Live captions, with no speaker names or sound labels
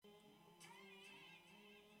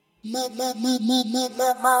Yeah,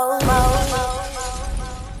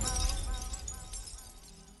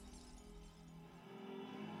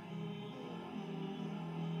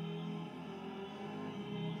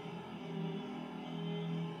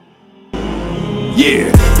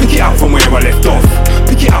 pick it up from where I left off.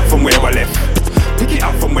 Pick it up from where I left. Pick it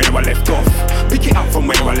up from where I left off. Pick it up from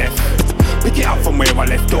where I left. Pick it up from where I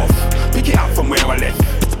left off. Pick it up from where I left.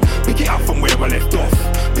 Pick it up from where I left off.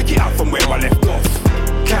 Pick it up from where I left off.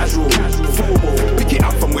 Casual, formal. Pick it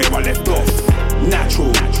up from where I left off.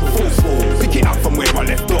 Natural, forceful. Pick it up from where I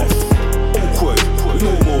left off. Awkward,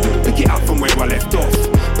 normal. Pick it up from where I left off.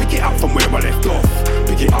 Pick it up from where I left off.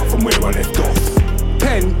 Pick it up from where I left off.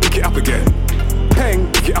 Pen, pick it up again. Pen,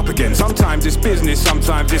 pick it up again. Sometimes it's business,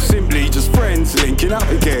 sometimes it's simply just friends linking up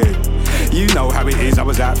again. You know how it is, I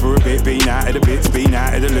was out for a bit, been out of the bits, been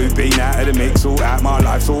out of the loop, been out of the mix, all out my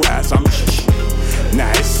life, all out some shh. Now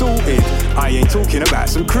it's sorted, I ain't talking about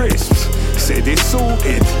some crisps. Said it's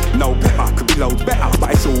sorted, no better, could be loads better,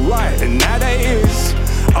 but it's alright, and now that it is.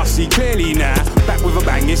 I see clearly now, back with a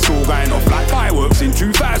bang, it's all going off like fireworks in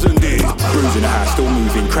 2000 days. Bruising the house, still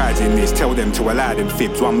moving, crowds in this. Tell them to allow them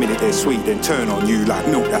fibs, 1 minute they're sweet, then turn on you like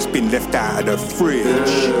milk that's been left out of the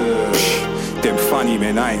fridge. Them funny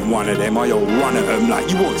men, I ain't one of them, I all run at them like,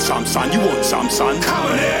 you want some son, you want some son, come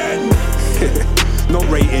on in. Not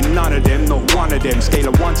rating none of them, not one of them. Scale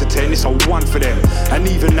of 1 to 10, it's a 1 for them. And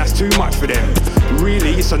even that's too much for them.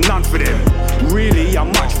 Really, it's a none for them. Really,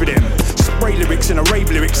 I'm much for them. Spray lyrics and a rave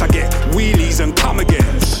lyrics, I get wheelies and come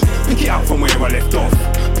agains. Pick it up from where I left off.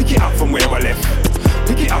 Pick it up from where I left.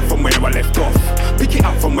 Pick it up from where I left off. Pick it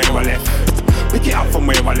up from where I left. Pick it up from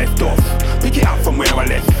where I left off. Pick it up from where I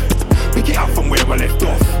left. Pick it up from where I left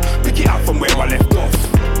off. Pick it up from where I left off.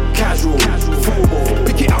 Casual, formal.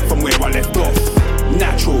 Pick it up from where I left off.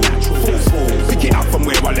 Natural, forceful. Pick it up from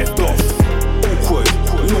where I left off. Awkward,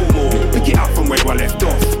 normal. Pick it up from where I left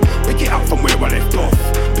off. Pick it up from where I left off.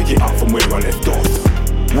 Pick it up from where I left off.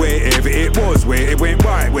 Wherever it was, where it went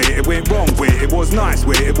right, where it went wrong, where it was nice,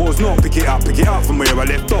 where it was not. Pick it up from where I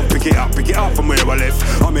left off. Pick it up from where I left.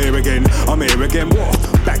 I'm here again, what?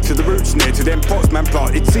 Back to the roots, near to them pots. Man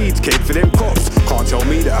planted seeds, kid for them cops. Can't tell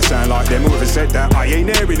me that I sound like them. Whoever said that, I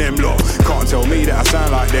ain't hearing them lot. Can't tell me that I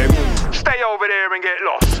sound like them. Stay over there and get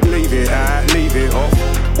lost. Leave it out, leave it off.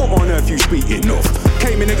 What on earth you speaking of?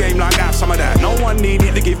 Came in the game like have some of that. No one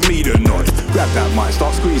needed to give me the nod. Grab that mic,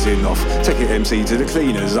 start squeezing off. Take it MC to the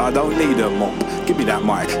cleaners, I don't need a mop. Give me that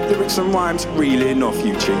mic, lyrics and rhymes reeling off,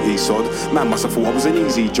 you cheeky sod. Man must have thought I was an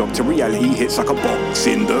easy job. To reality hits like a box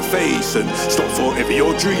in the face. And stops whatever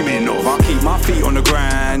you're dreaming of. I keep my feet on the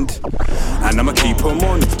ground and I'ma keep them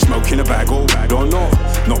on. Smoking a bag or bad or not.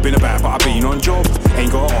 Not been a bad, but I've been on job.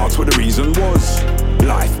 Ain't gotta ask what the reason was.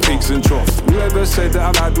 Life, pigs and troughs. Whoever said that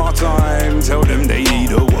I've had my time, tell them they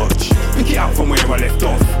need a watch. Pick it up from where I left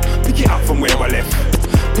off. Pick it up from where I left.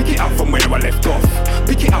 Pick it up from where I left off.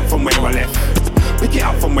 Pick it up from where I left. Pick it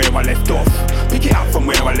up from where I left off. Pick it up from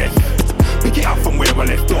where I left. Pick it up from where I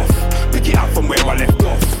left off. Pick it up from where I left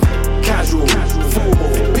off. Casual,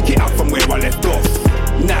 formal. Pick it up from where I left off.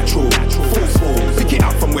 Natural, forceful. Pick it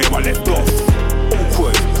up from where I left off.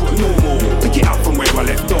 Awkward, normal. Pick it up from where I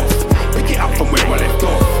left off. Pick it up from where I left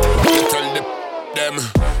off. Tell them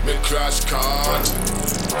me crash car.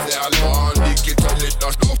 They all want digital, it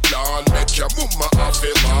not no plan. Make your mama have a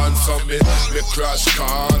man for me crash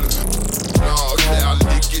car. No, they all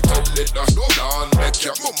digital, it not no plan. Make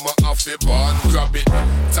your mama have a man. Grab it,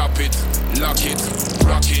 tap it, lock it,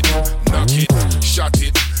 rock it, knock it, shut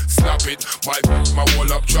it, slap it. My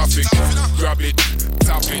wall up traffic. Grab it,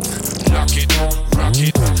 tap it, lock it, rock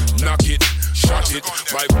it, knock it, shut it.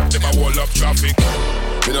 Them a wall up traffic.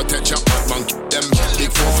 Me no take chop man, them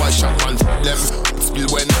big 4-5 shot man, them spill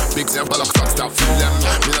when big them block stop feel them.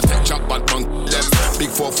 Me no take chop man, them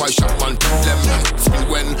big 4-5 shot man, them spill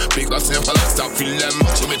when big them block stop feel them.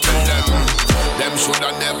 So me tell them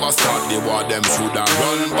shoulda never start the war, them shoulda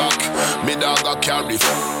run back. Me dog a carry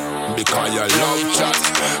because you love chat.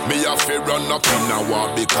 Me have to run up in a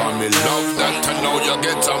war because me love that. And now you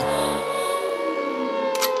get some.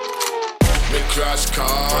 Me crash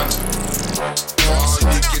car.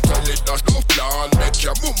 Digital it not no plan. Make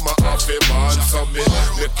your mama have a man. So me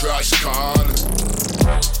crash car.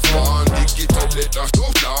 Digital it not no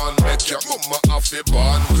plan. Make your mama have a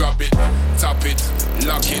man. Grab it, tap it,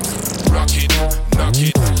 lock it, rock it, knock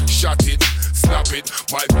it, shut it, slap it.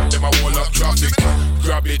 My them a wall up traffic.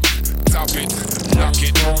 Grab it, tap it, lock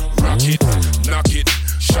it, rock it, knock it,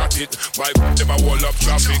 shut it. My them a wall up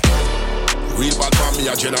traffic. Real bad man, me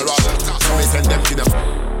a general. So me send them to the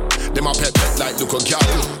Them a pet like look a gal.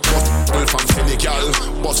 Girl from Senegal,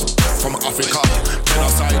 boss from Africa.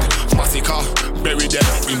 Genocide, massacre, bury them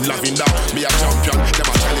in lavender. Me a champion, them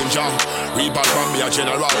a challenger. Real bad man, me a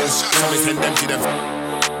general. So me send them to them.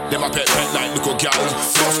 Them a pet like look a gal.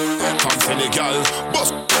 Boss from Senegal,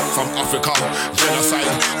 boss from Africa.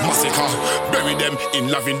 Genocide, massacre, bury them in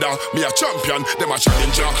lavender. Me a champion, them a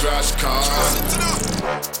challenger. Crash cars.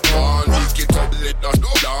 One, get up, let us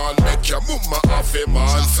go down. Make your mama off a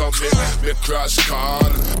man. So me crash car.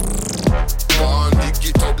 One,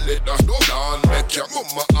 get up, let us go down. Make your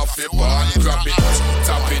mama off a man. Grab it,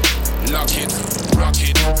 tap it, lock it, rock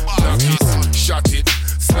it, knock it, shot it,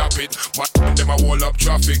 snap it. But them a wall up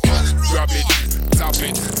traffic. Grab it, tap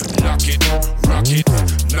it, lock it, rock it,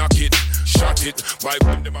 knock it, shot it. Why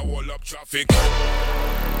them a wall up traffic?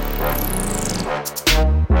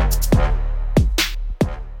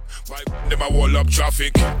 Why them a wall up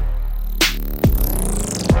traffic?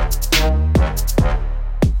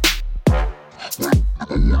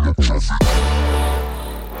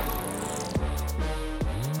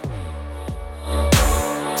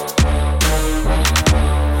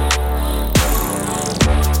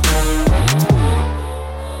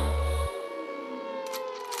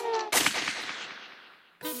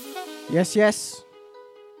 Yes, yes.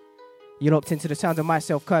 You're locked into the sound of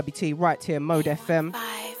myself, Kirby T, right here, Mode FM.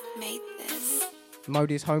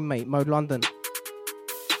 Mode is home, mate. Mode London.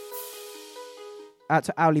 Out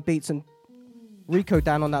to Owly Beats and Rico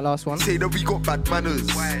down on that last one. Say that we got bad manners.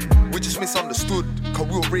 We just misunderstood. Cause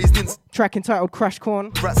we were raised in track entitled Crash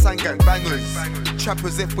Corn. Rats and gang bangers.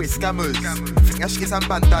 Trappers, F-way scammers. Think ashkis and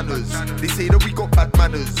bandanas. They say that we got bad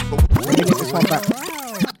manners. Let me lick this one back.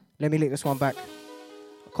 Let me lick this one back.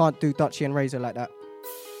 I can't do Dutchie and Razor like that.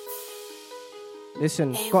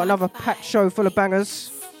 Listen, got another packed show full of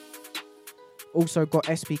bangers. Also got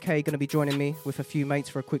SBK going to be joining me with a few mates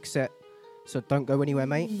for a quick set. So don't go anywhere,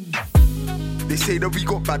 mate. They say that we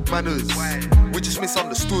got bad manners. We just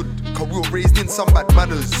misunderstood. Cause we were raised in some bad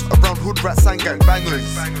manners. Around hood rats and gang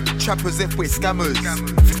bangers. Trappers, F-way scammers.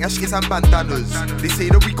 Think ashkis and bandanas. They say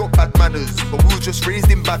that we got bad manners. But we were just raised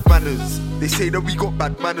in bad manners. They say that we got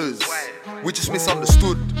bad manners. We just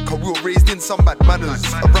misunderstood. Cause we were raised in some bad manners.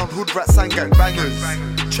 Around hood rats and gang bangers.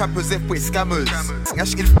 Trappers, F-way scammers. Think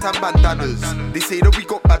ashkis and bandanas. They say that we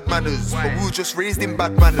got bad manners. But we were just raised in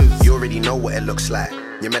bad manners. You already know what it looks like.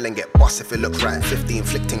 Your melon get boss if it look right. 15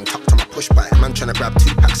 flicking tucked to my push bike. Man tryna grab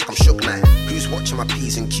 2 packs, I'm shook now. Who's watching my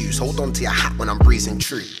P's and Q's? Hold on to your hat when I'm breezing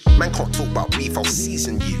true. Man can't talk about beef, I'll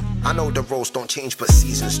season you. I know the roles don't change but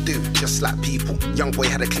seasons do. Just like people. Young boy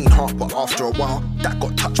had a clean heart but after a while that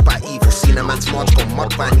got touched by evil. Seen a man's march go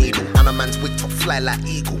mud by needle. And a man's wig top fly like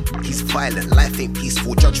eagle. He's violent, life ain't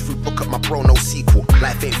peaceful. Judge through book at my bro, no sequel.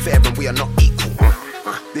 Life ain't fair and we are not equal.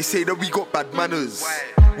 They say that we got bad manners.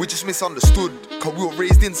 We just misunderstood. Cause we were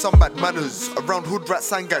raised in some bad manners. Around hood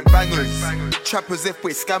rats and gang bangers. Trappers,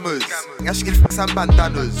 F-way scammers. Ashkis and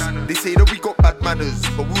bandanas. They say that we got bad manners.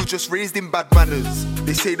 But we were just raised in bad manners.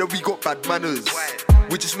 They say that we got bad manners.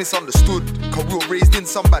 We just misunderstood. Cause we were raised in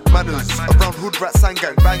some bad manners. Around hood rats and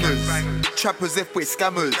gang bangers. Trappers, F-way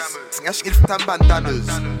scammers. Ashkis and bandanas.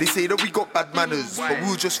 They say that we got bad manners. But we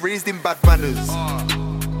were just raised in bad manners.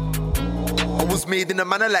 I was made in a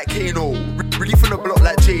manner like Kano. Really from the block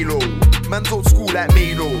like J-Lo. Man's old school like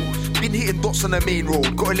Mano. Been hitting dots on the main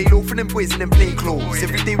road. Gotta lay low for them boys in them plain clothes.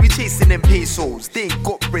 Every day we chasing them pesos. They ain't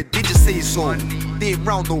got bread, they just say so. They ain't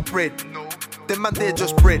round no bread. Them man they're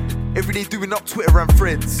just bread. Every day doing up Twitter and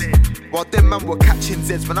threads. While them man were catching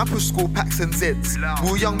Zeds. When I push school packs and Zeds.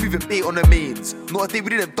 We were young moving bait on the mains. Not a day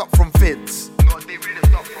we didn't duck from feds.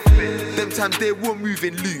 Them times they were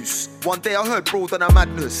moving loose. One day I heard bro done a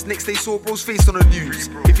madness. Next day saw bro's face on the news.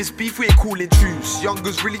 If it's beef we ain't calling truce.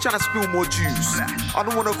 Youngers really trying to spill more juice. I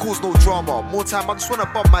don't wanna cause no drama. More time I just wanna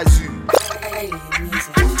bump my zoo.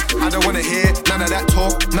 I don't wanna hear none of that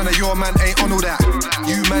talk. None of your man ain't on all that.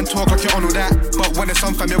 You man talk like you're on all that. But when it's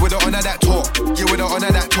some fam, you with the honor that talk. You with the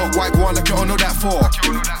honor that talk. Why go on like you're on all that for?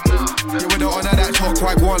 You with the honor that talk.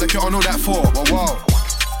 Why go on like you're on all that for? Whoa.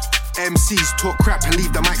 MCs talk crap and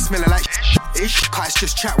leave the mic smelling like ish. Cause it's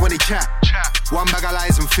just chat when they chat. One bag of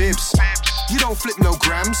lies and fibs. You don't flip no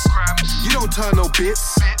grams. You don't turn no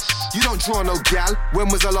bits. You don't draw no gal. When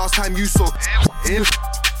was the last time you saw in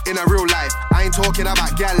a real life? I ain't talking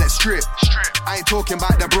about gal, let's strip. I ain't talking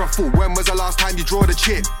about the brothel. When was the last time you draw the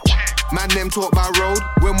chip? Man, them talk about road.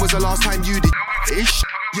 When was the last time you did ish?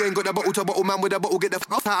 You ain't got the bottle to bottle, man with a bottle. Get the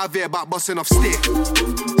fuck out of here about busting off stick.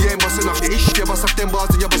 You ain't busting off ish. you bust off them bars,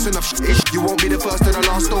 then you bust enough shit. You won't be the first or the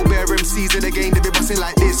last, no bare MCs in the game, they be busting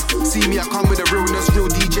like this. See me, I come with a realness, real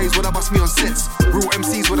DJs when I bust me on sets. Real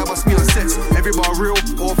MCs when I bust me on sets. Every bar real,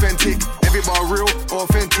 authentic. Every bar real,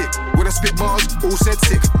 authentic. When I spit bars, all said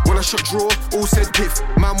sick. When I shot draw, all said piff.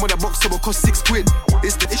 Man, when I box will cost £6.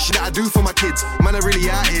 It's the issue that I do for my kids. Man, I really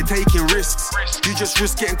out here taking risks. You just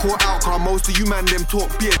risk getting caught out, cause most of you man them talk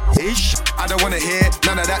ish. I don't wanna hear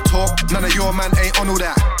none of that talk. None of your man ain't on all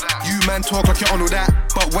that. You man talk like you're on all that.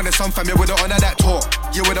 But when it's some fam, you're with the honor that talk.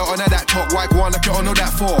 You with the honor that talk. Why go on like you're on all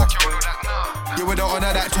that for? You with the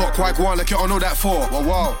honor that talk. Why go on like you're on all that for? Whoa,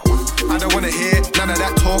 whoa. I don't wanna hear none of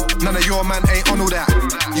that talk. None of your man ain't on all that.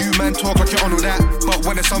 You man talk like you're on all that. But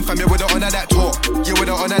when it's some fam, you're with the honor that talk. You with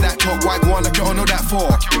the honor that talk. Why go on like you're on all that for?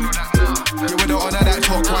 You with the honor that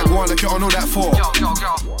talk. Why go on like you're on all that for?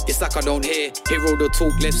 It's like I don't hear all the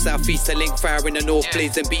talk. Left, south, east, to link fire in the north.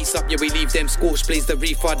 Plays and beats up, yeah, we leave them scorched. Plays the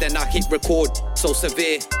reefer, then I hit record. So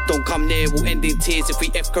severe, don't come near, we'll end in tears. If we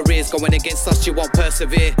F careers, going against us, you won't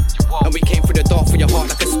persevere. And we came through the dark for your heart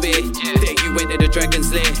like a spear. There you went to the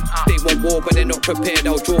dragon's lair. They want war, but they're not prepared.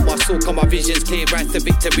 I'll draw my sword, come my vision's clear. Rise to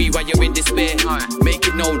victory while you're in despair. Make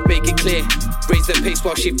it known, make it clear. Raise the pace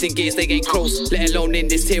while shifting gears, they ain't close. Let alone in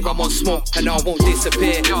this here, I'm on smoke, and I won't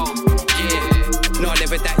disappear. Yeah. No,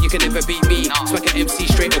 never that, you can never beat me. Smack an MC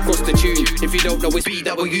straight across the tune. If you don't know it's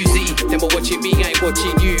BWZ, then we're watching me, I ain't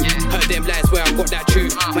watching you. Heard them lies where I got that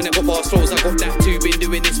truth. Man, I got bars flows, I got that too. Been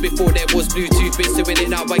doing this before there was Bluetooth. Been doing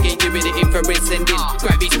it now, I ain't doing it infrared sending.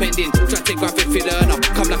 Grab each pending, try to grab it, feel learner.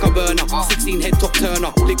 Come like a burner, 16 head top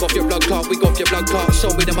turner. Lick off your blood clot, wig off your blood clot.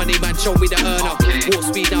 Show me the money, man, show me the earner. War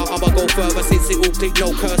speed now, I'ma go further since it all click,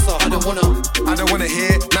 no cursor. I don't wanna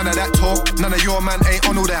hear none of that talk. None of your man ain't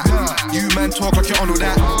on all that. You man talk like you're on all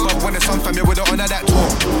that. But when it's some fam, you're with the honor that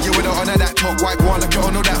talk. You with the honor that talk. Why go on like you're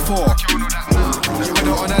on all that for? You with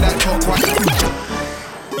the honor that talk. Why?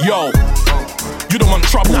 Yo, you don't want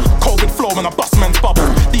trouble. COVID flow when I bust man's bubble.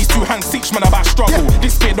 These two hands teach man about struggle.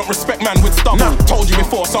 This kid don't respect man with stubble. Told you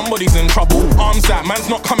before, somebody's in trouble. Arms out, man's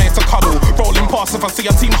not coming to cuddle. Rolling past if I see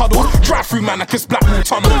a team huddle. Drive through man like it's Blackpool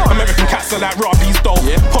Tunnel. American cats are like Robbie's dough.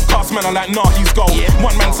 Podcast men are like Nahi's goal.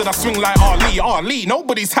 One man said I swing like Ali.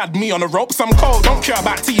 Nobody's had me on the ropes. I'm cold, don't care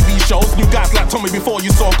about TV shows. New guys like Tommy before you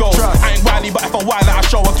saw goals. I ain't wily, but if I while at a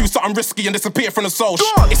show, I'll do something risky and disappear from the soul.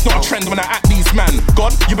 It's not a trend when I act these man.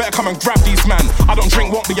 God, you better come and grab these man. I don't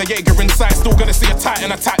drink, won't be a Jaeger inside. Still gonna see a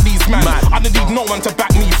Titan attack these man. I don't need no one to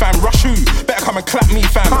back me, fam. Rush who? Better come and clap me,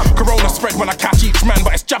 fam. Corona spread when I catch each man,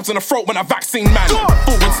 but it's jabs in the throat when I vaccine man.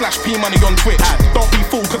 /P money on Twitch. Don't be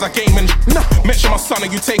fooled cause I game and mention my son,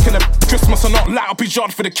 are you taking a Christmas or not? Light up his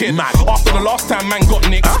yard for the kid. After the last time man got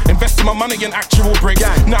nicked, invested my money in actual bricks.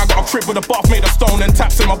 Now I got a crib with a bath made of stone and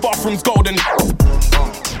taps in my bathroom's golden.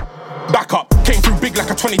 Back up, came through big like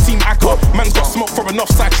a 20-team acca. Man's got smoke from an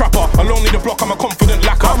offside trapper. Alone need the block, I'm a confident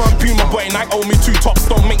lacquer. Puma boy, Nike owe me 2 tops.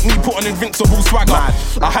 Don't make me put an invincible swagger.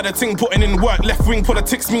 I had a ting putting in work. Left wing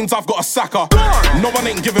politics means I've got a sacker. No one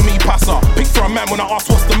ain't giving me passer. Pick for a man when I ask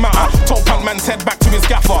what's the matter. Told punk man's head back to his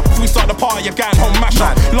gaffer. If we start the party, you're going home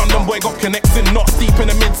masher. London boy got connects in knots deep in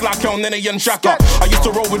the mids like El Nene and Shaka. I used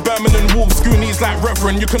to roll with Birmingham Wolves, Goonies like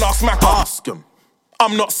Reverend. You can ask Macca. Ask him.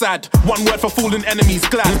 I'm not sad, one word for fooling enemies,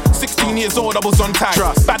 glad. 16 years old, I was on tag.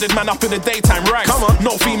 Badded man up in the daytime, right? Come on.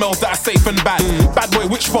 No females that are safe and bad. Bad boy,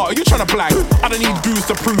 which part are you trying to blag? I don't need goose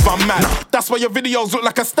to prove I'm mad. That's why your videos look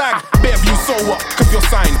like a stag. Bare view, so what? Cause you're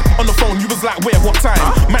signed. On the phone, you was like, where, what time?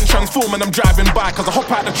 Man transform and I'm driving by, cause I hop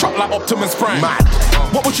out the truck like Optimus Prime. Mad.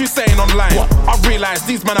 What was you saying online? I realised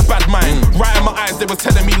these men are bad mind. Right in my eyes, they were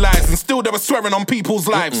telling me lies, and still they were swearing on people's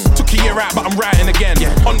lives. Took a year out, but I'm writing again.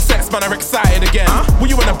 On sets, man, are excited again. What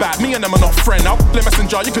you on about? Me and them are not friend. I'll play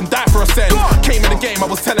messenger, you can die for a cent. Came in the game, I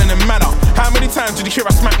was telling him man up. How many times did you hear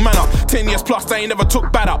I smack man up? 10 years plus, I ain't never took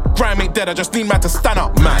bad up. Grime ain't dead, I just need man to stand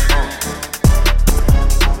up, man.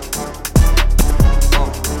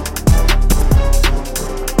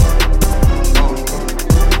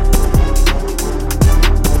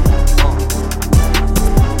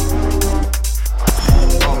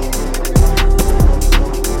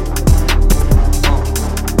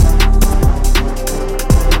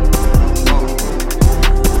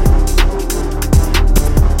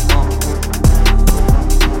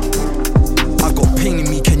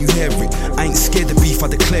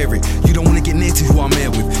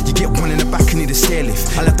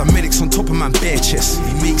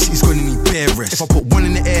 If I put one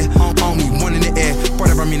in the air, I only one in the air.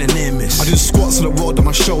 Brother, I'm in an air miss. I didn't squat parts of the world on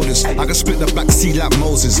my shoulders. I can split the black sea like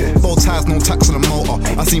Moses. Bow ties, no tax on the motor.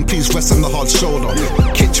 I seen please rest on the hard shoulder.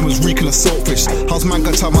 Kitchen was reeking of saltfish. How's man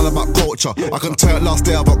gonna tell man about culture? I can tell it last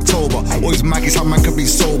day of October. Always Maggie's how man can be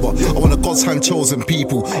sober. I want a God's hand chosen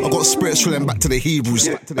people. I got spirits thrilling back to the Hebrews.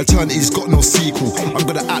 Eternity's got no sequel. I'm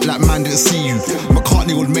gonna act like man didn't see you.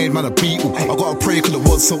 McCartney would made man a Beatle. I gotta pray cause the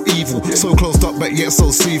world's so evil. So closed up but yet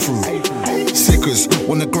so see-through. Sickers,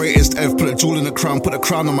 one of the greatest ever. Put a jewel in the crown, put a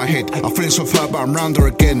crown on my head. I finished with her but I'm round her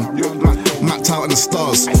again. Mapped out in the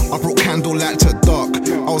stars. I brought candlelight to the dark.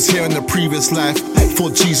 I was here in the previous life.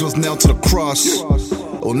 Thought Jesus was nailed to the cross.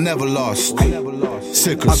 It'll never last.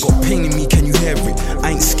 Sickers. I got pain in me, can you hear it?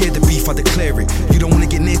 I ain't scared of beef, I declare it. You don't wanna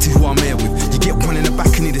get near to who I'm here with. You get one in the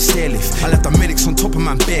back and need a stair lift. I left the medics on top of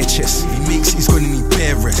my bare chest. If he makes it, he's gonna need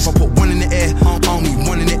bare rest. If I put one in the air, I'll need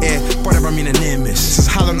one in the air. Brother, I'm in a near miss. Since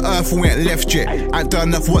hell on earth we ain't left yet. I ain't done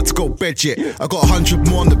enough work to go bed yet. I got 100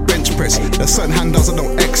 more on the bench press. There's certain handouts I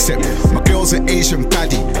don't accept. My girl's an Asian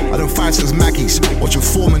baddie. I don't fight since Maggie's. Watching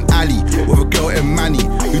Foreman Alley with a girl in Manny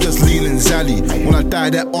who does Lean and Zally. When I die,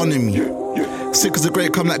 they're honoring me. Sick as a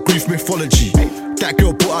great come like Greek mythology. That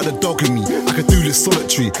girl brought out the dog in me. I could do this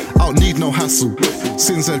solitary. I don't need no hassle.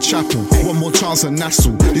 Sins and chapel. One more chance than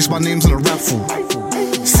Nassau. At least my name's on a raffle.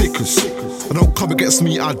 Sickers. I don't come against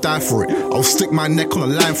me, I'll die for it. I'll stick my neck on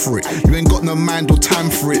a line for it. You ain't got no mind or time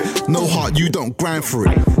for it. No heart, you don't grind for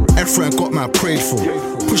it. Ephraim got my prayed for.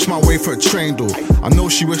 Push my way for a train door. I know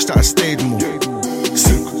she wished that I stayed more.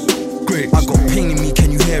 Sickers. Great. I got pain in me,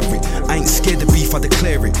 can you hear it? I ain't scared of beef, I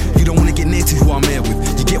declare it. You don't wanna get near to who I'm here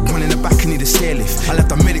with. You get one in the back and need a stair lift. I left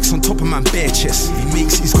the medics on top of my bare chest. If he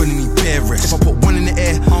makes it, he's gonna need bare rest. If I put one in the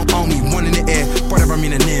air, I'll need one in the air. Brother, I'm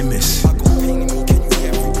in a near miss. I got pain in me, can you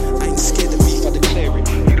hear it? I ain't scared of beef, I declare it.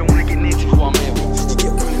 You don't wanna get near to who I'm here with. You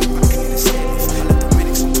get one in the back and need a stair lift. I left the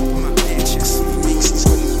medics on top of my bare chest. If he makes it, he's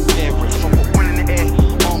gonna need bare rest. If I put one in the air,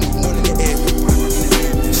 I'll need one in the air. Brother, I'm in a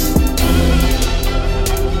near miss.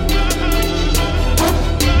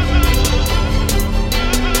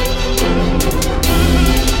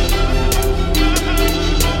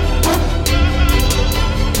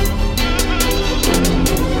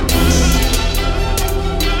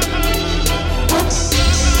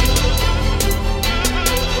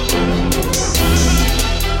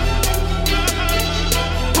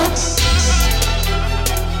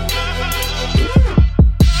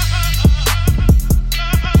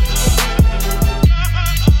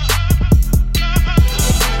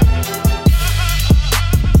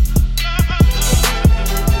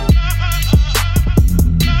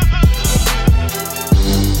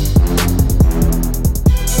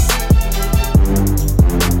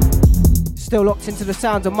 Still locked into the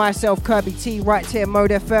sounds of myself, Kirby T, right here,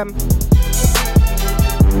 Mode FM.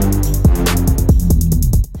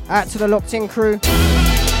 Out to the locked in crew.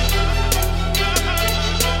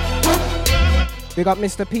 Big up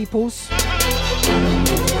Mr. Peoples.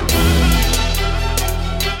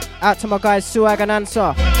 Out to my guys, Suag and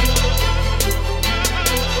Answer.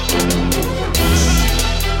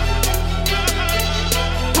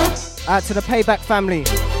 Out to the Payback family.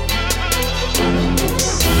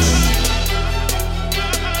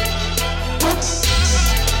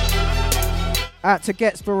 Out to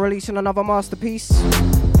Gets for releasing another masterpiece.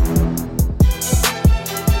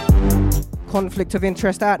 Conflict of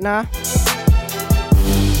Interest out now.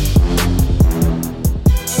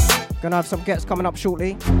 Gonna have some Gets coming up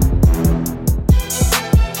shortly.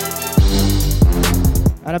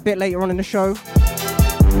 And a bit later on in the show,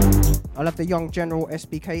 I'll have the young General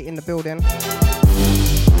SBK in the building.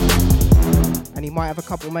 And he might have a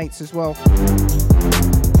couple mates as well.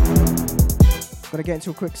 Gotta get into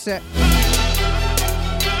a quick set.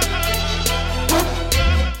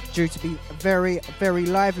 Due to be very, very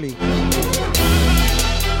lively.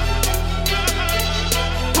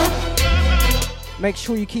 Make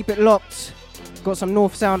sure you keep it locked. Got some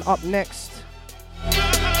North Sound up next.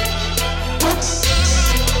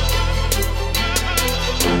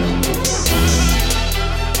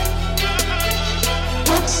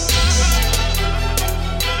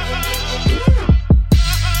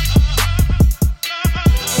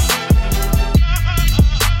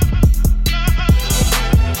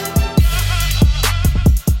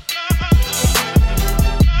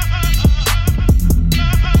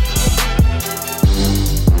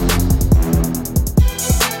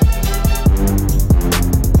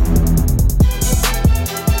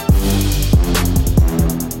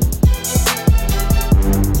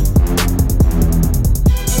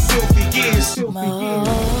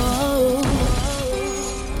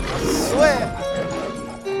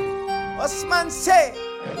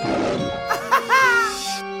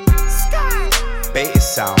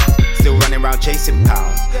 Bass sound, still running around chasing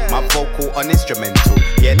pounds. My vocal on instrumental,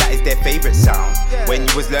 yeah, that is their favourite sound. When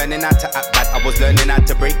you was learning how to act bad, I was learning how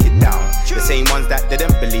to break it down. The same ones that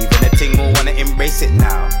didn't believe in the thing will wanna embrace it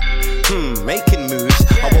now. Making moves,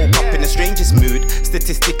 I woke up in the strangest mood.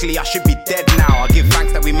 Statistically, I should be dead now. I give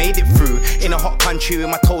thanks that we made it through. In a hot country with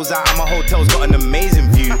my toes out and my hotel's got an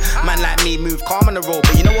amazing view. Man like me move calm on the road,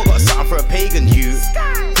 but you know I got something for a pagan youth.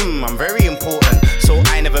 I'm very important, so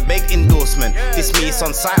I never beg endorsement. This me, it's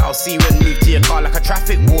on sight, I'll see you and move to your car like a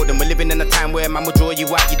traffic warden. We're living in a time where man will draw you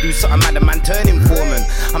out. You do something mad, a man turn informant.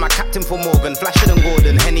 I'm a captain for Morgan, flasher than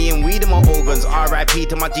Gordon. Henny and weed in my organs. R.I.P.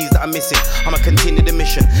 to my G's that are missing. I'ma continue the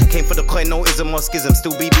mission. Came for the coin, no ism or schism.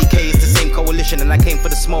 Still BBK, it's the same coalition, and I came for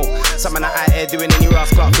the smoke. Something that out here doing any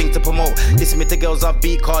Ross Clark thing to promote. Listen me to girls off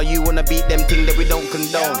beat, call you wanna beat them thing that we don't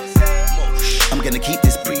condone. I'm gonna keep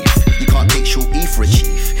this brief. You can't take short E for a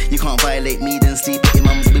chief. You can't violate me, then sleep at your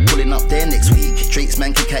mums will be pulling up there next week. Drake's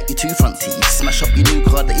man kick out your 2 front teeth. Smash up your new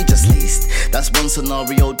car that you just leased. That's one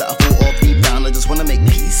scenario that I thought of deep down. I just wanna make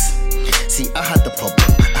peace. See, I had the problem.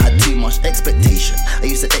 I had too much expectation. I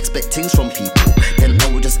used to expect things from people, then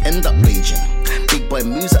I would just end up raging. Big boy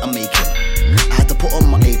moves that I'm making. I had to put on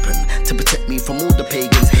my apron to protect me from all the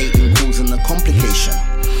pagans hating, causing a complication.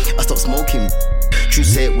 I stopped smoking. True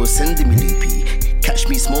say it was sending me loopy. Catch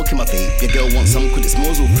me smoking my vape. Your girl wants some cause it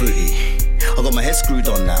smells all fruity. I got my head screwed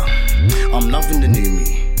on now. I'm loving the new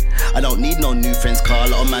me. I don't need no new friends, car. A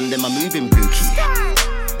lot of man, them are moving bookie.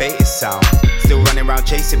 Bass sound, still running around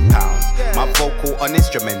chasing pounds. My vocal on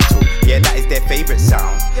instrumental, yeah, that is their favourite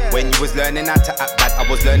sound. When you was learning how to act bad, I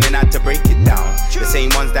was learning how to break it down. The same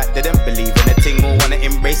ones that didn't believe in the thing will wanna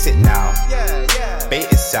embrace it now.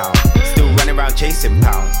 Bass sound, still running around chasing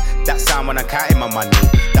pounds. That sound when I'm counting my money,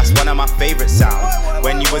 that's one of my favourite sounds.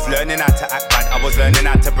 When you was learning how to act bad, I was learning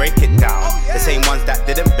how to break it down. The same ones that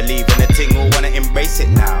didn't believe in the thing will wanna embrace it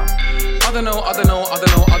now. I don't know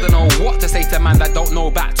what to say to man that don't know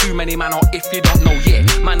about too many man, or if you don't know yet,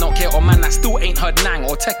 man don't care, or man that still ain't heard Nang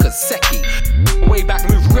or Tekka's Seki. Way back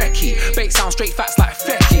move Reki, bait sound straight facts like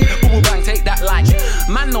Fecky. Bubble bang take that like,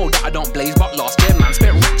 man know that I don't blaze, but last year man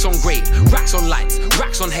spent racks on grade, racks on lights,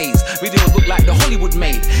 racks on haze. Videos look like the Hollywood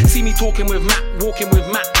made. See me talking with Matt, walking with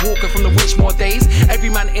Matt Walker from the Winchmore days. Every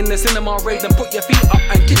man in the cinema raid, then put your feet up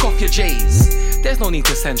and kick off your J's. There's no need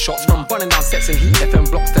to send shots, from burning down sets in Heat FM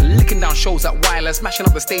blocks to licking down shows at Wireless, smashing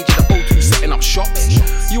up the stage at the O2, setting up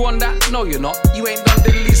shops. You on that? No you're not. You ain't done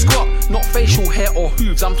diddly squat. Not facial hair or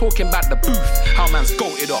hooves, I'm talking about the booth. How man's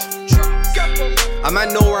goated up. A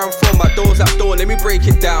man know where I'm from, but those that don't, let me break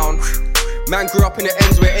it down. Man grew up in the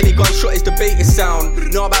ends where any gunshot is the baitest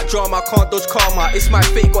sound. Know about drama, can't dodge karma. It's my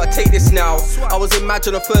fate, gotta take this now. I was in Madge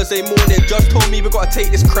on a Thursday morning, just told me we gotta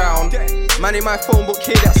take this crown. Man in my phone book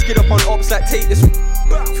here that skid up on ops like take this.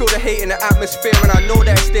 Feel the hate in the atmosphere and I know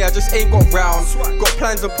that it's there, I just ain't got round. Got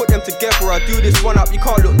plans to put them together, I do this one up, you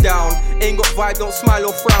can't look down. Ain't got vibe, don't smile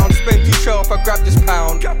or frown. Spend 2 shells if I grab this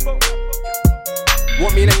pound.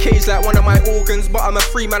 Want me in a cage like one of my organs, but I'm a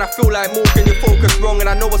free man, I feel like Morgan. You focus wrong and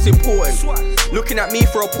I know what's important. Looking at me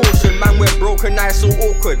for a portion, man went broken, now it's so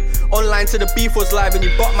awkward. Online to the beef was live and you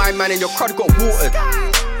bought my man and your crowd got watered.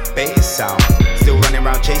 Bass sound, still running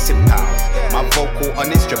around chasing pounds. My vocal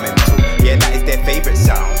on instrumental, yeah, that is their favourite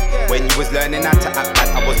sound. When you was learning how to act bad,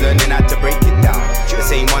 I was learning how to break it down. The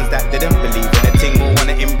same ones that didn't believe in the thing will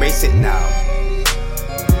wanna embrace it now.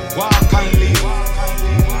 Walk and leave.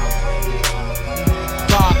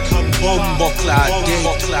 Dark and bomber clad day.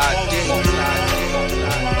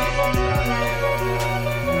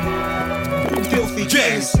 Filthy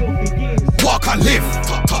games. Walk and live.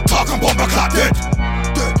 Talk and bomber clad dead.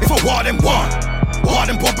 If I war them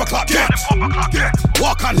bomber clad dead.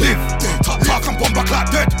 Walk and live. Talk and bomber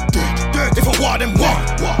clad dead. If I war them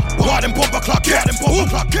bomber clad dead.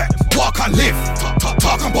 Walk and live.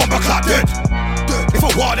 Talk and bomber clad dead. If I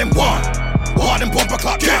war them bomber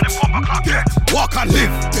clad dead. Walk and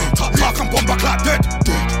live. Talk and bomber clad dead.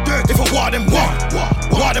 If I war them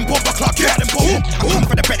bomber clad dead. Come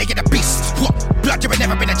for the belly of the beast. Blood, you ain't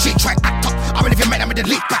never been a cheat, try act up. I will if you man, I'm in the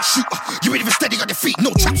league back shooter. You ain't even steady on your feet, no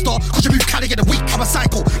trap star. Cause you move Cali in the week. I'm a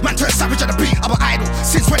psycho, man turn savage on the beat. I'm an idol.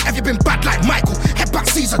 Since when have you been bad like Michael? Head back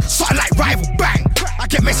season, starting like rival, bang. I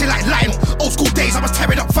get messy like Lionel. Old school days, I was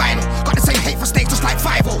tearing up vinyl. Got the same hate for snakes just like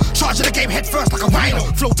 5-0. Charging the game head first like a rhino.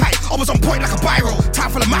 Flow tight, I was on point like a biro. Time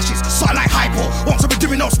full of mashes, starting like hypo. Once I've been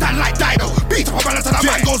doing no stand like Dido. Beat up a balance and that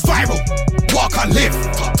man goes viral. Walk and live,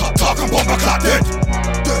 talk and bomber clad dead.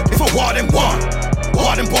 If I war them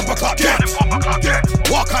bomber clad dead.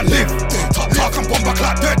 Walk and live, talk and bomber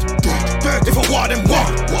clad dead. If I war them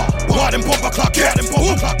bomber clad dead.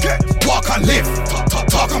 Walk and live,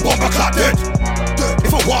 talk and bomber clad dead.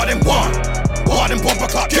 war them one, war them bomber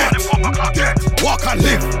clock dead. Walk and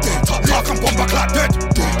live, talk and bomber clock dead.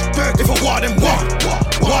 If I war them one,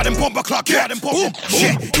 war them bomber clock dead.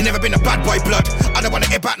 Shit, you never been a bad boy blood. I don't wanna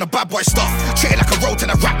hear about no bad boy stuff. Treat it like a road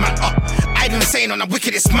and a rap man up. I ain't even saying I'm the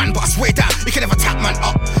wickedest man, but I swear that you can never tap man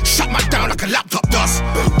up. Shut man down like a laptop does.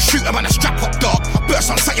 Shoot him on a strap up dog. Burst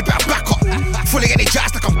on sight, you better back up. Fully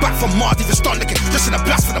energized like I'm back from Mars. Even start looking just in a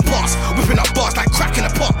blast for the past. Whipping up bars like crack in a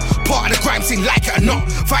pot. Part of the crime scene, like it or not.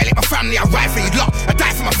 Violate my family, I ride for your lot. I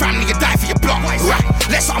die for my family, you die for your block. Right,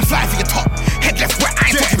 let's I'm flying for your top. Head left, wet, I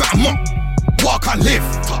ain't talking about a mop. Walk and live,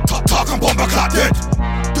 talk and bomber clock dead.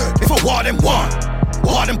 If I war them one,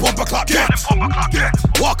 war them bomber clock dead.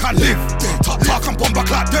 Walk and live, talk and bomber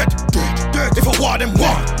clock dead. If I war them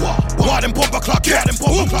one, war them bomber clock dead.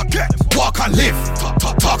 Walk and live,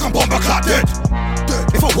 talk and bomber clock dead.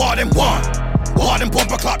 If I war them one, war them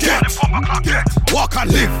bomber clock dead. Walk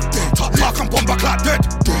and live, talk and bomber clock dead.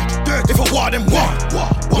 If I war them one,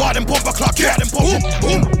 war them bomber clock dead.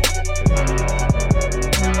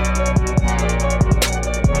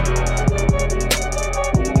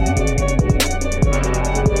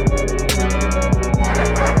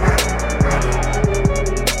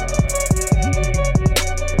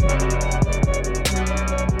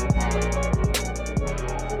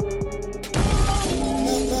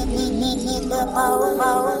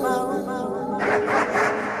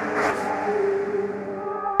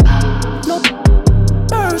 No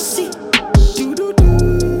mercy,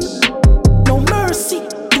 no mercy,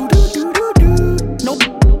 no mercy, no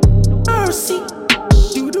mercy,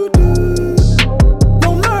 no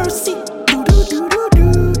mercy,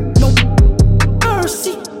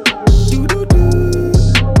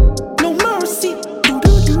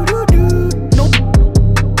 no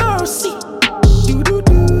mercy,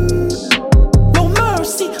 no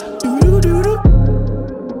mercy.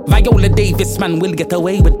 Viola Davis, man, will get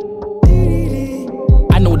away with.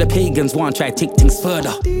 I know the pagans want try take things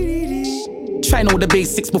further. Try know the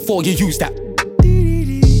basics before you use that.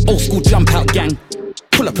 Old school jump out gang,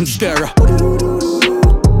 pull up and stir up.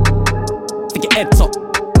 Get your heads up.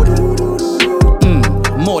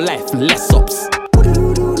 More life and less ups.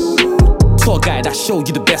 Tour guide, I show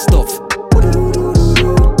you the best of.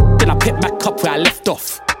 Then I pick back up where I left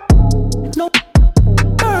off. No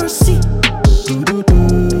mercy.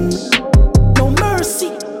 No mercy.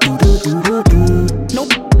 No mercy. No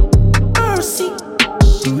mercy.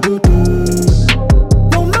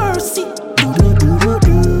 No mercy.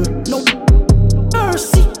 No mercy.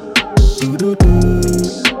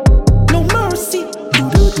 No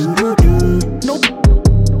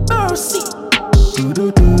mercy.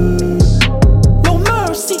 No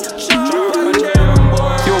mercy.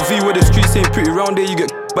 Yo, V, where the streets ain't pretty round there, you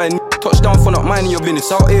get by touchdown for not minding your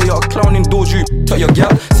business. Out here, you're a clown indoors, you touch your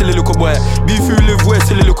gal, silly little boy. Beef you live where,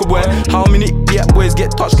 silly little boy. How many idiot boys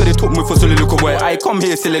get touched cause they took me for silly little boy? I come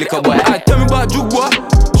here, silly little boy. I tell me about Jug boy.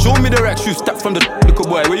 Show me the racks you stack from the little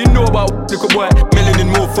boy. What you know about little boy? Melanin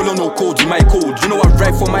more full of no codes in my code. You know I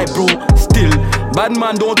ride for my bro, still. Bad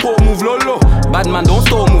man don't talk, move lolo. Bad man don't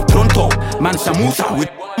stop, move pronto. Man shamusa with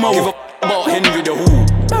mouth. Give a about Henry the Who.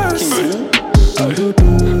 King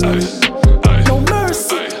No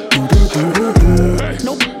mercy. No mercy.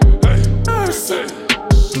 No mercy.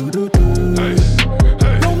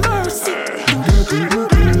 No mercy.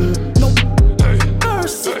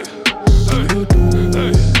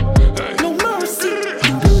 No mercy.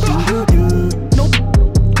 No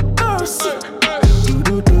mercy.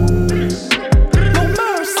 No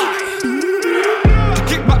mercy. To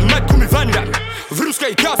kick back mad, call me Van Damme. Vruska,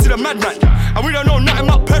 you can't see the madman. And we don't know nothing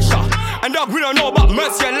about pressure. And that we don't know about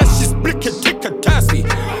mercy unless she's blick and take a thirsty.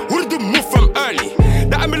 Who'd do move from early?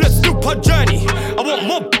 That ambulance still per journey. I want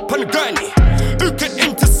more on the gurney. Who can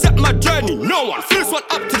intercept my journey? No one. First one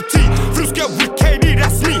up to the T. First get with KD,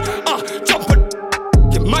 that's me. Jump and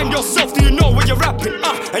mind yourself, do you know where you're rapping?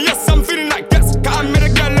 And yes, I'm feeling like this. Cause I made a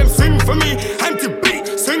girl and sing for me. And to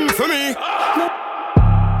beat, sing for me. No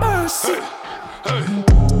mercy.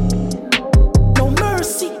 No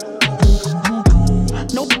mercy.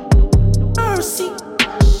 No mercy.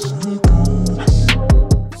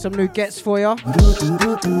 Some new gets for ya.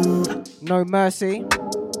 No Mercy.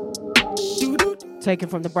 Taken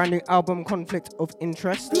from the brand new album Conflict of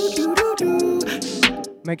Interest.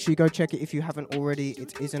 Make sure you go check it if you haven't already.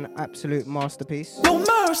 It is an absolute masterpiece. No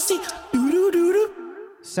mercy.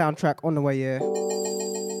 Soundtrack on the way here.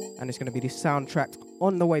 And it's going to be the soundtrack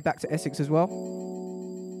on the way back to Essex as well.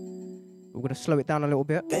 We're going to slow it down a little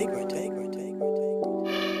bit.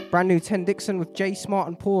 Brand new Ten Dixon with J Smart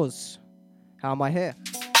and Pause. How am I here?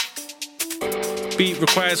 Beat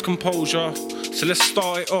requires composure. So let's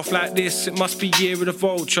start it off like this. It must be year of the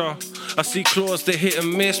vulture. I see claws that hit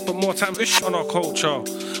and miss, but more time fish on our culture.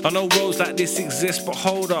 I know roads like this exist, but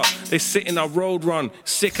hold up, they sit in our road run.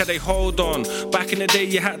 Sicker they hold on. Back in the day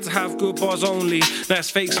you had to have good bars only. Now it's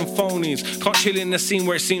fakes and phonies. Can't chill in the scene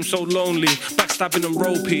where it seems so lonely. Backstabbing and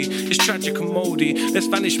ropey, it's tragic and moldy. Let's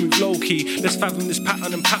vanish, move low-key. Let's fathom this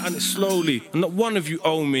pattern and pattern it slowly. And not one of you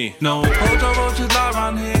owe me. No, Kojo roaches lie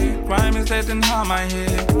around here. Crime is dead and harm I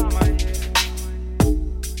hear.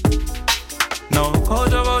 No,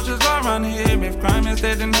 Kojo roaches lie around here. If crime is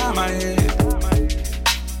dead and harm I hear.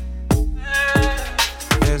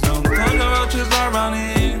 There's no Kojo roaches lie around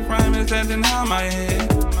here. Crime is dead and harm I hear.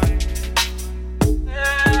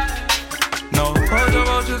 No, Kojo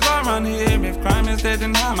roaches lie around here. If crime is dead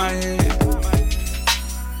and harm I hear.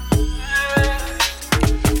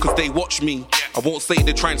 Cause they watch me. I won't say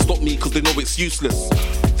they try and stop me cause they know it's useless.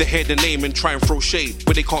 They hear the name and try and throw shade,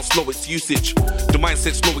 but they can't slow its usage. The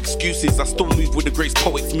mindset's no excuses, I still move with the grace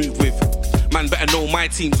poets move with. Man better know my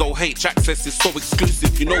team's OH access is so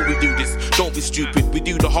exclusive. You know we do this, don't be stupid. We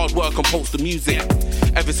do the hard work and post the music.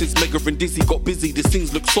 Ever since Mega and Dizzy got busy, these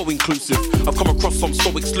things look so inclusive. I've come across some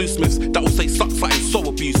so exclusives that will say suck something so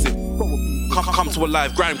abusive. Come to a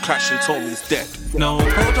live grime clash and told me it's dead. No,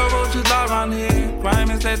 Kojo roaches lie around here. Crime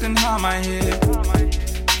is dead and harm I hear.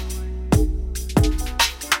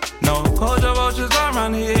 No, Kojo roaches lie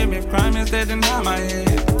around here. If crime is dead and harm I hear.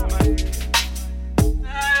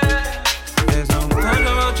 There's no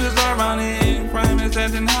Kojo roaches lie around here. Crime is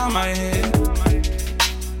dead and harm I hear.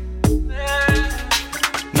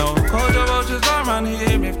 No, Kojo roaches lie around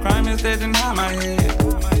here. If crime is dead and harm I hear.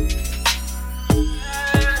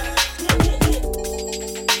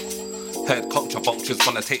 Heard culture vultures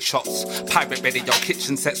wanna take shots. Pirate radio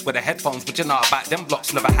kitchen sets with the headphones, but you know about them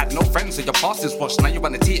blocks. Never had no friends, so your past is washed. Now you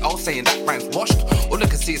on the TO saying that rhyme's washed. All I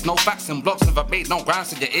can see is no facts and blocks. Never made no ground,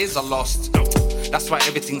 so your ears are lost. That's why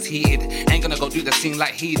everything's heated. Ain't gonna go do the scene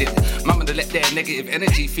like he did. Man gonna let their negative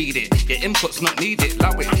energy feed it. Your input's not needed,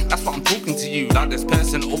 love it. That's what I'm talking to you. Loudest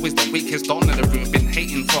person, always the weakest on in the room. Been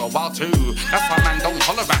hating for a while too. That's why man don't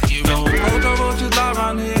holler at you. No, Kojo roaches lie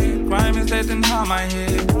around here. Crime is dead and harm I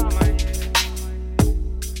hear.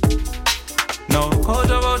 No,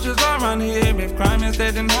 Kojo roaches lie around here. If crime is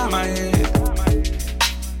dead and harm I hear.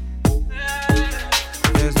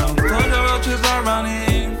 There's no Kojo roaches lie around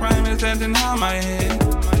here. Crime is dead and harm I hear.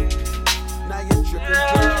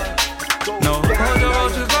 No, Kojo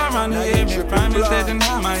roaches lie around here. If crime is dead and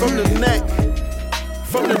harm I hear.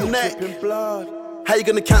 From the neck. How you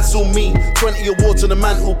gonna cancel me? 20 awards on the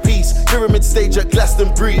mantelpiece. Pyramid stage at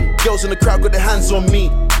Glastonbury. Girls in the crowd got their hands on me.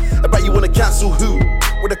 I bet you wanna cancel who?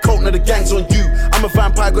 With a coat, now the gang's on you. I'm a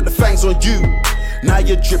vampire, got the fangs on you. Now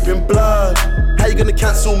you're dripping blood. How you gonna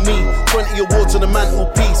cancel me? 20 awards on the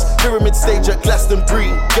mantelpiece. Pyramid stage at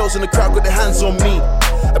Glastonbury. Girls in the crowd got their hands on me.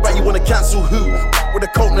 I bet you wanna cancel who? With a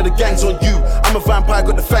coat, now the gang's on you. I'm a vampire,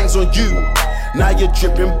 got the fangs on you. Now you're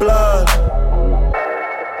dripping blood.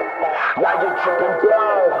 Now you're dripping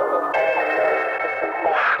blood.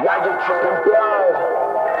 Now you're dripping blood.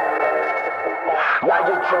 Now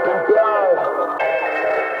you're dripping blood.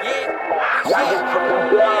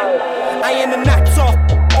 I am an actor,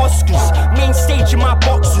 Oscars, main stage in my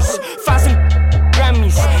boxes, 1,000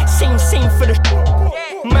 Grammys, same for the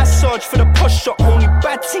massage for the posture, only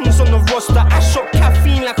bad things on the roster. I shot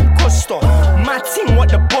caffeine like a Costa, my team what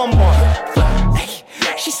the bomber.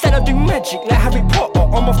 She said I do magic like Harry Potter.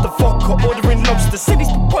 I'm off the vodka, ordering lobster. Said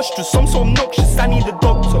it's preposterous, I'm so obnoxious, I need a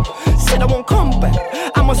doctor. Said I won't come back,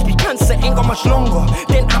 I must be cancer, ain't got much longer.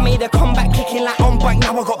 Then I made a comeback, kicking like on bike.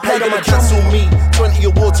 Now I got blood on my cancel me? 20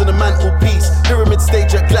 awards on the mantelpiece. Pyramid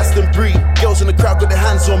stage at Glastonbury. Girls in the crowd got their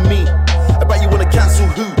hands on me. I bet you wanna cancel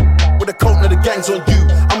who? With a coat, now the gang's on you.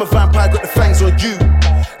 I'm a vampire, got the fangs on you.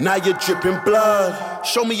 Now you're dripping blood.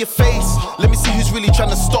 Show me your face. Let me see who's really trying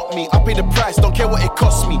to stop me. I pay the price, don't care what it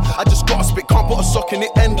costs me. I just gotta spit, can't put a sock in it.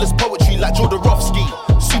 Endless poetry like Jodorowsky.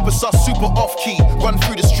 Super sus, super off key. Run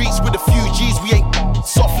through the streets with a few G's. We ain't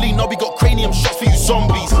softly, no, we got cranium shots for you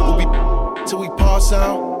zombies. We'll be till we pass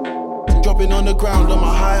out. Dropping on the ground on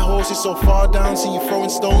my high horse, it's so far down. See you throwing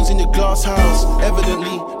stones in your glass house.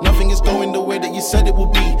 Evidently, nothing is going the way that you said it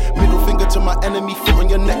would be. Middle finger to my enemy, foot on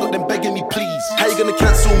your neck, got them begging me please. How you gonna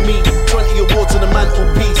cancel me? 20 awards on the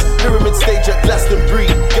mantelpiece. Pyramid stage at Glastonbury.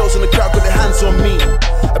 Girls in the crowd got their hands on me.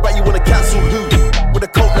 I bet you wanna cancel who? With a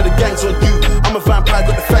coat, now the gang's on you. I'm a vampire,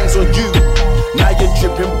 got the fangs on you. Now you're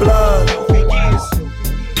dripping blood. I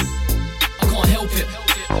can't help it.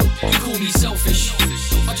 You call me selfish.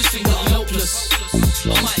 I just think that I'm helpless. I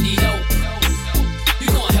might need help. You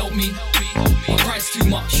can't help me. I price too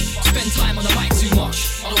much. Spend time on the mic too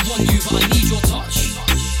much. I don't want you, but I need your touch.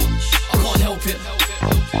 I can't help it.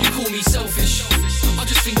 You call me selfish. I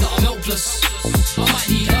just think that I'm helpless. I might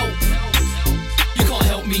need help. You can't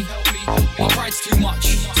help me. My pride's too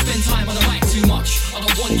much. Spend time on the mic too much. I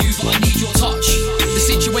don't want you, but I need your touch. The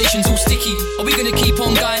situation's all sticky. Are we gonna keep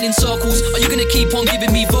on going in circles? Are you gonna keep on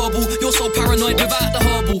giving me verbal? You're so paranoid without the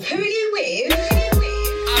herbal. Who are you with?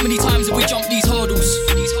 How many times have we jumped these hurdles?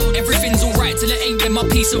 Everything's alright till it ain't, then my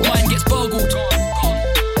peace of mind gets burgled.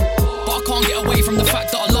 But I can't get away from the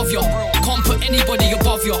fact that I love you. Can't put anybody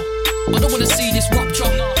above you. I don't wanna see this rupture.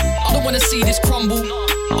 I don't wanna see this crumble.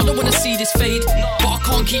 I don't wanna see this fade. But I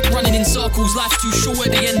can't keep running in circles. Life's too short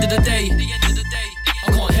at the end of the day.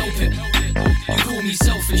 I can't help it. You call me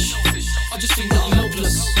selfish. I just think that I'm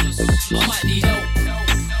helpless. I might need help.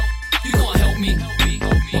 You can't help me.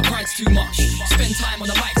 My pride's too much. Spend time on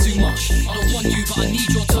the mic too much. I don't want you, but I need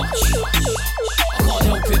your touch. I can't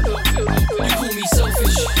help it. You call me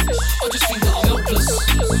selfish. I just think that I'm helpless.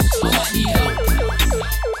 I might need help.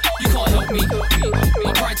 You can't help me.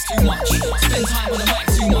 My pride's too much. Spend time on the mic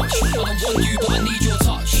too much. I don't want you, but I need your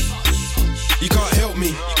touch. You can't help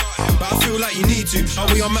me, but I feel like you need to. Are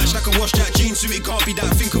we unmatched like a washed out jeans suit? It can't be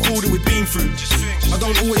that, think of all that we've been through. I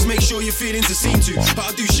don't always make sure your feelings are seen to, but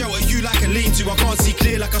I do shelter you like a lean-to. I can't see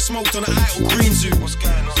clear like I smoked on an idle green suit.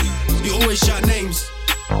 You always shout names,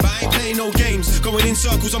 but I ain't playing no games. Going in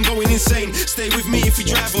circles, I'm going insane. Stay with me if we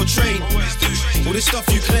drive or train. All this stuff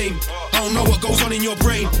you claim, I don't know what goes on in your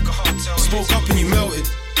brain. Spoke up and you melted.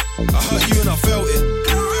 I hurt you and I felt it.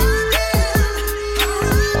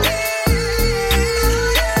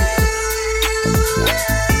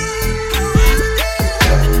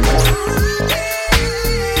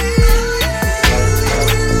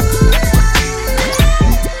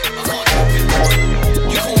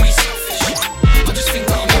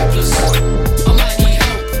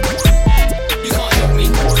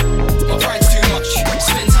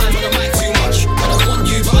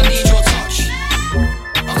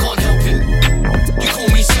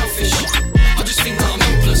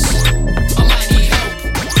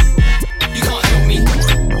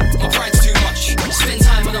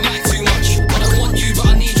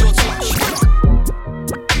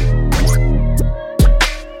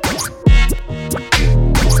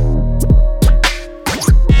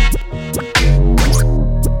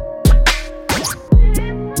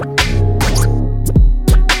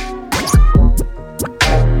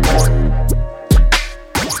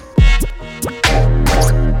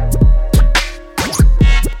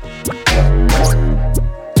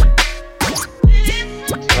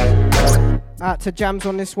 To Jams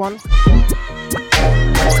on this one.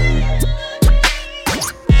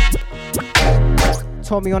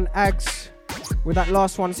 Tommy on Ags with that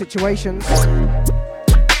last one, Situations.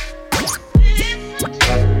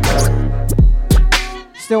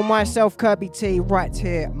 Still myself, Kirby T, right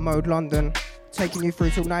here, Mode London, taking you through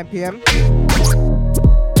till 9 PM.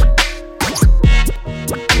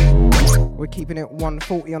 We're keeping it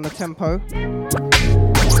 140 on the tempo.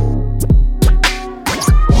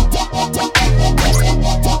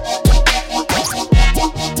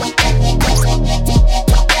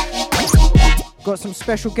 Got some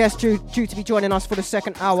special guests due to be joining us for the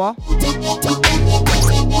second hour.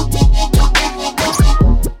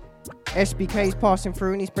 SBK's passing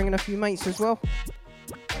through and he's bringing a few mates as well.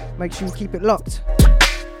 Make sure you keep it locked.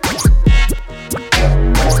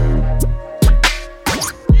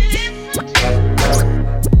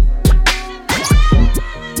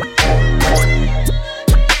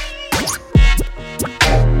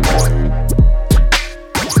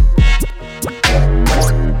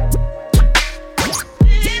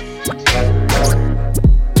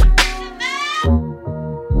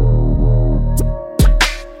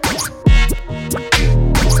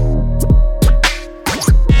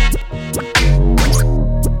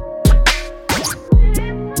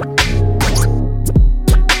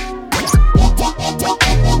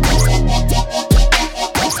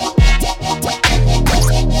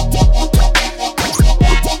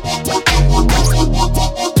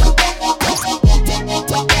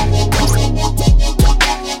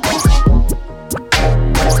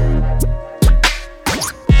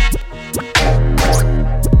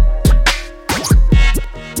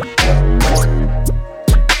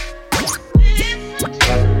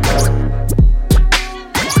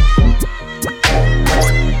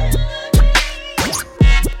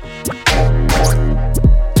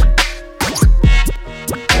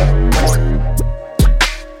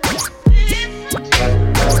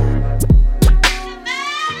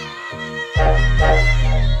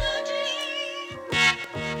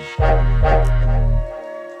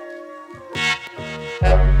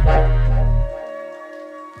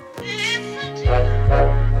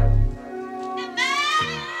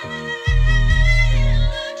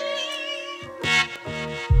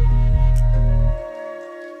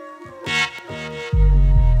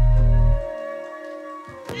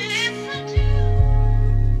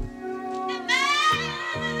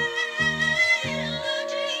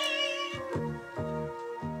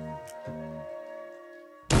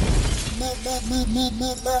 I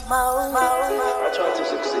tried to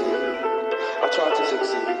succeed. I tried to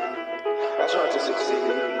succeed. I tried to succeed.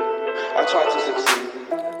 I tried to succeed.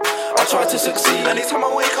 I try to succeed. Anytime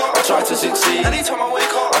I wake up, I try to succeed. Anytime I wake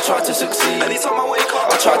up, I try to succeed. Anytime I wake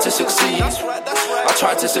up, I try to succeed. That's right, that's right. I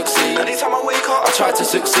try to succeed. Anytime I wake up, I try to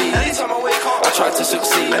succeed. Anytime I wake up, I try to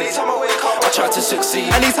succeed. Anytime I wake up, I try to succeed.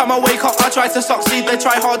 Anytime I wake up, I try to succeed. They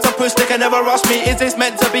try hard to push, they can never rush me. Is this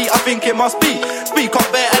meant to be? I think it must be. Speak up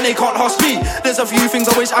there and they can't hush me. There's a few things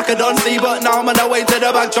I wish I could unsee, but now I'm on the way to the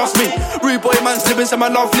back, just me. Rude boy man's living so my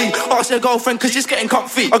lovely. Ask your girlfriend cause she's getting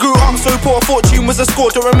comfy. I grew up so poor, fortune was a score.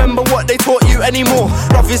 Don't remember what they taught you anymore.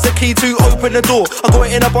 Love is the key to open the door. I got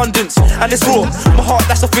it in abundance and it's raw. My heart,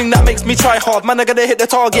 that's the thing that makes me try hard. Man, I gotta hit the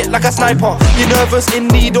target like a sniper. You're nervous, in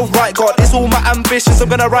need of right guard. It's all my ambitions I'm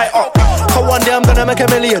gonna write up. Cause one day I'm gonna make a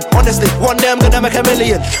million. Honestly, one day I'm gonna make a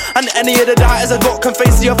million. And any of the doubters I got can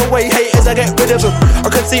face the other way. Haters, I get rid of them. I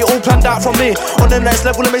can see it all planned out from me. On the next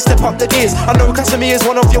level, let me step up the gears. I know Casimir is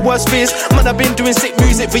one of your worst fears. Man, I've been doing sick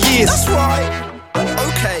music for years. That's right.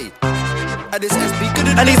 Okay. And it's SB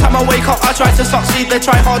good. Anytime I wake up, I try to succeed. They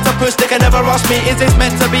try hard to push, they can never rush me. Is this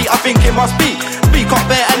meant to be? I think it must be. Speak up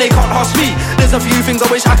there and they can't hush me. There's a few things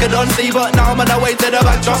I wish I could unsee, but now I'm on the way to the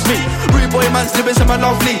back, just me. Rude boy man's living so my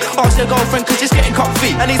lovely. Ask your girlfriend cause she's getting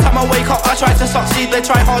comfy. Anytime I wake up, I try to succeed. They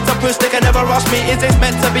try hard to push, they can never rush me. Is this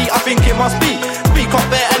meant to be? I think it must be. Speak up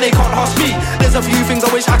there and they can't hush me. There's a few things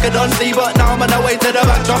I wish I could unsee, but now I'm on the way to the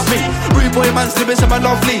back, just me. Rude boy man's living so my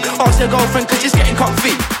lovely. Ask your girlfriend cause she's getting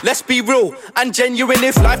comfy. Let's be real and genuine.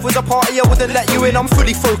 If life was a party, I wouldn't let you in. I'm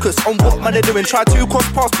fully focused on what man they're doing. Try to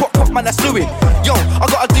cross paths, pop, man, that's fluid. Yo, I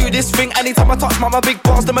gotta do this thing. Anytime I touch my big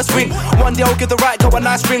bars, they must ring. One day I'll give the right girl a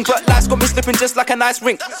nice ring, but life's got me slipping just like a nice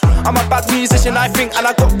ring. I'm a bad musician, I think, and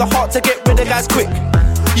I got the heart to get rid of guys quick.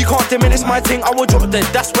 You can't diminish my thing, I will drop dead,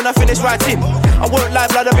 that's when I finish writing. I won't lie,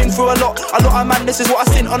 blood, I've been through a lot of man, this is what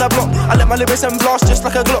I stint on a block. I let my lyrics and blast just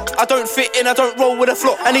like a Glock. I don't fit in, I don't roll with a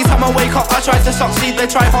flop. Anytime I wake up, I try to succeed. They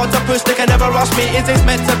try hard to push, they can never rush me. Is this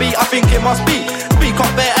meant to be? I think it must be. Speak up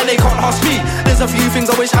there and they can't hush me. There's a few things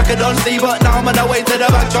I wish I could unsee, but now I'm on the way to the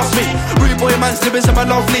back, just me. Rude boy man's living so my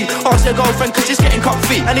lovely. Ask your girlfriend cause she's getting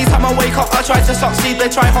comfy. Anytime I wake up, I try to succeed. They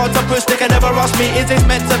try hard to push, they can never rush me. Is this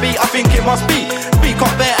meant to be? I think it must be. Speak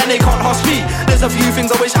up there and they can't hush me. There's a few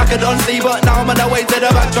things I wish I could unsee, but now I'm on the way to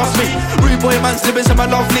the back, just me. Rude boy man's living so my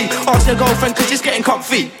lovely. Ask your girlfriend cause she's getting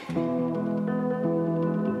comfy.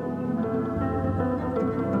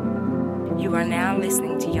 You are now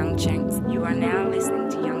listening to Young Chenks. You are now listening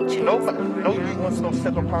to Young Chenks. No youth wants no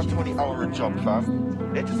 £7.20 hour job,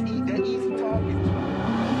 fam. They're easy targets.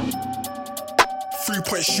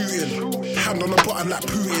 3-point shooting, hand on the button like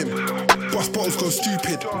Putin. Bust bottles go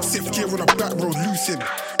stupid, sip gear on a back road loosened.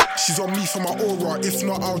 She's on me for my aura, if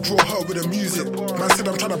not I'll draw her with the music. Man said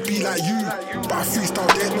I'm trying to be like you, but I freestyle,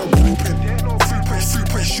 there ain't no blueprint.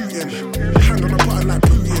 3-point shooting, hand on the button like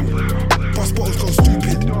Putin. Bust bottles go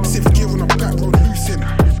stupid, sip gear on a back road loosened.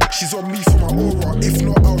 She's on me for my aura, if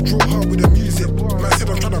not I'll draw her with the music. Man said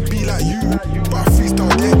I'm trying to be like you, but I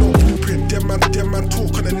freestyle, there ain't no blueprint. Them man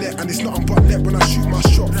talk on the net, and it's nothing but net when I shoot my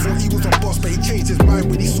shot. Thought he was a boss, but he changed his mind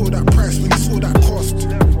when he saw that price, when he saw that cost.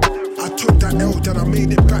 I took that L, then I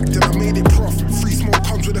made it back, then I made it prof. Free smoke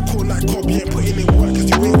comes with a call like Cobb, you ain't putting in work cause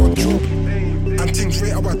you ain't on job. And things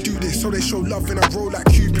rate how I do this, so they show love in a roll like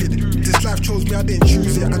Cupid. This life chose me, I didn't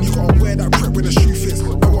choose it, and you gotta wear that prep when the shoe fits.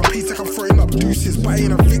 I want peace like I'm throwing up deuces, but I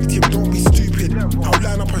ain't a victim, don't be stupid. I'll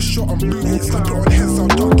line up a shot, I'm booting, slap it on heads, I'll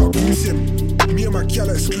duck goose him. Me and my gal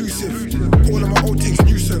are exclusive, all of my old things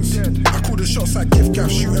nuisance. I call the shots like gift gaff,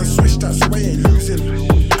 shoot and switch that, so I ain't losing.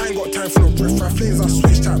 I ain't got time for no riff-raff lanes, I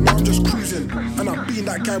switched that, now I'm just cruising. And I've been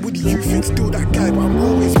that guy with the youth, think still that guy, but I'm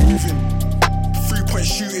always moving. 3-point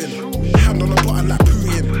shooting, hand on the button like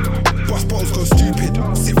Putin. Bust bottles go stupid,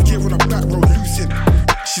 sip gear on a back road loosened.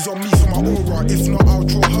 She's on me for my aura, if not I'll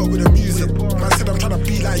draw her with the music. Man said I'm trying to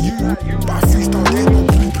be like you, but I freestyle, there ain't no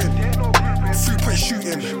blueprint. 3-point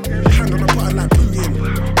shooting, hand on the button like Putin.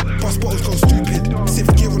 Bust bottles go stupid,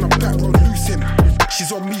 sip gear on a back road loosened.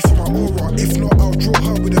 She's on me for my aura, if not I'll draw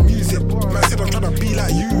her with the music. Man said I'm trying to be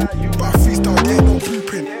like you, but I freestyle, there ain't no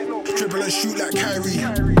blueprint. Dribble and shoot like Kyrie.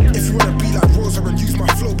 If you wanna be like Rosa and use my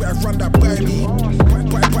flow, better run that by me.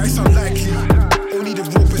 But it's unlikely. Only the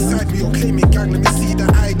rope beside me or claiming gang, let me see the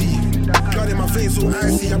ID. Blood in my veins all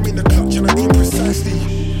icy, I'm in the clutch and I aim precisely.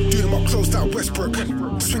 Doing my close like Westbrook,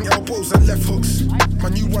 swing elbows and left hooks. My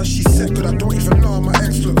new one, she said good, I don't even know how my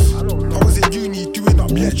ex looks. I was in uni doing up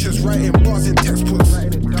lectures, writing bars in textbooks.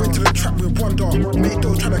 Went to the trap with Wonder, made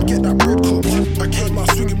dough trying to get that bread cooked. I came out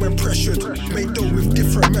swinging when pressured, made dough with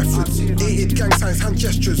different methods. Aided gang signs, hand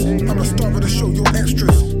gestures. I'm a star of the show, you're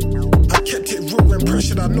extras. I Kept it real when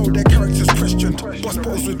pressured, I know their characters questioned. Bust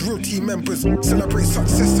bottles with real team members, celebrate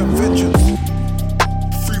success and vengeance.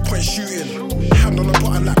 3-point shooting, hand on the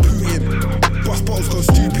button like Putin. Bust bottles go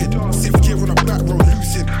stupid, sip gear on a back road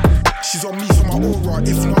lucid. She's on me for my aura,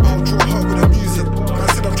 if not I'll draw her with the music. Man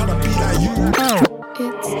said I'm tryna be like you.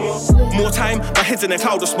 More time, my head's in a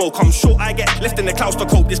cloud of smoke. I'm sure I get left in the clouds to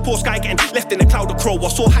cope. This poor sky getting left in the cloud of crow. I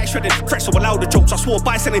saw high shredded threats so louder jokes. I swore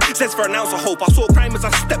by selling zeds for an ounce of hope. I saw crime as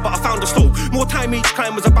I stepped but I found a slope. More time each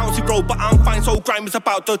climb was a bouncy road, but I'm fine so grime is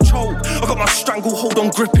about to choke. I got my stranglehold on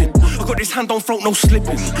gripping, I got this hand on throat, no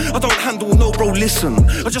slipping. I don't handle no bro, listen.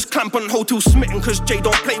 I just clamp and hold till smitten, cause Jay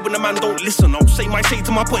don't play when the man don't listen. I'll say my say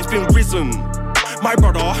till my point's been risen. My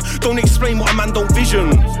brother, don't explain what a man don't vision.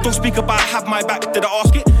 Don't speak about have my back, did I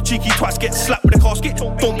ask it? Cheeky twats get slapped with a casket.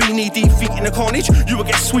 Don't be knee deep, feet in the carnage. You will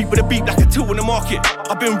get sweet with a beat like a till in the market.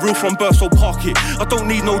 I've been real from birth, so park it. I don't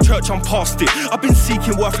need no church, I'm past it. I've been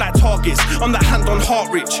seeking worth like targets. I'm that hand on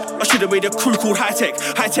heart rich. I should have made a crew called high tech.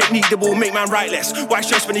 High technique that will make man write less. Why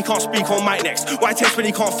stress when he can't speak on mic next? Why test when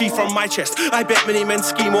he can't feed from my chest? I bet many men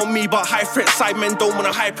scheme on me, but high threat side men don't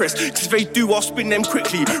wanna high press. Cause if they do, I'll spin them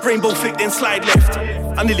quickly. Rainbow flick, then slide left.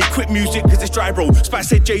 I nearly quit music cause it's dry, bro. Spice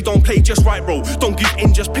said Jay don't play just right, bro. Don't give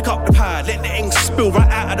in, just pick up the pad. Let the ink spill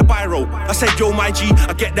right out of the biro. I said yo my G,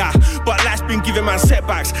 I get that, but life's been giving man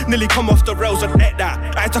setbacks. Nearly come off the rails and get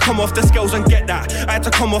that. I had to come off the scales and get that. I had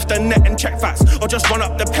to come off the net and check facts. Or just run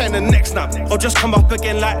up the pen and next snap. Or just come up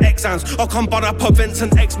again like exams. I'll come bun up events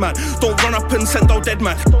and X-man. Don't run up and send out dead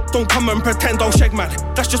man. Don't come and pretend I'll shake man.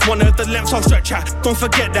 That's just one of the lengths I'll stretch at. Don't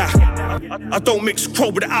forget that I don't mix crow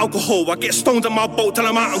with alcohol. I get stoned in my boat till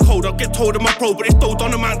I'm out and cold. I'll get told in my pro, but it's still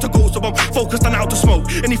on a man to go. So I'm focused on how to smoke.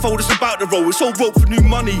 Any folders about the roll. It's all rope for new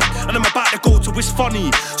money, and I'm about to go to it's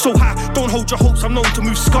funny. So high, don't hold your hopes, I'm known to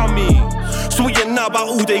move scummy. So what you know about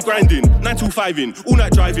all day grinding, 9 to 5 in, all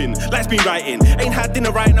night driving, life's been writing. Ain't had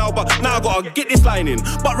dinner right now, but now I gotta get this line in.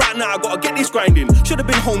 But right now I gotta get this grinding. Should've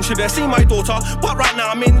been home, should've seen my daughter. But right now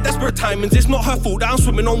I'm in desperate timings. It's not her fault that I'm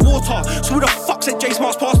swimming on water. So who the fuck said Jay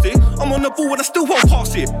Smart's past it? I'm on the ball and I still won't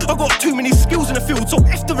pass it. I got too many skills in the field, so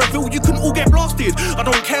if the reveal you can all get blasted. I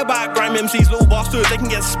don't care about grime MCs, little bastards. They can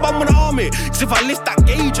get spun with the army. Cause if I lift that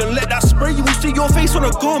gauge and let that spray, you will see your face on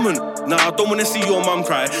a garment. Nah, I don't wanna see your mum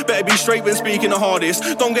cry. Better be straight when speaking the hardest.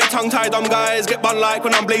 Don't get tongue-tied, dumb guys. Get bun like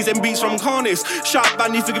when I'm blazing beats from Carnis. Shout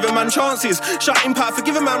Bandy for giving man chances. Shout Impact for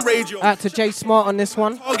giving man rage. Out to Jay Smart on this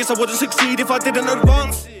one. I guess I wouldn't succeed if I didn't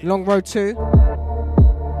advance. Long Road 2.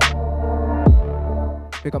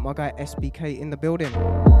 Big up my guy SBK in the building.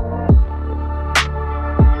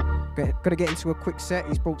 Gotta get into a quick set.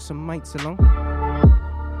 He's brought some mates along.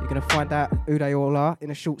 You're gonna find out who they all are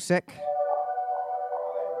in a short sec.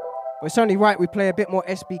 But it's only right we play a bit more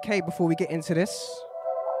SBK before we get into this.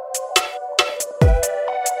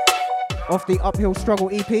 Off the Uphill Struggle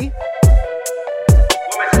EP.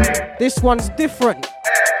 This one's different.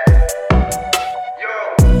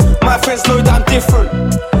 My friends know that I'm different,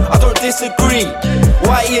 I don't disagree.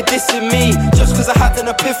 Why are you dissing me? Just cause I had an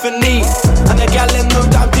epiphany. And the gal them know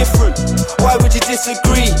that I'm different. Why would you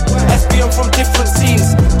disagree? SB, I'm from different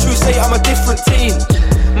scenes. True say I'm a different team.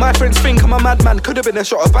 My friends think I'm a madman, could've been a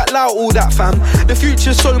shot of back loud, all that fam. The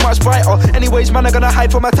future's so much brighter. Anyways, man, I'm gonna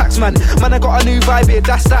hide from my tax man. Man, I got a new vibe here,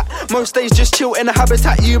 that's that. Most days just chill in a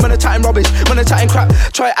habitat. You man are chatting rubbish, man are chatting crap.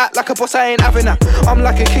 Try act like a boss, I ain't having that. I'm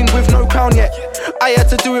like a king with no crown yet. I had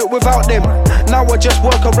to do it without them. Now I just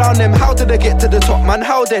work around them. How did I get to the top, man?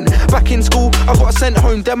 How then? Back in school, I got sent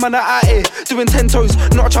home. Them man are out here doing 10 toes.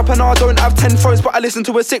 Not a trapper, no, I don't have 10 phones, but I listened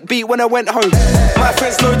to a sick beat when I went home. My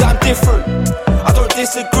friends know that I'm different, I don't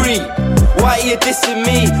disagree. Why are you dissing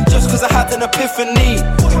me? Just cause I had an epiphany.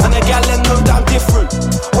 And the gal them know that I'm different.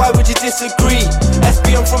 Why would you disagree?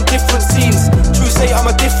 SB, I'm from different scenes. True say I'm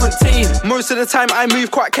a different team. Most of the time I move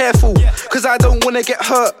quite careful, cause I don't wanna get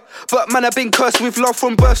hurt. But man, I've been cursed with love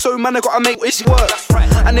from birth, so man, I gotta make it work.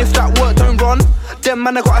 And if that work don't run, then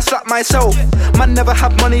man, I gotta slap myself. Man, never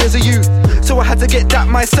had money as a youth, so I had to get that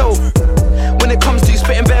myself. When it comes to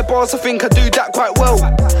spitting bare bars, I think I do that quite well.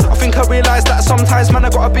 I think I realise that sometimes, man, I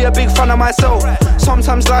gotta be a big fan of myself.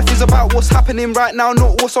 Sometimes life is about what's happening right now,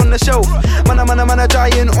 not what's on the shelf. Man, I'm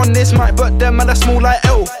giant on this mic, but them man, are small like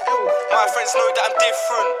elf. My friends know that I'm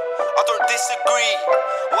different, I don't disagree.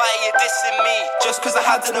 Why are you dissing me? Just cause I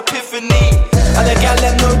had an epiphany. And the gal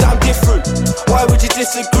them know that I'm different. Why would you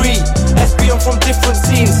disagree? SB, I'm from different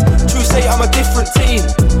scenes. True say I'm a different team.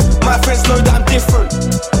 My friends know that I'm different,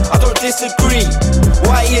 I don't disagree.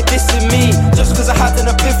 Why are you dissing me? Just cause I had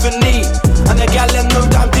an epiphany. And the gal them know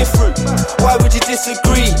that I'm different. Why would you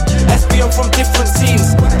disagree? SB, I'm from different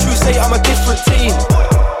scenes. True say I'm a different team.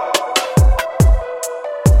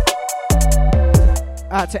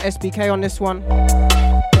 to SBK on this one.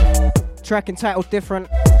 Track entitled Different.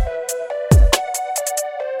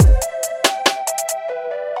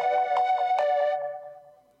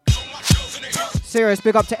 Serious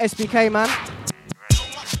big up to SBK, man.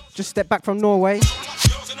 Just stepped back from Norway.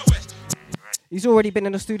 He's already been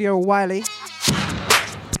in the studio with Wiley.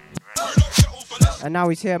 And now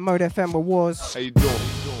he's here at Mode FM with Wars. How you doing?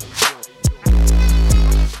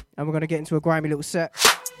 And we're going to get into a grimy little set.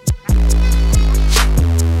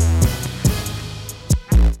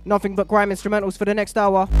 Nothing but grime instrumentals for the next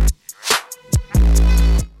hour.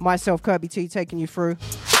 Myself, Kirby T, taking you through.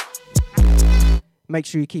 Make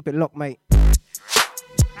sure you keep it locked, mate.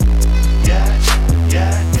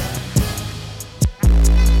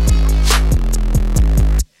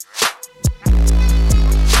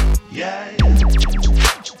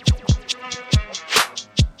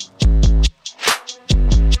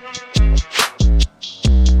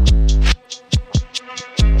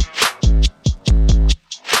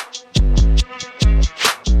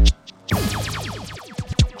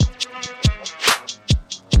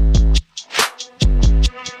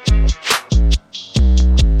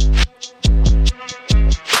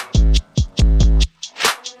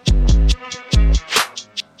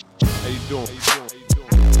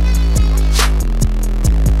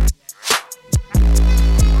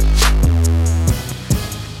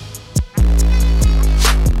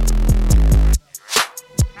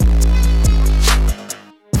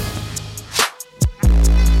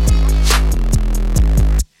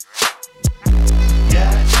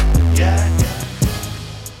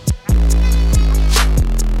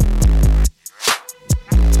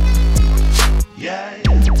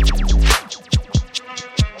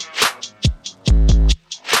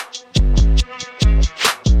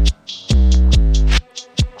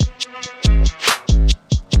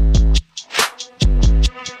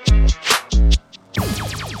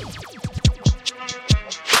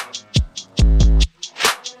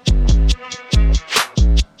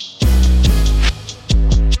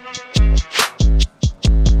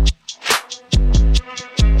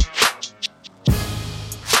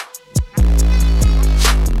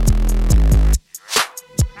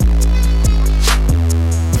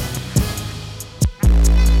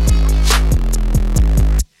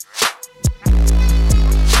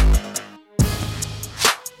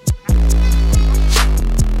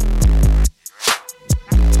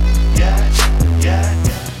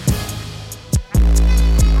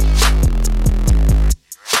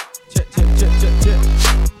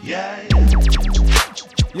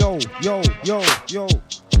 Yo,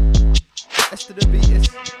 S to the B is,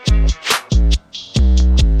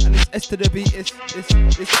 and it's S to the B is,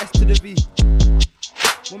 it's S to the B.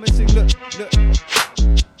 Woman sing, look.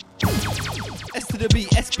 S to the B,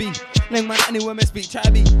 SB. Lang man, anywhere man speak, try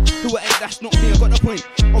to be. Who it ain't, that's not me, I got the point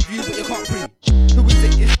of view, but you can't prove. Who is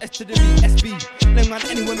it, is S to the B, SB. Lang man,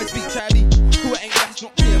 anywhere man speak, try to be. Who it ain't, that's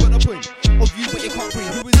not me, I got the point of view, but you can't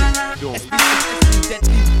prove. Who is it? SB,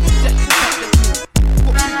 SB, deadly.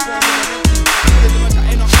 Got too far in the empty. There's a much I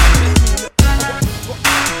ain't not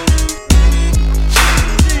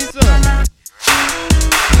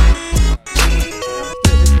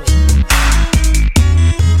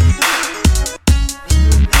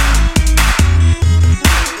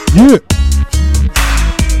Yeah.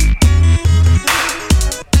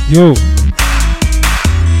 Yo.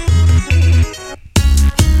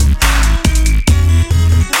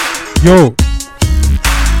 Yo.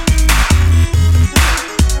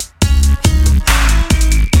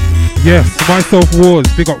 Yes, myself Wars,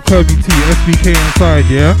 big up Kirby T, SBK inside,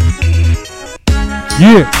 yeah?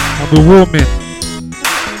 Yeah, I'm the Warman.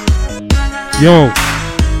 Yo.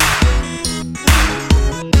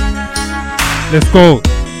 Let's go.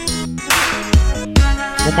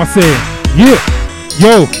 What am I saying? Yeah,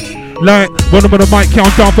 yo. Like, when I'm on the mic, count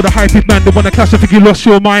down for the hyped man. The one that clash, I think you lost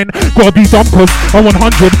your mind. Gotta be dumb, cause I'm 100.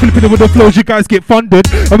 Flipping it with the flows, you guys get funded.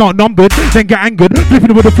 I'm outnumbered, then get angered. Flipping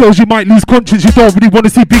it with the flows, you might lose conscience. You don't really want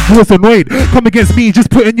to see big boys annoyed. Come against me, just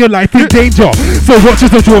putting your life in danger. So watch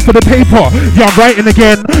as I draw for the paper. Yeah, I'm writing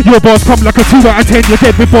again. Your bars come like a 2 out of 10. Your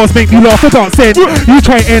dead with bars make me laugh about saying you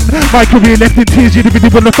try to end my career left in tears. You didn't really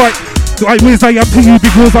want to fight. Like where's I am to you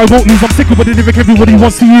because I won't lose. I'm sick of the lyric, everybody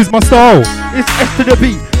wants to use my style. It's S to the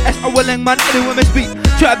B, S-O-L-N man, anyone may speak.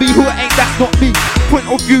 Try to be who it ain't, that's not me. Point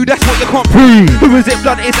of view, that's what you can't prove. Who is it,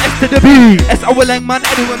 blood, it's S to the B, S-O-L-N man,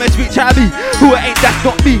 anyone may speak. Try to be who it ain't, that's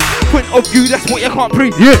not me. Point of view, that's what you can't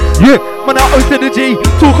prove. Yeah. Man, I O to the G,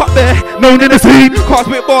 talk up there, known in the scene. Can't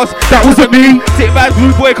spit bars, that wasn't me. Sit back,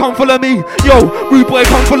 rude boy, come follow me. Yo, rude boy,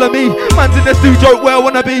 come follow me. Man's in the studio where I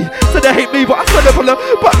wanna be. So they hate me, but I swear they follow.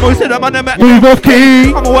 But most of them, man, I'm Move off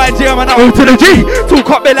key. I'm a YG, man, O to the G. Talk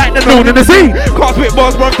up me like the Known in the sea. Can't spit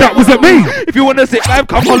bars, bro. That wasn't me. If you wanna sit live,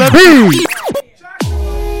 come on me.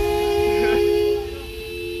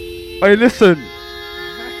 Hey, listen.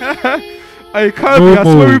 Hey, Kirby, I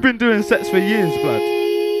swear we've been doing sets for years, blood.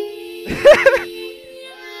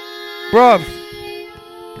 Bruv.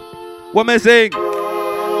 What am I saying?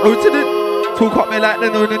 Oh, to the talk up me like the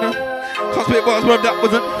no. Can't spit bars, bruv, that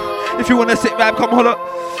wasn't. If you wanna sit vibe, come holler.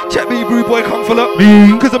 Check me, rude boy, come follow.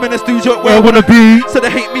 Me. Cause I'm in the studio where I wanna be. So they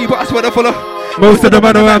hate me, but I swear they follow. Most of them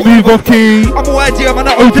are around move off key. I'm a YG, I'm an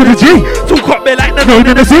O to the G. Talk up me like the Known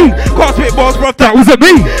in the sea. Can't spit bars, bruv, That wasn't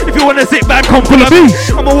me. If you wanna sit back, Come follow me.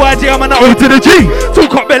 I'm a YG, I'm an O to the G.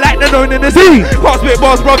 Talk up me like the known in the sea. Can't spit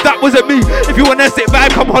bars, bruv, that wasn't me. If you wanna sit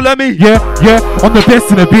back, come holler me. Yeah, I'm the best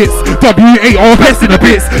in the bits. W-A-R, best in the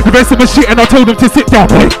bits. The rest of my shit and I told them to sit down.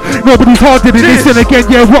 Oi. Nobody's harder than this. And again,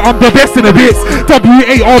 yeah, what, I'm the best in the bits.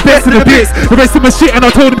 W-A-R, best in the bits. The rest of my shit and I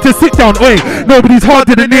told them to sit down. Oi, nobody's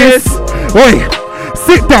harder than this. Oi.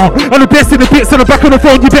 Sit down, I'm the best in the bits. On the back of the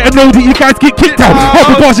phone, you better know that you guys get kicked out. Half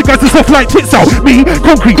the bars, you guys are soft like tits out. Me,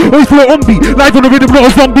 concrete, always flow on beat. Live on the rhythm, not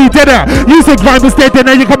a zombie, dead out. You said grime was dead, then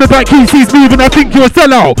now you're coming back, QC's moving, I think you're a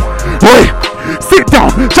sellout. Oi, sit down,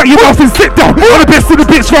 shut your mouth and sit down. I'm the best in the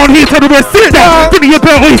bits round here, tell the rest, sit down. Give me your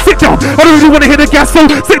belt, oi, sit down. I don't really want to hear the gas, so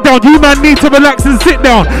sit down. You man need to relax and sit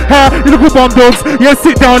down. You look at bomb dogs, yeah,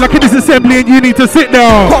 sit down. Like in this assembly and you need to sit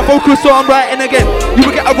down. Can't focus, so I'm writing again. You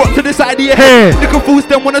will get a rock to the side of your head. Little fools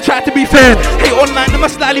then wanna try to be fair. Hate online, them I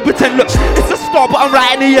slightly pretend. Look, it's a start, but I'm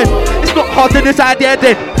right in the end. It's not hard to decide, they're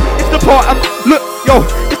dead. It's the part I'm, look, yo,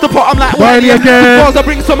 it's the part I'm like, Wiley again. Bars I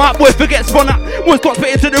bring some out, boy, forget spun out. Once got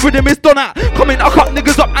spit into the rhythm, it's done out. Come in, I cut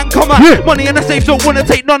niggas up and come out. Yeah. Money in the safe, don't wanna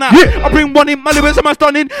take none out. Yeah. I bring one in, my lyrics am I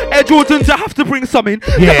stunning. Air Jordans, I have to bring some in.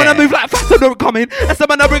 Yeah. Then when I move like faster, don't come in. And some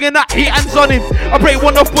man I bringing that heat and sun in. I break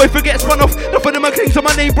one off, boy, forget spun off. Enough of them are clean, so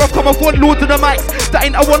my name, bruv, come off one lord to the mics. That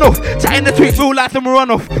ain't a one off. Chatting the tweet, feel like them run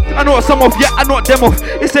off. I know some off, yeah, I know them off.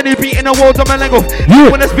 It's any beat in the world, I'm a leg off. Yeah.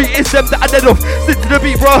 When I speak, it's them that I dead off. Sit to the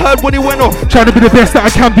beat, bro, I heard when he went off. Trying to be the best that I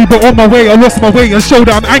can be, but on my way I lost my way and showed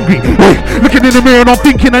that I'm angry. Oi, looking in the mirror and I'm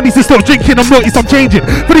thinking I need to stop drinking. I'm noticed I'm changing,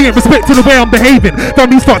 but he ain't respecting the way I'm behaving.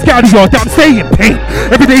 Found these fucks, get out of yard, that I'm staying. Pain.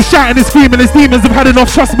 Every day shouting and screaming, as demons have had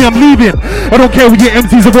enough. Trust me, I'm leaving. I don't care what your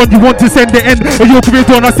MCs are on. You want to send the end of your career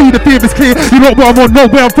done. I see the fear is clear. You know what I'm on, know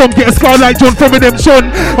where I'm from. Get a scar like John from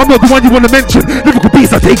Redemption. I'm not the one you want to mention. Lyrical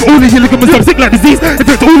beast, I take all of your ligaments. I'm sick like disease.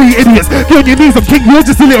 Infect all of you idiots. Get on your knees, I'm king. You're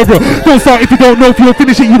just a little bro. Don't start if you don't know if you'll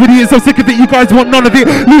finish it. You idiots, I'm sick of it. You guys want none of it.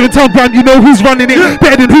 Luton Town brand, you know who's running it.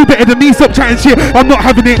 Better than who, better than me. Stop chatting shit. I'm not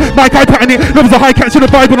having it. Mike, I patting it. Levels a high catch in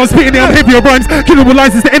the Bible. I'm spitting it. I'm heavier rhymes. Killing with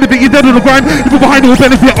lines is the end of it. You're dead on the grind. People behind it will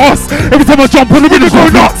benefit us. Every time I jump on the rhythm, go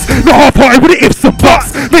nuts. Not half party with the ifs and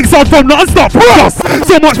buts. Make sound from nothing, start from us.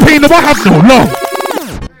 So much pain that I have no love.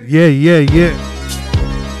 Yeah.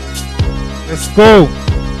 Let's go.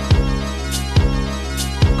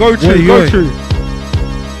 Go true, go true.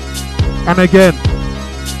 And again.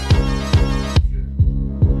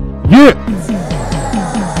 Yeah.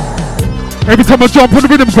 Every time I jump on the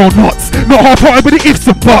rhythm, go nuts. Not half-hearted with the ifs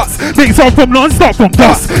and buts. Make sound from none, start from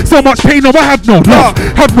dust. So much pain, now I have no love,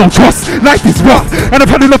 have no trust. Life is rough, and I've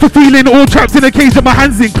had enough of feeling all trapped in a cage and my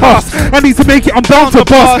hands in cuffs. I need to make it, I'm bound to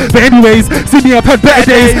bust. But anyways, see me, I've had better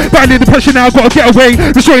days. Battling depression now, gotta get away.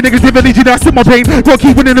 Destroy negative energy that's in my brain. Gotta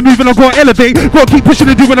keep winning and moving, I've gotta elevate. Gotta keep pushing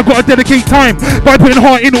and doing, I've gotta dedicate time. By putting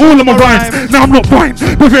heart in all of my rhymes. Now I'm not fine,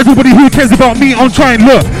 but for everybody who cares about me, I'm trying.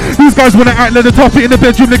 Look, these guys wanna act like the top it in the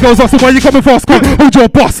bedroom, the girls ask, so why you coming fast? Come, hold your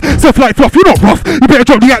boss. Soft like fluff, you're not rough. You better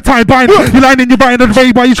drop the act time buying it. You're lying in your writing and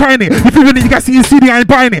the way you trying it. If you're in it, you got to see your CD, I ain't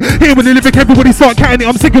buying it. Here with the lyric, everybody start catting it.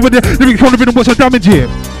 I'm sick of with the lyric, trying to rhythm, watch I damage it.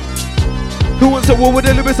 Who wants a war with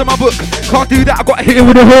the lyrics in my book? Can't do that, I got hit it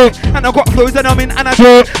with a hook. And I got flows and I'm in and I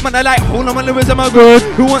do. Man, I like hold on my lyrics in my book.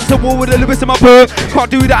 Who wants a war with the lyrics in my book?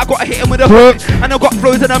 Can't do that, I got hit him with a hook. And I got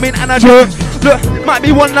flows and I'm in and I do. Look, might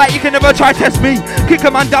be one night you can never try test me. Kick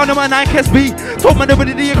a man down on my 9 KSB. Told man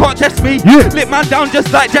nobody you can't test me. Lit man down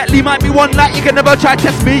just like Jet Li. Might be one night you can never try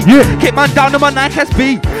test me. Kick man down on my 9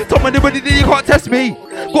 KSB. Told man nobody you can't test me.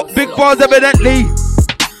 Got big bars evidently.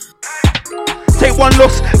 Take one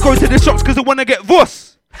loss, go to the shops cause I wanna get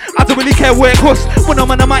Voss. I don't really care where it costs. When I'm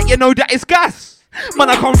on the mic, you know that it's gas. Man,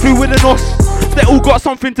 I come through with a nos. They all got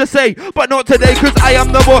something to say, but not today, cause I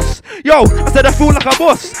am the boss. Yo, I said I feel like a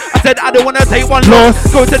boss. I said I don't wanna take one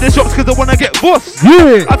loss. Go to the shops cause I wanna get boss.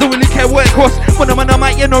 Yeah. I don't really care what it costs. When I'm on a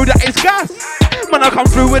mic, you know that it's gas. Man, I come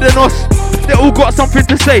through with an os. They all got something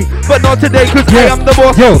to say, but not today, cause I am the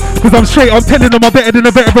boss. Yo, cause I'm straight, I'm telling them I'm better than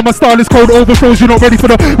a veteran. My style is cold overflows, you're not ready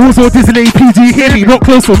for the rules or Disney PG. Hear me, not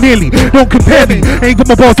close or nearly, don't compare me. Ain't got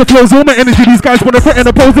my bars to flows, all my energy. These guys wanna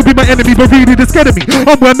threaten, oppose and be my enemy, but really they're scared of me.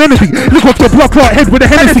 I'm one enemy, look off your blood clot head with a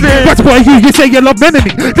Hennessy. That's why you say you love men of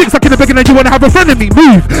me. Think sucking the begging and you wanna have a friend of me.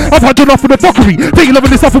 Move, I've had enough of the fuckery. Think you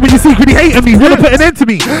loving this stuff when you secretly hating me. Wanna put an end to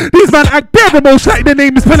me. These man act bare remote like their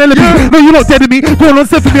name is Penelope. No, you're not dead to me, go on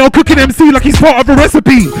set for me. I'm cooking MC like he's part of a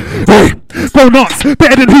recipe. Hey, go nuts,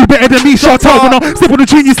 better than who, better than me. Shut up, when I step on the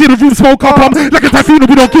tune, you see the room smoke up. I'm like a typhoon,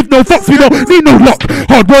 we don't give no fucks, we don't need no luck.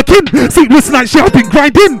 Hard working, sleepless night shit, I've been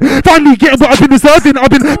grinding. Finally getting what I've been deserving. I've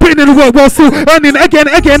been putting in the work while still earning again.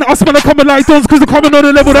 I smell a common like dons, cause I'm coming on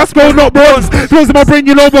a level that's gold, not bronze. Flows in my brain,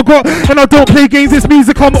 you know what I got. And I don't play games, this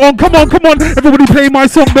music, come on. Everybody play my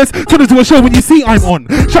song best. Turn into a show when you see I'm on.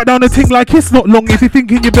 Shut down the thing like it's not long. If you're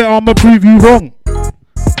thinking you better, I'ma prove you wrong.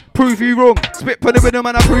 Prove you wrong. Spit for the rhythm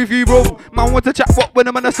and I prove you wrong. Man want to chat what when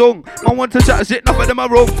I'm on a song. Man want to chat shit, none of them are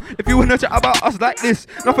wrong. If you wanna chat about us like this,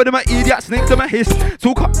 none of them are idiots, snakes to my hiss.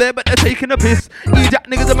 Talk up there but they're taking a piss. Idiot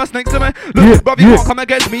niggas and my snakes to my. Look, bruv, you can't come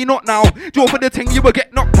against me, not now. Draw for the thing, you will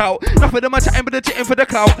get knocked out. None of them are chatting but they're chitting for the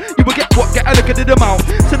clout. You will get what? Get a look at the mouth.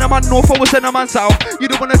 Send a man north, I will send a man south. You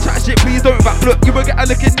don't wanna chat shit, please don't back. Look, you will get a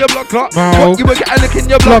look in your blood clot. No. You will get a look in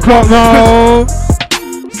your blood clot. No.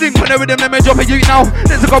 Sling on the rhythm, let me drop a you now.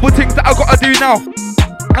 There's a couple things that I gotta do now.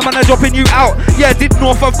 I'm gonna dropping you out. Yeah, did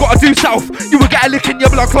north, I've gotta do south. You will get a lick in your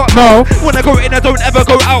blood clot. No. When I go in, I don't ever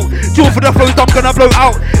go out. Draw for the flows, I'm gonna blow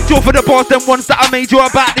out. Draw for the bars, them ones that I made you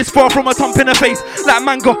about. This far from a thump in the face. Like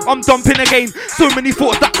mango, I'm dumping again. So many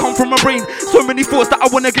thoughts that come from my brain. So many thoughts that I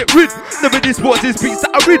wanna get rid. Never this sports, this beats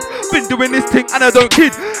that I read. Been doing this thing and I don't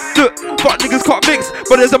kid. Look, fuck niggas can't mix.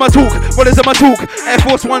 Brothers on my talk, brothers on my talk. Air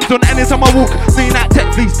Force Ones on Ennis on my walk. New night tech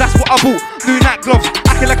fleece, that's what I bought. New night gloves,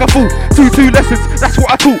 acting like a fool. 2 lessons, that's what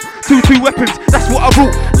I taught. 2 weapons, that's what I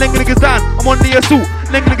brought. Laying niggas down, I'm on the assault.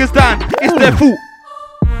 Laying niggas down, it's their fault.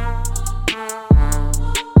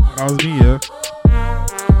 That was me, yeah.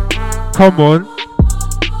 Come on.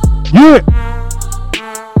 Yeah.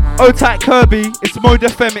 O-Type Kirby, it's Mode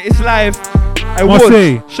FM, it's live. I must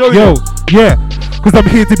say, show yo, you. Yeah. Cause I'm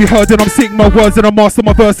here to be heard and I'm singing my words and I'm master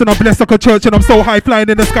my verse and I'm blessed like a church and I'm so high flying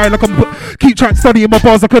in the sky like I'm keep trying to study my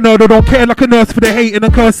bars like a nerd. I don't care like a nurse for the hating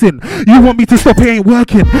and cursing. You want me to stop, it ain't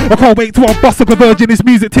working. I can't wait till I bust like a virgin. This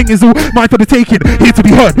music thing is all mine for the taking. Here to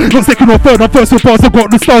be heard, not second or third. I'm first with bars, I've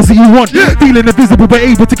got the stars that you want. Feeling invisible but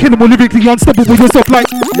able to kill them all lyrically unstoppable yourself like.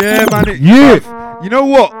 Yeah, man. Yeah. You know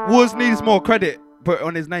what? Wars needs more credit put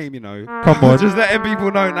on his name, you know. Come on. Just letting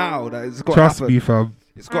people know now that it's got Trust to happen. me, fam.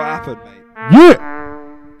 It's got to happen, mate. Yeah.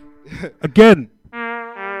 Again.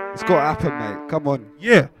 It's got to happen, mate. Come on.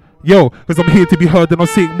 Yeah. Yo, cause I'm here to be heard and I'm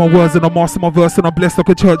saying my words and I'm master my verse and I'm blessed like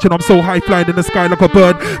a church and I'm so high flying in the sky like a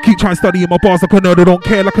bird. Keep trying studying my bars like a nerd. I don't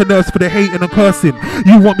care like a nurse for the hating and cursing.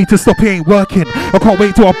 You want me to stop, it ain't working. I can't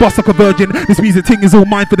wait till I bust like a virgin. This music thing is all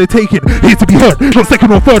mine for the taking. Here to be heard, not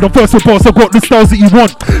second or third. I'm first with bars, I've got the styles that you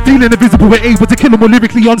want. Feeling invisible, we're able to kill them all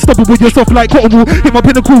lyrically unstoppable. Yourself like cotton wool. Hit my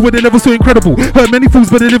pinnacle with a level so incredible. Heard many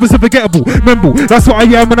fools but the lyrics are forgettable. Remember, that's what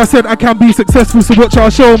I am when I said I can be successful, so watch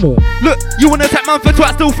I'll show them all. Look, you wanna tap man for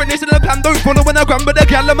twat, still finishing the plan, don't following a gram, but the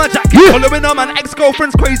gal on my jacket. Yeah. Following a man,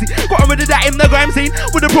 ex-girlfriend's crazy. Got rid of that in the grime scene.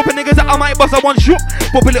 With the proper niggas that I might bust, I want shoot.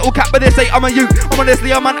 Pop a little cap, but they say I'm a you. I'm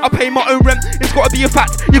honestly a man, I pay my own rent. It's gotta be a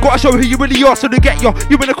fact. You gotta show who you really are, so to get you.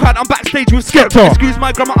 You in the crowd, I'm backstage with Skepta. Excuse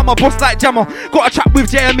my grammar, I'm a boss like Jammer. Got a chat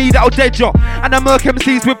with JME that'll dead ya. And I murk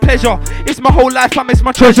MCs with pleasure. It's my whole life, fam, it's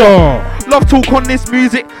my treasure. Love talk on this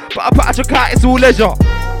music, but I put out your car, it's all leisure.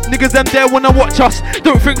 Niggas them there wanna watch us.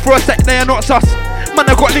 Don't think for a sec they are not sus. Man,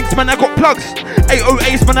 I got links, man, I got plugs.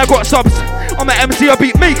 808s, man, I got subs. I'm an MC, a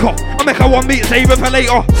beat maker. I make a one beat, save it for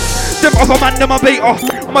later. Them other man, them a beta.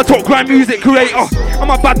 I'm a top grind music creator. I'm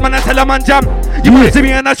a bad man, I tell a man jam. You might see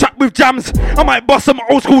me in a track with jams. I might bust some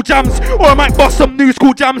old school jams, or I might bust some new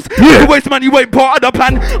school jams. The waste man, you ain't part of the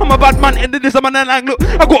plan. I'm a bad man, into this, I'm an lang. Look,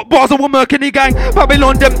 I got bars of a Mercury gang.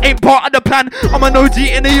 Babylon, them ain't part of the plan. I'm an OG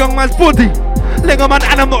in a young man's body. Lega man,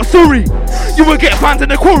 and I'm not sorry. You will get fans in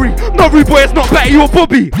the quarry. No rude boy, it's not better, you're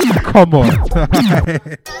Bobby. Come on.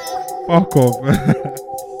 Fuck off.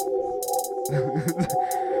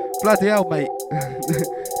 Bloody hell, mate.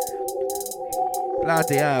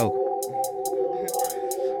 Bloody hell.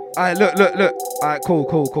 Alright, look. Alright, cool.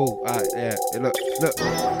 Alright, yeah, look.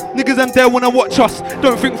 Niggas them there wanna watch us.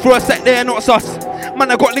 Don't think for a sec they're not sus. Man,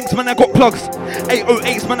 I got links, man, I got plugs.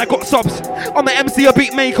 808s, man, I got subs. I'm an MC, a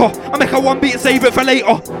beat maker. I make a one beat, save it for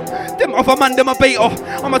later. Them other man, them a beta.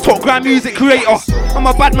 I'm a top grand music creator. I'm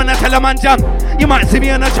a bad man, I tell a man jam. You might see me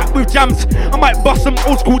on a chat with jams. I might bust some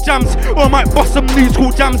old school jams, or I might bust some new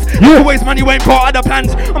school jams. Always, man, you ain't part of the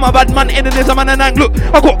plans. I'm a bad man, enemies, I'm an ang. Look,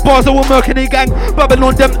 I got bars that will murk in the gang.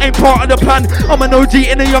 Babylon, them ain't part of the plan. I'm an OG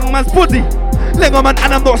in a young man's body. Lenga man,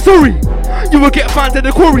 and I'm not sorry. You will get found to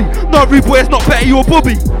the quarry. Not rude boy, it's not better, you're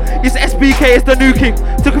Bobby. It's SBK, it's the new king.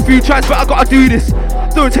 Took a few tries, but I gotta do this.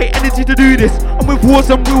 Don't take energy to do this. I'm with wars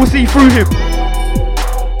and we will see through him.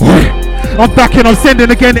 I'm back and I'm sending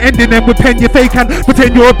again, ending them with pen. You fake and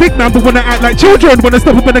pretend you're a big man, but wanna act like children. When I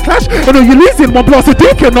step up in a clash, I know you're losing. One blast a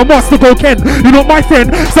deacon, no master go Ken. You're not my friend,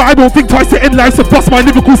 so I don't think twice to end life. So bust my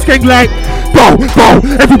lyrical skeng like bow, bow.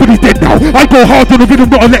 Everybody's dead now. I go hard on the rhythm,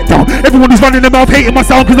 not a letdown. Everyone is running their mouth, hating my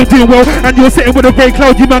sound cause I'm doing well. And you're sitting with a grey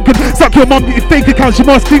cloud. You man can suck your mum, your fake accounts. You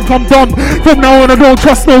must think I'm dumb. From now on I don't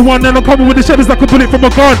trust no one, and I'm coming with the shadows like a bullet from a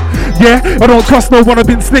gun. Yeah, I don't trust no one. I've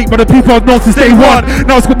been snaked by the people I've known since day one.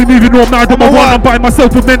 Now it's got me moving on mad on my one. I'm buying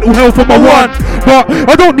myself with mental health on my one. But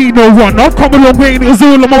I don't need no one. I've come a long way and it was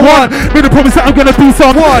all on my one. Made a promise that I'm gonna be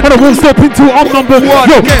some, and I won't stop until I'm number one.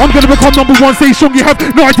 Yo, I'm gonna become number one. Stay strong. You have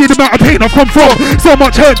no idea the amount of pain I've come from. So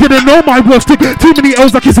much hurt, didn't know my worth. Took too many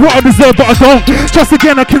L's like it's what I deserve, but I don't. Just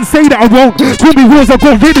again, I can say that I won't. Call me wars, I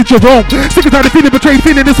got rid of Jerome. Sick and tired of feeling betrayed,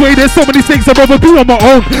 feeling this way. There's so many snakes, I'd rather be on my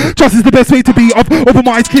own. Trust is the best way to be. I've opened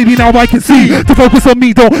my eyes clearly, now I can see. To focus on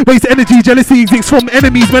me, don't waste energy. Jealousy exists from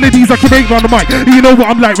enemies. Melodies I can make round the mic. You know what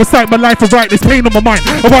I'm like, recite my life and write this pain on my mind.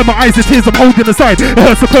 I wipe my eyes, the tears I'm holding aside. It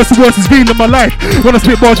hurts, the curse, the worst is real in my life. When I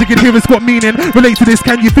spit bars, you can hear it's got meaning. Relate to this,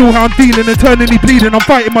 can you feel how I'm feeling? Internally bleeding, I'm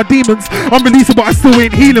fighting my demons. I'm releasing, but I still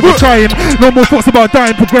ain't healing. We're trying. No more thoughts about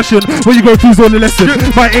dying progression. When you go through all the lesson.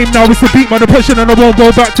 My aim now is to beat my depression, and I won't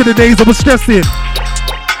go back to the days I was stressing.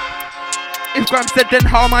 If Graham's dead, then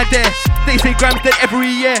how am I there? They say Graham's dead every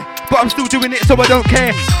year, but I'm still doing it, so I don't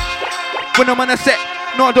care. When I'm on a set,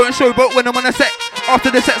 no, I don't show, but when I'm on a set,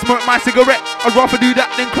 after the set, smoke my cigarette. I'd rather do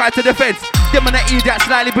that than cry to the feds. Them on that idiot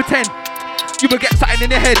slightly pretend. You will get something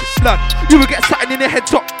in the head, blood. You will get something in the head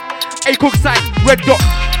top. A-Cook sign, red dot.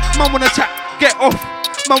 Man wanna chat, get off.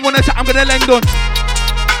 Man wanna chat, I'm gonna land on.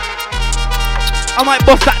 I might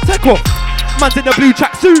bust that tech off. Man's in the blue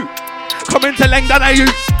tracksuit. Coming to Langdon, are you?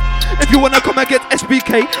 If you wanna come against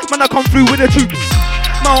SBK, man, I come through with the troops.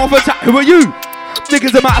 Man, off a chat, who are you?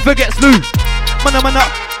 Niggas about to forget slew. Man,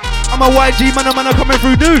 I'm a YG, man, I'm coming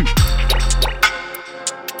through new.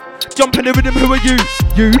 Jump in the rhythm, who are you?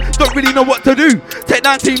 You don't really know what to do. Take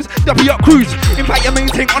 9 teams, W up cruise. Invite your main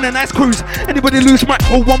thing on a nice cruise. Anybody loose might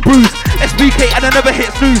hold one bruise. SBK and I never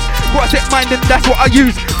hit snooze. Got a set mind and that's what I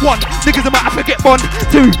use. 1, niggas about to forget Bond.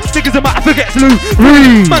 2, niggas about to forget Slew.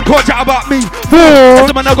 3, man can't chat about me. 4, that's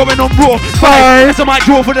a man I'm going on raw. 5, that's a mic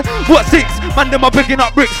draw for the, what, 6, man them are picking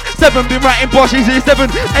up bricks. 7, been writing bars, she's 7,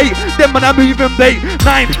 8, them man I move them 8,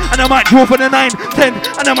 9, and I might draw for the 9, 10,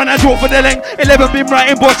 and I man I draw for the length. 11, been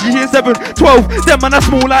writing bars, she's 7, 12, them man I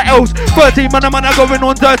small like L's. 13, man I going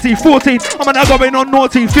on dirty. 14, I'm man I going on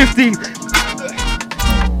naughty. 15,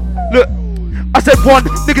 look, I said 1,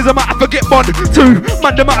 niggas I might forget Bond. 2,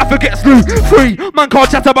 man they might forget Slew. 3, man can't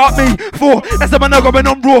chat about me. 4, that's a man I going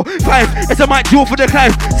on raw. 5, it's a mic draw for the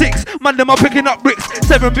Clive. 6, man them are picking up bricks.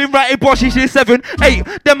 7, been writing boshy, she's 7.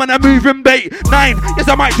 8, them man I moving bait. 9, yes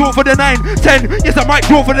I might draw for the 9. 10, yes I might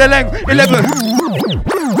draw for the length. 11.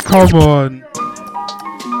 Come on.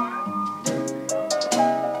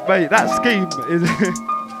 Mate, that scheme is...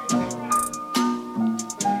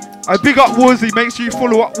 I big up Warzy, make sure you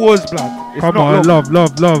follow up Wars, blood. Come on, love.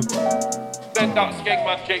 Send out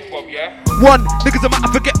Skegman Jake Bob, yeah? 1, niggas I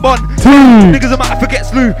might forget Bond. 2, niggas I might forget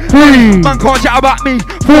Slew. 3, man can't chat about me.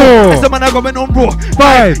 4, yes, a man I going on raw.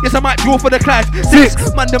 5, yes, I might draw for the Clive.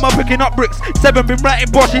 6, man them are picking up bricks. 7, been writing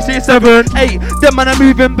boshy, she's 7. 8, them man I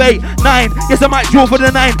moving bait. 9, yes I might draw for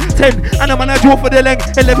the 9. 10, and a man I draw for the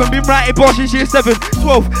length. 11, been writing boshy, she's 7.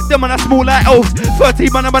 12, them man I small like elves.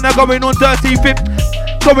 13, man I going on dirty. 15,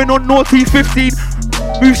 going on naughty. 15,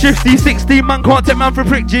 move shifty. 16, man can't take man for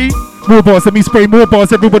prick G. More bars, let me spray more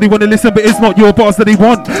bars. Everybody wanna listen, but it's not your bars that they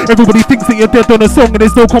want. Everybody thinks that you're dead on a song, and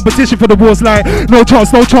there's no competition for the wars. Like no chance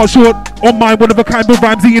short on mine. One of a kind of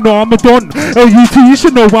rhymes, and you know I'm a don. LU2, you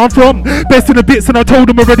should know where I'm from. Best in the bits, and I told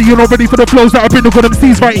them already. You're not ready for the flows that I bring. I've got them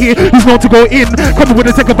C's right here. Who's known to go in? Coming with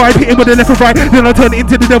a second vibe, hitting with the left and right. Then I turn it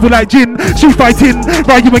into the devil like Jin. Street fighting,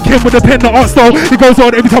 right? You and Ken with a pen, the art style. It goes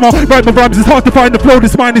on every time I write my rhymes. It's hard to find the flow.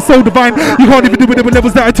 This mind is so divine. You can't even do it with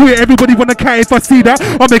levels that I do it. Everybody wanna cat. If I see that,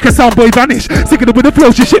 I'll make a sound boy vanish. Sick of it with the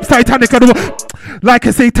flow, she ships Titanic. I don't like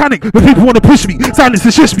a satanic, but people wanna push me, silence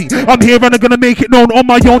and shush me. I'm here and I'm gonna make it known on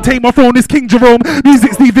my own. Take my throne, it's King Jerome.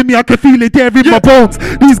 Music's leaving me, I can feel it there in my bones.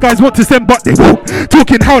 These guys want to send, but they won't.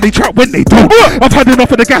 Talking how they trap when they don't. I've had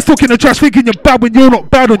enough of the gas, talking the trash, thinking you're bad when you're not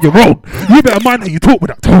bad on your own. You better mind how you talk with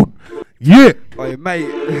that tone. Yeah. Oi, mate.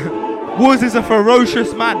 Wars is a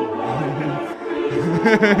ferocious man.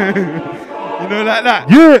 You know, like that.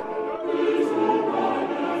 Yeah.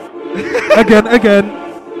 Again.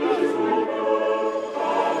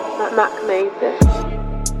 Mac made this.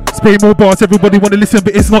 Spray more bars, everybody wanna listen,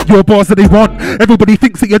 but it's not your bars that they want. Everybody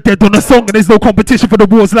thinks that you're dead on a song, and there's no competition for the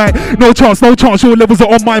wars. Like, no chance, your levels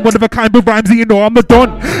are on mine. One of a kind of rhymes, and you know I'm a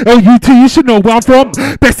don. LUT, you should know where I'm from.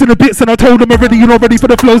 Best in the bits, and I told them already, you're not ready for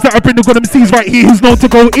the flows that I bring. The got MCs right here who's known to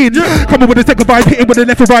go in. Coming with a second vibe, hitting with the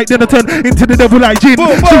left and right, then I turn into the devil like Jin.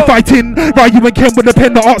 Street fighting, right, you and Ken with the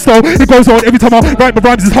pen, the art style. It goes on every time I write my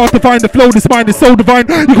rhymes, it's hard to find. The flow, this mind is so divine.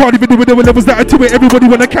 You can't even do it, there were levels that are to it. Everybody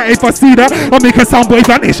wanna cat if I see that, I'll make a soundboy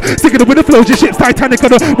vanish. Sick of it with the flows, your ship's Titanic. I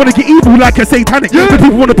don't wanna get evil like a satanic, but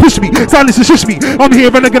people wanna push me, silence and shush me. I'm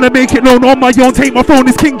here and I'm gonna make it known on my own. Take my phone,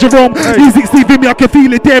 it's King Jerome. Music's leaving me, I can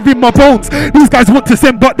feel it there in my bones. These guys want to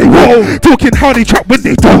send, but they won't. Talking how they trap when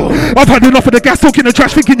they don't. I've had enough of the gas, talking the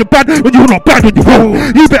trash, thinking you're bad when you're not bad when you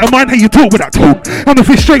won't. You better mind how you talk with that tone. I'm a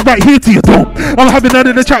fish straight right here to your dome. I'm having none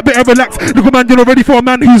of the chat, better relax. Look at man, you're not ready for a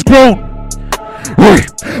man who's grown.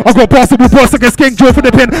 I've got bars that will burst like a skank, draw for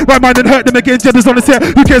the pen. Right mind and hurt them again, jealous on the set.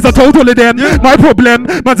 Who cares, I told all of them. My problem,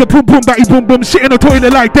 man's a boom boom, batty boom boom. Shit in the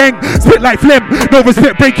toilet like dang, spit like phlegm. No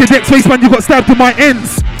respect, break your neck, face man, you got stabbed in my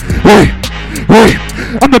ends.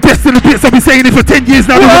 I'm the best in the bits, I've been saying it for 10 years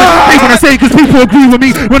now. They wanna say it cause people agree with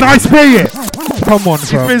me when I spray it. Come on,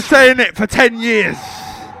 bro. You've been saying it for 10 years.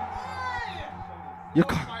 You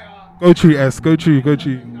can't. Go tree S, go tree.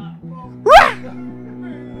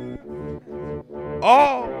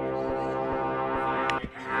 Oh.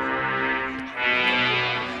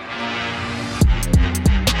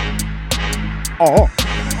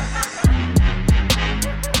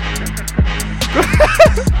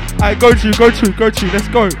 Alright, go to, let's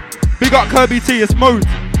go. Big up Kirby T, it's Mode.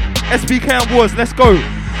 SBK and Wars, let's go.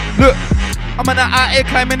 Look, I'm on that out here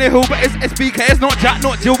climbing the hill, but it's SBK, it's not Jack,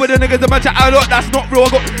 not Jill, with the niggas in my chat, look, that's not real.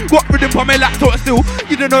 I got rhythm on my laptop still.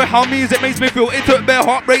 You don't know how music makes me feel. It took bare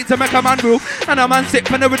heart rate to make a man real. And a man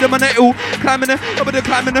sick, and the rhythm on the hill. Climbing the,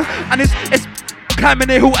 and it's climbing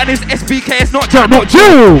the hill, and it's SBK, it's not Jack, not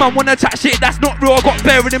Jill. Man wanna chat shit, that's not real. I got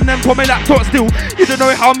bare rhythm, then on my laptop still. You don't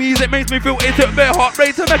know how music makes me feel. It took bare heart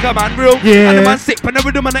rate to make a man real. Yeah. And the man sick, and the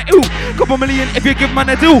rhythm on the hill. Couple million if you give man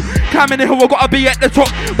a deal. Climbing the hill, I gotta be at the top.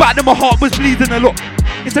 But then my heart was bleeding a lot.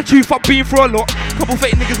 It's the truth, I've been through a lot. Couple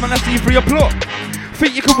fake niggas, man, I see through your plot.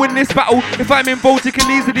 Think you can win this battle? If I'm involved, you can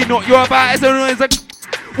easily not. You're about it, so it's like,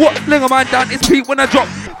 what? Linger man down, it's Pete when I drop.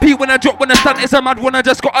 When I stunt, it's a mad one. I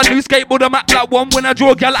just got a new skateboard, I'm at that one. When I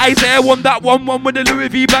draw gal, I say I won that one with the Louis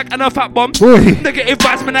V bag and a fat bomb. Negative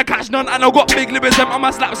vibes, man, I catch none. And I got big lyricism,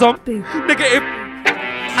 I'ma slap some. Negative.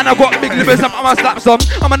 And I got big lyricism, I'ma slap some.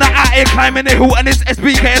 I'm on the out here climbing the hill, and it's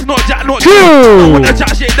SBK, it's not Jack, not Jill. I wanna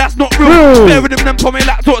chat shit, that's not real. Bare with them on my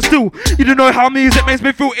laptop still. You don't know how music makes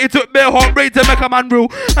me feel. It took bare heart rate to make a man real.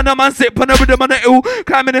 And a man sit, put a rhythm on the hill,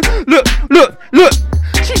 climbing it. Look.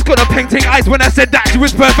 She's got a painting eyes. When I said that she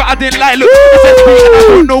was perfect, I didn't lie. Look, I said to me, and I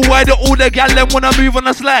don't know why the older gal them wanna move on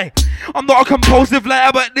the sly. I'm not a compulsive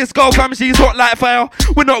liar, but this girl fam, she's hot like fire.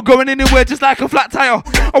 We're not going anywhere, just like a flat tire.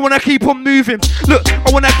 I wanna keep on moving. Look,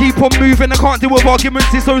 I wanna keep on moving. I can't deal with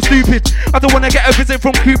arguments, it's so stupid. I don't wanna get a visit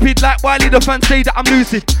from Cupid, like Wiley the fans say that I'm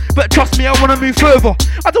lucid. But trust me, I wanna move further.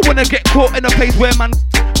 I don't wanna get caught in a place where man,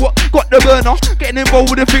 got the burner, getting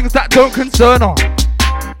involved with the things that don't concern her.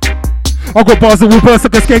 I got bars that will burst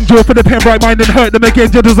like a skank, draw for the pen, right mind and hurt them again.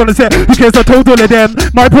 Judges on the set, who cares, I told all of them.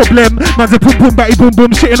 My problem, man's a boom boom, batty boom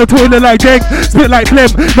boom. Shit in the toilet like dang, spit like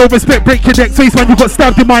phlegm. No respect, break your neck, face man, you got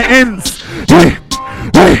stabbed in my ends.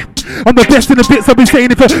 I'm the best in the bits, I've been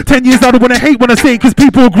saying it for 10 years. I don't wanna hate when I say it, cause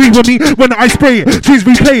people agree with me when I spray it. Trees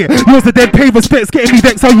replay it, yours the dead pave, respect's getting me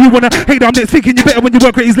vexed. How you wanna hate I'm next, thinking you better when you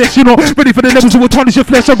work rates less. You know, ready for the levels that will tarnish your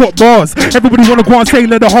flesh. I got bars, everybody wanna go and say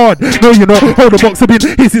leather hard. No, you know, hold the box, I've been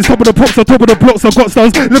hissing top of the pops, on top of the blocks. I've got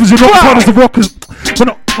stars, levels you're not hard as a rockers.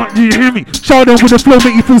 Do you hear me? Shout out with the flow,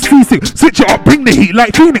 make you feel seasick. Switch it up, bring the heat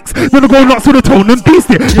like Phoenix. Gonna go nuts with the tone and beast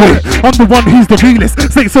it. I'm the one who's the realest.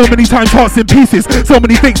 Snake so many times, hearts in pieces. So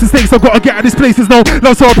many fakes and snakes, I've gotta get out of this place. There's no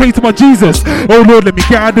love, so I pray to my Jesus. Oh Lord, let me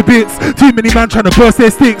get out of the bits. Too many man trying to burst their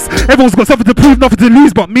sticks. Everyone's got something to prove, nothing to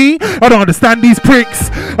lose, but me, I don't understand these pricks.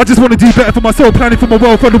 I just wanna do better for myself, planning for my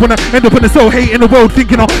world. I don't wanna end up in the soul, hate in the world,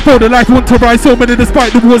 thinking I'll throw the life, want to rise. So many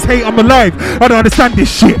despite the wars, hate, I'm alive. I don't understand this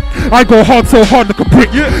shit. I go hard, so hard like a brick.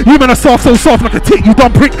 You man are soft, so soft like a tick, you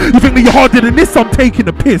dumb prick. You think that you're harder than this, I'm taking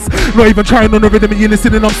a piss. Not even trying on the rhythm and you're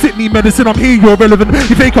listening, I'm sitting in medicine, I'm here, you're irrelevant.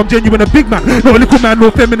 You think I'm genuine, a big man, not a little man,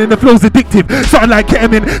 no feminine, the flow's addictive. Something like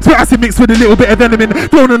ketamine, spit acid mixed with a little bit of venom in.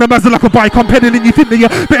 Thrown on a muzzle like a bike, I'm pedaling. You think that you're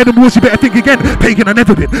better than Wars, you better think again. Pagan, I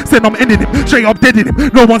never been, said I'm ending him, straight up deading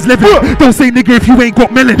him. No one's leveling. Don't say nigga if you ain't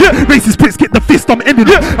got melon. Racist pricks get the fist, I'm ending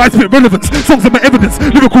it. I spit relevance, songs are my evidence.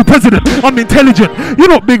 Lyrical president, I'm intelligent. You're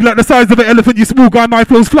not big like the size of an elephant, you small guy, my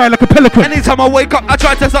flows fly like a pelican. Anytime I wake up, I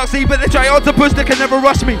try to succeed, but they try hard to push, they can never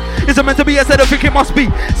rush me. Is it meant to be? I said I think it must be.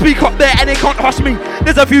 Speak up there and they can't hush me.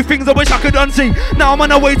 There's a few things I wish I could unsee. Now I'm on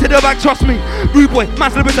the way to the back, trust me. Rude boy,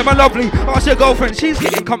 man's a bit of my lovely. Ask your girlfriend, she's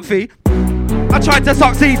getting comfy. I tried to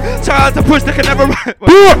succeed, try hard to push, they can never run.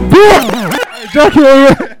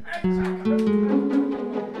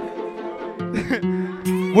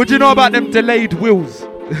 What do you know about them delayed wills?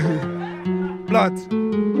 Blood.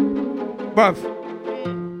 Bruv.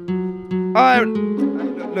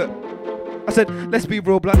 Look. I said, let's be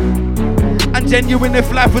real, blood. And genuine,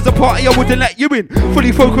 if life was a party, I wouldn't let you in.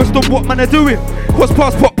 Fully focused on what man are doing. What's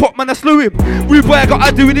past pop, man, I slew him. Rude boy, I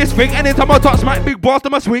gotta do this thing. Anytime I touch my big boss,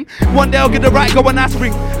 I swing. One day I'll get the right, go and I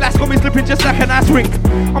spring. Last got me slipping just like an ice rink.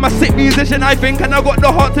 I'm a sick musician, I think, and I got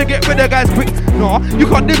the heart to get rid of guys quick. No, you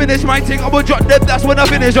can't diminish my thing. I will drop dead, that's when I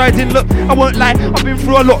finish writing. Look, I won't lie, I've been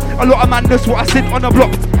through a lot of madness, what I sit on the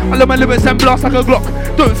block. I love my lyrics and blast like a Glock.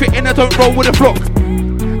 Don't fit in, I don't roll with a flock.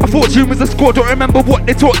 A fortune was a score, don't remember what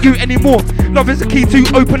they taught you anymore. Love is the key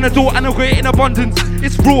to open the door and a great in abundance.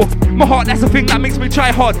 It's raw, my heart, that's the thing that makes me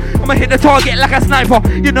try hard. I'ma hit the target like a sniper.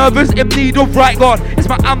 You're nervous, in need of right guard. It's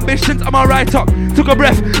my ambitions, I'm a writer. Took a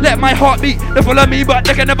breath, let my heart beat. They follow me, but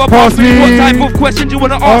they can never pass me. What type of questions you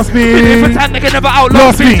wanna ask me? Been here for time, they can never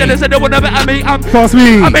outlast me. Jealous and they wanna better me.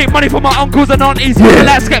 I make money for my uncles and aunties. Yeah.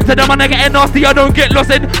 Like Skepta, them and they getting nasty. I don't get lost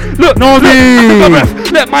in. Look, I took a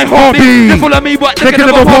breath, let my heart beat. They follow me, but they can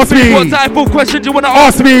never pass me. What type of questions you wanna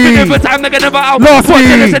ask me? Been here for time, they can never outlast me.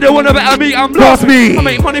 Jealous and they wanna better me. I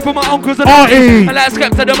make money for my uncles and aunties. I like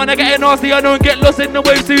Skepta, them and they getting nasty. I don't get lost in the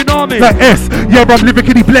wave tsunami. Like S, yeah, I'm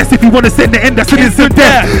lyrically blessed. If you wanna send the end, that's an instant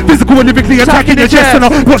death. Physical and lyrically attacking your chest, and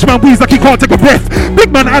I watch man wheeze like he can't take a breath. Big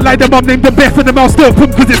man, I like them, I'm named them Beth, and the mouth still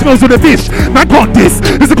pump cause it smells of the fish. Man can't diss,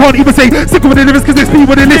 this I can't even say. Sick with the lyrics cause it's me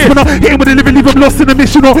with the list. When I hit him with the lyric, leave him lost in the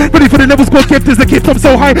mission. Or ready for the levels, God gift is the gift. I'm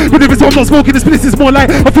so high, but if it's I'm not smoking, this bliss is more like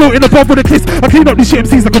I'm floating above with the cliffs. I clean up these shit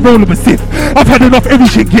MCs like a roll of a sieve. I've had enough, every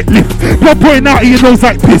shit get lift. Blood pouring out of your nose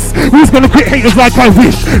like piss. Who's gonna quit haters like I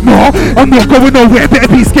wish? No, I'm not going nowhere, better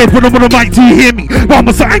be scared when I'm on the mic, do you hear me? Why am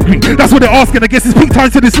I so angry? That's what they're asking, I guess it's peak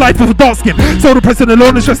time to this life of a dark skin. So the president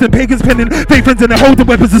alone is stressing, pagans penning, fake friends and they're holding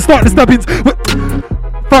weapons and starting the stabbings.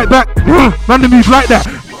 Fight back, man, the move like that.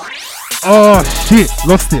 Oh shit,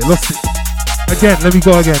 lost it. Again, let me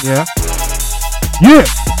go again, yeah? Yeah!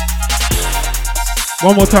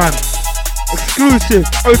 One more time. Exclusive,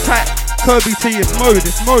 O-Type, Kirby T,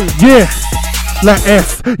 it's mode. Yeah! Like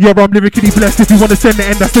S, yeah, I'm lyrically blessed. If you wanna send the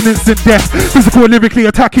end, that's an instant death. Physical lyrically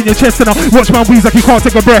attacking your chest, and I watch man wheeze like he can't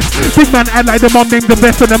take a breath. Big man act like the mum named the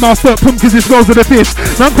best, and the mouse start pump cause it smells of the fish.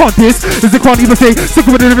 Man can't diss, as they can't even say. Sick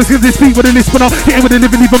with the lyrics cause they speak with the lisp, and I'm hitting with the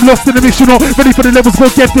living, leave them lost in the mission. Or ready for the levels, go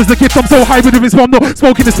gift is the gift. I'm so high with the wrist, I'm not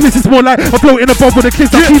smoking the spliss. It's more like I'm floating above with the cliffs.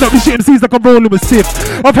 I clean up these shit MCs like I'm rolling with sift.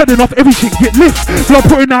 I've had enough, everything get lift. Blood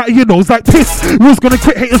pouring out of your nose like piss. Who's gonna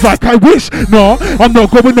quit haters like I wish? No, I'm not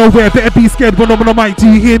going nowhere. Better be scared when I'm on the mic. Do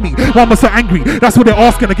you hear me? Why am I so angry? That's what they're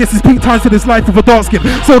asking. I guess it's peak times to this life of a dark skin.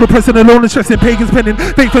 So the president alone is stressing, pagans penning,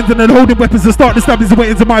 fake friends and then holding weapons and starting the stabbings and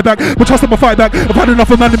waiting to my back. But trust them, I fight back. I've had enough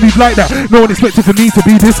of man to move like that. No one expected for me to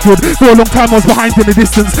be this good. For a long time I was behind in the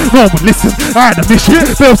distance. No one would listen. I had a mission.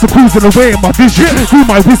 Bells are cruising away in my vision. Through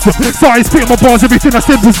my wisdom. Started spitting my bars. Everything I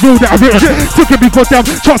said was real that I written. Took every goddamn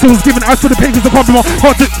chance I was given. As for the pagans, I can't be more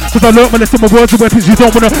hard to. Cause I learned my lesson, my words and weapons. You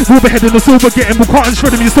don't wanna move ahead in the silver. Getting more cotton,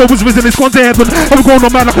 shredding your soul was risen. It's gone to heaven. I'm going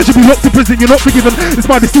on man like I should be locked in prison. You're not forgiven. It's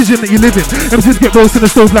my decision that you live in. MCs get roasted in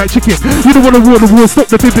the stove like chicken. You don't wanna rule the war, stop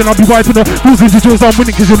the fibbing. I'll be wiping the rules with your jaws. I'm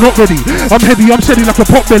winning cause you're not ready. I'm heavy, I'm shedding like a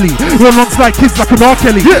pot belly. Run on like kids like an R.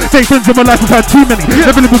 Kelly. Fake friends in my life, I've had too many.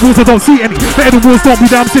 Never live with rules, I don't see any. Better than wars, don't be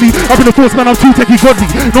damn silly. I've been a force man, I'm too techie godly.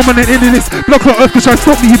 No man ain't in this. Blood clot earth can try to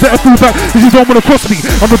stop me. You better fall back cause you don't wanna cross me.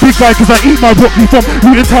 I'm a big guy cause I eat my broccoli from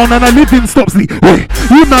Luton Town and I live in Stopsley.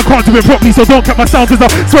 You man can't do it properly, so don't cut my sound cause I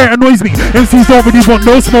swear it annoys me. MCs don't really want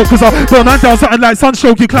no smoke, cause I burn man down something like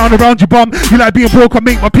sunstroke. You clown around your bum. You like being broke, I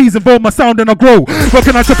make my peas and bowl my sound and I grow.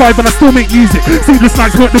 Working 9 to 5 and I still make music. Sleepless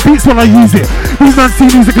nights work the beats when I use it. These man see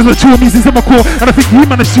music as a true music's in my core, and I think you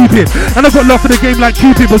man are stupid. And I've got love for the game like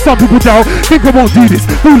Cupid, but some people doubt, think I won't do this.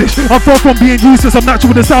 Foolish, I'm far from being useless. I'm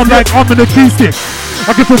natural with a sound like I'm an acoustic.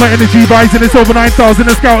 I can feel my energy rising, it's over 9,000.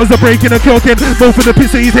 The scouters are breaking and killing. Both in the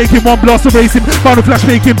piss that he's taking, one blast erasing. Final flash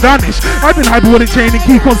making vanish. I've been hyperbolic chaining,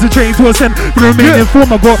 keep concentrating to ascend. For the remaining form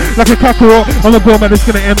I got like a kakarot. I'm a go man, it's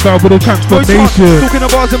gonna end bad with a transformation. Talking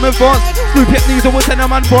about bars in advance. Snoop hit knees and we'll send a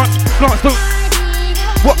man France. Glance, don't.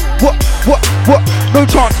 What? No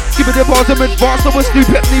chance. Give it the bars in advance. So we'll Snoop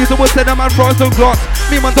hit knees and we'll send a man France. Don't glance.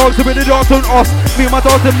 Me and my dogs are in the dance, don't ask. Me and my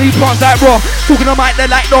dogs them need plants like raw. Talking on mic, they're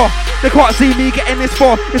like no. They can't see me getting this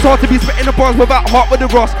far. It's hard to be spitting the bars without heart with the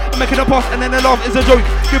Ross. I'm making a pass and then the laugh is a joke.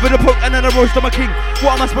 Give it a poke and then a roast. I'm a king.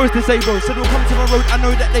 What am I supposed to say, bro? So they'll come to my road. I know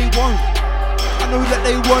that they won't.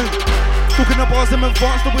 Talking the bars in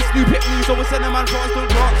advance. So we'll Snoop hit me. So we'll send a man France. Don't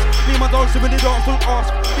glance. Me and my dogs are in the dance. Don't ask.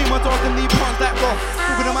 Me and my dogs them need plants like raw.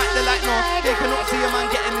 Talking on mic, they're like no. They cannot see a man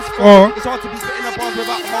getting this far. It's hard to be spitting the bars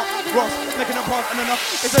without heart. Ross. Making a pass and enough.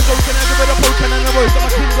 It's a joke and I give it a poke and then a roast. I'm a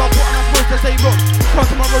king. What am I supposed to say, bro? Come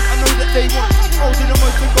to my road, I know that they want. I'll do the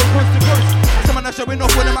most and go coast to coast. Some man are showing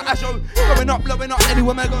off when I'm at a show. Going up, blowing up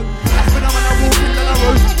anywhere I go. That's when I'm on a walk in the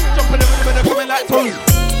road. Jumping in the rhythm, they're coming like toes.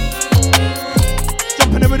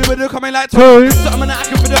 Jumping in the rhythm, they're coming like toes. So I'm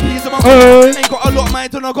acting for the peas of my phone. Ain't got a lot,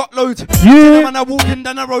 mate, and I got loads. Yeah. I'm walking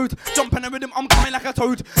down the road. Jumping in the rhythm, I'm coming like a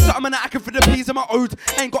toad. So I'm acting for the peas of my ode.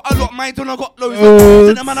 Ain't got a lot, mate, and I got loads.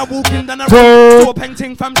 So I'm walking down the road. Saw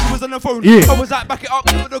painting, fam, she was on the phone. Yeah. I was like, back it up,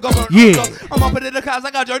 give it the government. Yeah. I'm up in the cars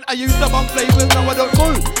like I don't. I use the bunk flavors, now I don't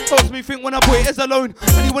know. First me think when I put it as alone.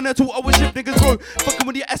 And you wanna talk, I was shit niggas bro. Fucking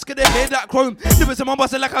with your Esker, they hear that chrome. Living someone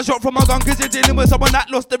busting like I shot from my gun. Cause you're dealing with someone that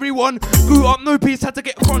lost everyone. Grew up, no peace, had to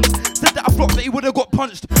get crunched. Said that I flopped, that he would've got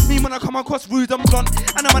punched. Me when I come across rude, I'm blunt.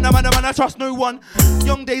 And I'm a man, I trust no one.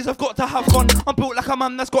 Young days, I've got to have fun. I'm built like a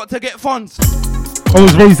man that's got to get funds. I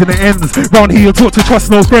was raised in the ends. Round here, taught to trust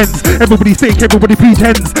no friends. Everybody fake, everybody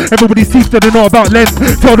pretends. Everybody's teeth that they know about length.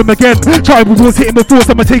 Tell them again. Tribal was hitting before,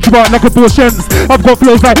 so I'ma take you out like abortions. I've got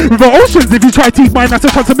flows like river oceans. If you try teeth mine, that's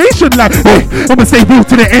a transformation. Like, hey, I'ma stay real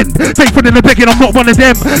to the end. Faithful in the begging, I'm not one of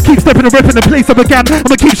them. Keep stepping and repping the place I began.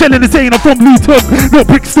 I'ma keep shelling and saying I'm from Luton, not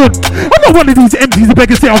Brixton. I'm not one of these MCs that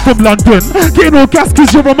beg and say I'm from London. Getting all gas cause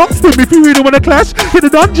you're amongst them. If you really wanna clash, hit the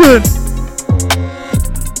dungeon.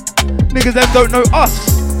 Niggas them don't know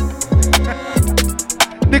us.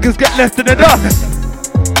 Niggas get left in the dust.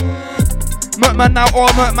 Merkman now or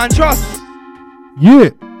Merkman trust. Yeah.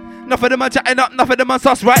 Enough of them are chatting up, enough of them are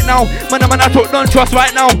sus right now. Man, I talk don't trust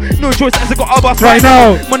right now. No choice as I got a bus right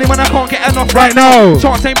now. Money, man, I can't get enough right now.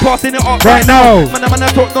 Chance ain't passing it up right now. Man, I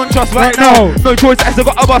talk don't trust right now. No choice as I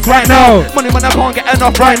got a bus right now. Money, man, I can't get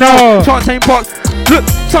enough right now. Chance ain't passed. Look,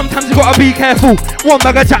 sometimes you gotta be careful. One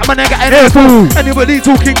bag of chat, man, I got an airful. Anybody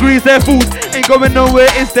talking grease, they're fools. Ain't going nowhere,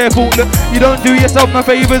 it's their fault. Look, you don't do yourself no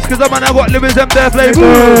favours, cause man, I got livers and their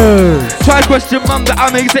flavours. Try question mum that I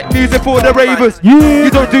make sick music for the ravers. You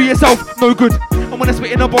don't do yourself no good. And when I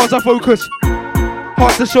spit in the bars, I focus.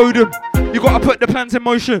 Hard to show them. You gotta put the plans in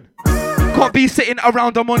motion. Can't be sitting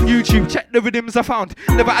around, I'm on YouTube. Check the rhythms I found.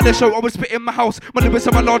 Never had a show, I was spit in my house. My lyrics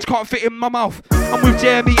are large, can't fit in my mouth. I'm with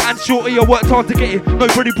Jeremy and Shorty, I worked hard to get it.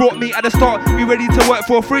 Nobody brought me at the start. Be ready to work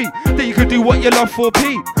for free. Then you can do what you love for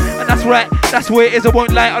P. And that's right, that's where it is. I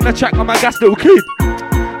won't lie on the track, I'm a gas little kid.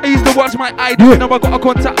 I used to watch my idol, now I got a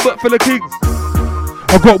contact book full of kings.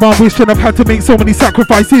 I've got one wish and I've had to make so many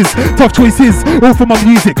sacrifices. Tough choices, all for my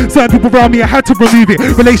music. Certain people around me, I had to remove it.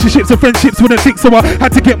 Relationships and friendships wouldn't fix, so I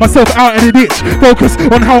had to get myself out of the ditch. Focus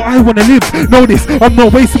on how I want to live. Know this, I'm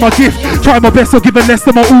not wasting my gift. Try my best, I'll give it less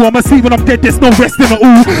than my all. I'ma see when I'm dead, there's no rest in it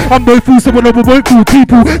all. I'm no fool, so I won't fool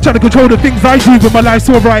people. Trying to control the things I do when my life's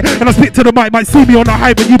alright. And I spit to the mic, might see me on the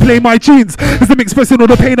hype when you play my tunes. As I'm expressing all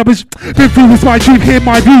the pain I've been through, it's my truth, hear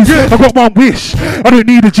my views. I've got one wish, I don't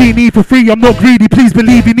need a genie for free. I'm not greedy, please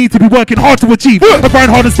believe you need to be working hard to achieve. I grind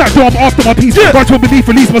hard and stack, so I'm after my piece. Right from beneath,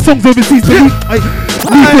 release my songs overseas. Believe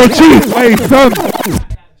to achieve. Hey, son.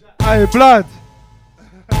 Hey, blood.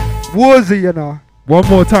 Warzy, you know. One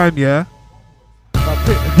more time, yeah.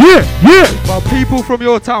 Yeah. But people from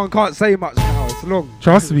your town can't say much now. It's long.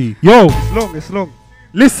 Trust me. Yo. It's long.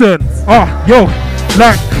 Listen. Yo.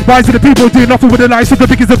 Like, why do the people do nothing with the lives of the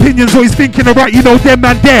biggest opinions? Always thinking, alright, you know them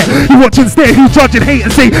man there. You watch and stare, who judge and hate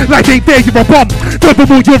and say, like ain't there, you're a bum.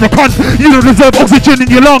 Furthermore, you're a cunt. You don't deserve oxygen in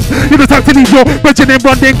your lungs. You just have to leave your bridge and then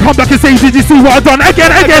run, then come back and say, did you see what I done? Again.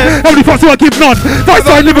 How many fucks do I give none? Fight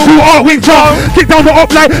side Liverpool, art wing charm. Kick down the up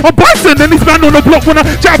like a bison, and this man on the block wanna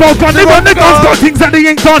chat about gun. They run the guns, got things that they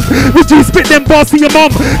ain't done. Would you spit them bars to your mum?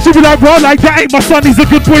 She be like, bro, like that ain't my son. He's a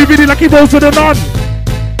good boy, really like he rolls with a nun.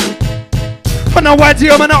 Man, I white to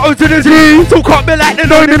you, man, I O to the Z. Talk up me like the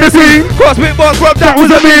known in the sea. Cross with boss, rub, that was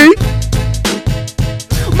a me.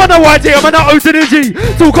 Man, I white to you, man, I O to the G.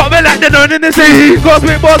 Talk up me like the known in the sea. Cross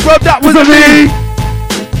with boss, rub, that was a me.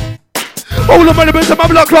 All of my lyrics in my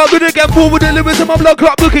blood clot, good again. Forward the lyrics in my blood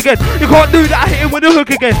clot, look again. You can't do that, I hit him with a hook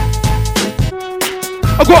again.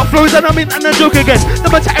 I got flows and I'm in and I joke again.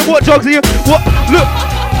 Never chatting what drugs are you? What? Look.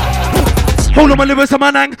 Hold on my lyrics on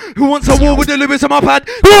my nang. Who wants a war with the lyrics on my pad?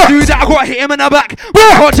 Do that, I gotta hit him in the back.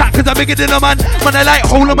 Can't chat cause I'm bigger than a man. Man, I like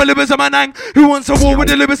hold on my lyrics on my nang. Who wants a war with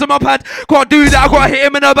the lyrics on my pad? Can't do that, I gotta hit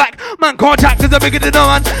him in the back. Man, can't chat cause I'm bigger than a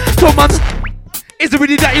man. So man, is it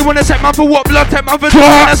really that you wanna take man for what blood? Take man for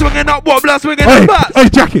blood swinging up, what blood swinging up bats? Hey,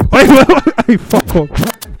 Jackie. Hey, fuck off.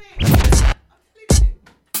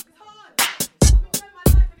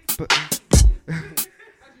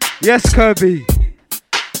 Yes, Kirby.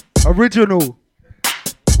 Original.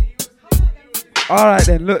 Alright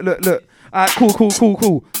then, look. Alright,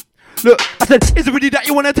 cool. Look, I said, is it really that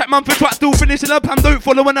you wanna tap man for twat? Still finishing up and don't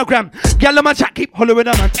follow on a gram. Gal on my chat, keep hollowing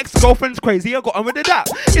a man. Ex-girlfriend's crazy, I got on with the that.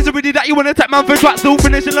 Is it really that you wanna tap man for twat? Still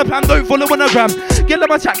finishing up and don't follow on a gram. Gal on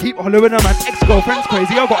my chat, keep hollowing a man. Ex-girlfriend's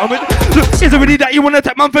crazy, I got on with. Look, is it really that you wanna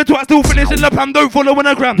tap man for twat? Still finishing up and don't follow on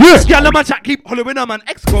a gram. Gal on my chat, keep hollowing a man.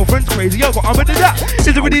 Ex-girlfriend's crazy, I got on with the that.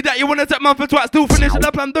 Is it really that you wanna tap man for twat? Still finishing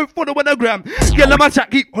up and don't follow on a gram. Gal on my chat,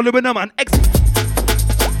 keep hollowing a man.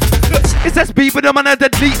 It's SB, but I'm on a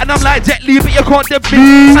deadly, and I'm like Jet Li, but you can't deb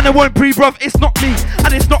me. And I won't pre, bruv, it's not me,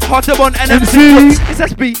 and it's not hard to run NMC. It's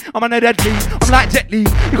SB, I'm on a deadly, I'm like Jet Li,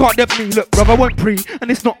 you can't deb me. Look, bruv, I won't pre,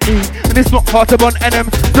 and it's not me, and it's not hard to run NM.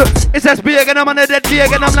 Look, it's SB again, I'm on a deadly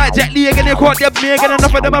again, I'm like Jet Li again, you can't deb me again.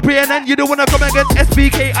 Enough of them are pre, and then you don't wanna come against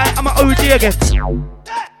SBK, I'm an OG again.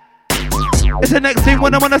 It's the next thing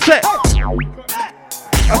when I'm on a set.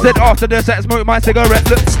 I said after the set, smoke my cigarette.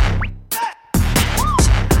 Look.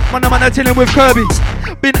 Man, I'm chilling with Kirby.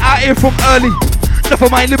 Been out here from early. Enough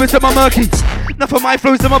of my lyrics and my murky. Enough of my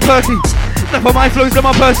flows and my perky. Enough of my flows and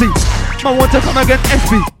my Percy. Man, want to come against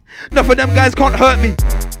SB. Enough of them guys can't hurt me.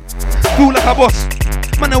 Feel like a boss.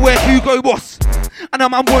 Man, I wear Hugo Boss. And a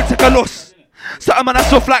man won't take a loss. Certain man, I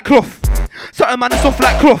soft like cloth. Certain man, I soft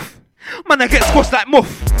like cloth. Man, I get squashed like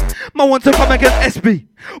moth. Man, want to come against SB.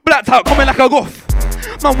 Blacked out, coming like a goth.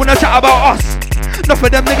 Man, wanna chat about us. Enough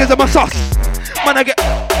of them niggas are my sus. Man, I get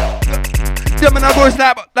them and I go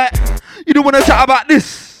snap like you don't wanna chat about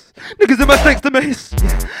this. Niggas are mistakes to miss.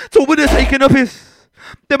 So with the taking of his.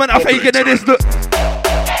 Them and I faking of this. Look.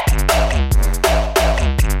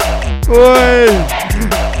 Oi.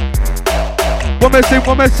 One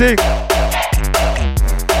more sing.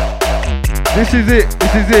 This is it.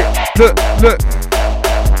 Look.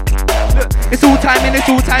 It's all timing,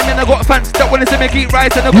 I got fans that wanna see me keep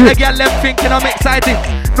rising. I got a gal them thinking I'm exciting.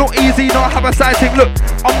 Not easy, not have a sighting. Look,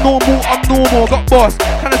 I'm normal, got boss,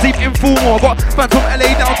 kinda deep informal. Got fans from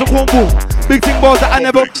LA down to Cornwall. Big thing balls that I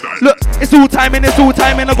never. Look, it's all timing, I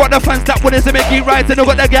got the fans that wanna see me keep rising. I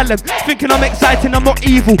got the gal them thinking I'm exciting. I'm not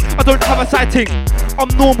evil, I don't have a sighting.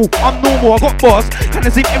 I'm normal, I got boss,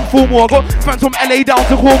 kinda deep informal. I got fans from LA down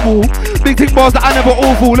to Cornwall. Big thing balls that I never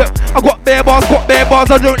awful. Look, I got bare bars,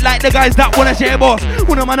 I don't like the guys that wanna share boss.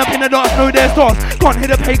 When a man up in the dance, know their stars. Can't hear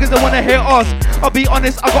the pagans that wanna hear us. I'll be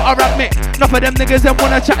honest, I gotta admit, enough of them niggas them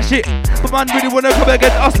wanna chat shit. But man really wanna come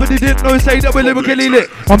against us, but they didn't know say that we're lyrically lit.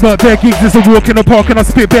 I'm not bare geeks, it's a walk in the park, and I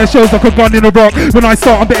spit bare shows like a gun in a rock. When I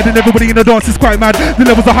start, I'm better than everybody in the dance, it's quite mad. The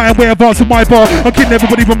levels are high and way advanced with my bar. I'm kidding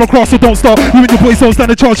everybody from across, so don't stop. You and your boys don't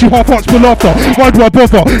stand a chance, you half-arch for laughter. Why do I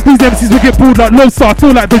bother? These MCs will get bored like Lodestar,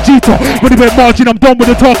 feel like Vegeta. When they went margin, I'm done with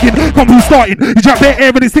the talking. Come who's starting? You jack bare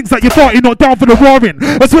air and it stinks like you're farting, not down for the roaring.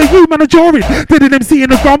 I swear you man are jarring. Did an MC in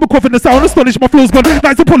the ground, but coughing the sound, astonished, my flow's gone.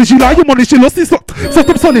 Nice apology, like you monish, you lost this stop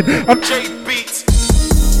I'm solid.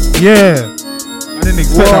 Yeah. I didn't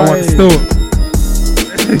expect that one still.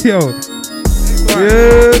 Yo.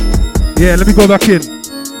 Yeah, let me go back in.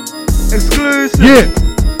 Exclusive. Yeah.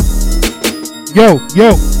 Yo.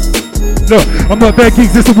 Look, I'm not bare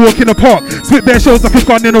gigs, it's a walk in the park. Spit bare shows like it's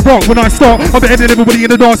gone in a rock. When I start, I'm better than everybody in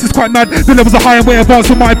the dance. It's quite mad. The levels are high and way advanced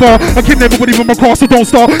from my bar. I'm kidding everybody from across, so don't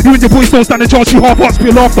start. You and your boys don't stand a chance. You half hearts for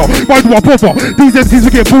your laughter. Why do I bother? These MCs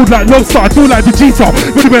will get bored like lobster. I feel like Vegeta.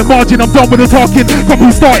 When we went margin, I'm done with the talking. From who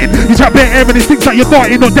started? You chat bare air and it stinks like you're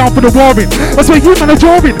darting. Not down for the warring. I swear you man are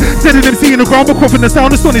jarring. Said an MC in the ground, but coughing the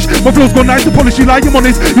sound astonished. My flow's gone nice to polish you like I'm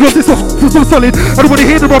honest. You lost it so solid. I don't want to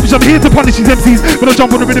hear the rubbish. I'm here to punish these MCs. When I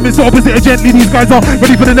jump on the rhythm, it's the opposite of gently. These guys are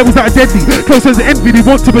ready for the levels that are deadly. Close as envy, they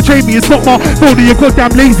want to betray me. It's not my fault that you're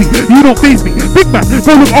goddamn lazy. You don't faze me. Big man,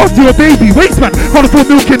 go look after your baby. Waste man, can't afford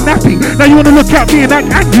milk and nappy. Now you wanna look at me and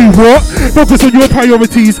act angry, what? Focus on your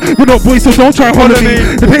priorities. We're not boys, so don't try holler me.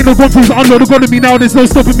 The pain of one through unload, got me now, there's no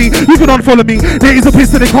stopping me. You can unfollow me. There is a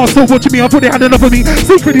piss that they can't stop watching me. I thought they had enough of me.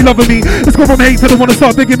 Secretly loving me. It's gone from hate to they wanna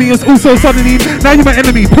start begging me. It's also suddenly, now you're my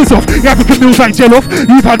enemy. Piss off. Your African meals like gel off.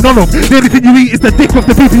 You've had none of. The only thing you eat is the dick off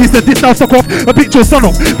the people. It's the diss now suck off. A bitch your son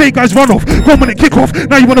off. Fake guys run off. Go on and kick off.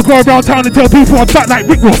 Now you wanna go around town and tell people I'm fat like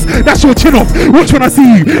Rick Ross. That's your chin off. Watch when I see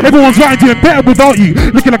you. Everyone's writing to you and better without you.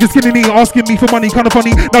 Looking like a skinny knee, asking me for money, kinda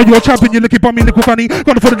funny. Now you're a champion, you're looking bummy, little funny.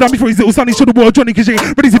 Gonna for the dummy for his little sonny. Should've wore a Johnny cause you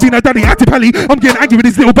ain't ready to be no daddy. Active Pally. I'm getting angry with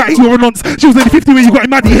his little batty. You're a nonce. She was only 50 when you got him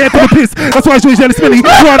mad. Hair for the piss. That's why I always yelling smelly.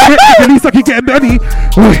 At least I can get him money.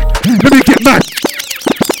 Let me get mad.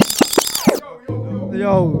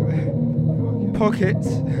 Yo, pockets.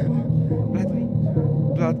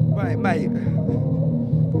 Blood, mate.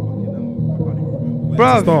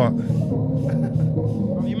 Bruv,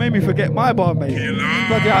 you made me forget my bar, mate.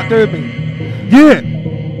 Bloody outdoing me. Yeah.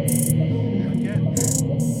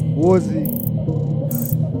 Warzy.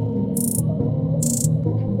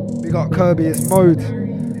 We got Kirby, it's mode.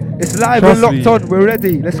 It's live and locked on, we're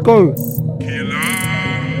ready, let's go.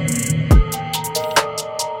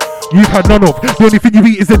 You've had none of. The only thing you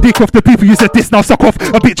eat is the dick off the people. You said this, now suck off.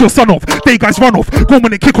 A bitch your son off. They guys run off. Go on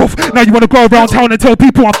and kick off. Now you wanna go around town and tell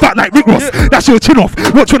people I'm fat like Rick Ross. That's your chin off.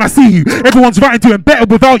 Watch when I see you. Everyone's writing to you and better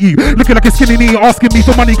without you. Looking like a skinny knee, asking me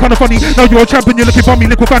for money, kinda funny. Now you're a champion, you're looking bummy,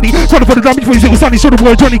 little funny. Trying to put a dummy for his little sonny. Should've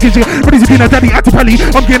wore a Johnny cause you're ready to be a daddy. Active Pally.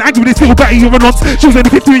 I'm getting angry with this little batty. You're a nonce. She was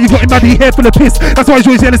only 50 when you got him mad. Hair full of piss. That's why she's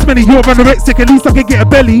always yelling smelly. You're anorexic. At least I can get a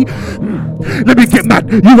belly. Let me get mad.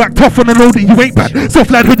 You act tough and I know that you ain't bad. Soft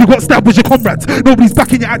lad when you got stabbed with your comrades. Nobody's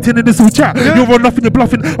backing your acting in this all chat. You're on nothing, you're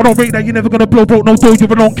bluffing. I don't rate that, you're never gonna blow broke no dough,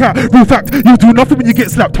 you're a lone cat. Real fact, you do nothing when you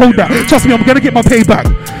get slapped, hold that. Trust me, I'm gonna get my payback.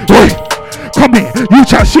 Oi, come here, you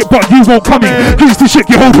chat shit but you won't come here. You used to shake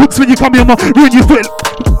your whole hooks when you come here, I'ma ruin your foot.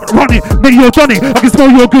 Run it, mate, you're done it. I can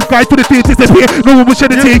smell you're a good guy for the theatres disappear. No one will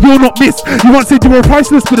shed a tear, you'll not miss. You once said you were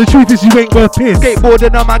priceless, but the truth is you ain't worth piss.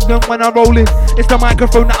 Skateboarding a magnum when I'm rolling. It's the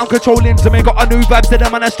microphone that I'm controlling. So me got a new vibes to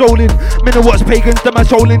them and I'm strolling. Me know what's pagans, them are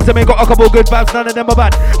trolling. So me got a couple good vibes, none of them are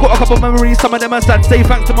bad. Got a couple memories, some of them are sad. Say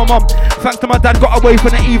thanks to my mum, thanks to my dad, got away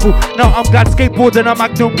from the evil. Now I'm glad. Skateboarding a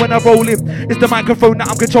magnum when I'm rolling. It's the microphone that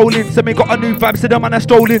I'm controlling. So me got a new vibes to them and I'm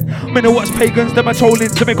strolling. Me know what's pagans, them are trolling.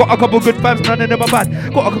 So me got a couple good vibes, none of them are bad.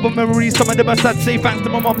 Got a couple memories, some of them are sad. Say thanks to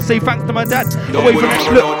my mum, say thanks to my dad. Away from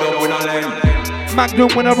the look. Magnum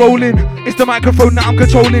when I'm rolling. It's the microphone that I'm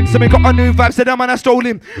controlling. So me got a new vibe, so them and I'm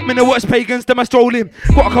strolling. Me know what's pagans, them are strolling.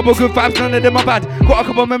 Got a couple good vibes, none of them are bad. Got a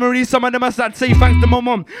couple memories, some of them are sad. Say thanks to my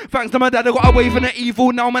mum, thanks to my dad. I got away from the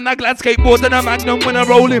evil. Now man I glad. Skateboard and a magnum when I'm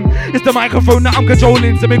rolling. It's the microphone that I'm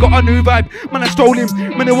controlling. So me got a new vibe, man I'm strolling.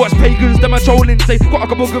 Me know what's pagans, them are trolling. Say got a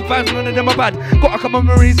couple good vibes, none of them are bad. Got a couple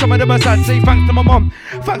memories, some of them are sad. Say thanks to my mum,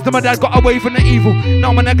 thanks to my dad. Got away from the evil.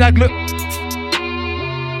 Now man I glad. Look.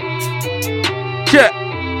 Yeah.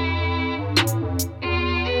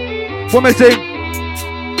 What am I saying?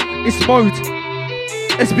 It's mode.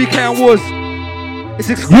 SBK and Wars. It's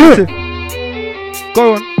exclusive. Yeah.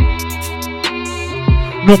 Go on.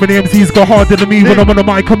 Not many MCs go harder than me when I'm on the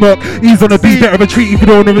mic, I'm up. Ease on the beat, better retreat if you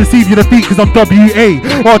don't wanna receive your defeat, cause I'm WA.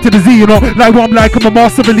 R to the Z, you know, like what I'm like, I'm a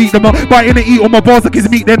master elite. I'm biting and eat on my bars like it's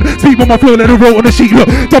meat, then speak on my flow, let it roll on the sheet. Look,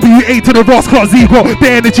 WA to the Ross Clark Z, got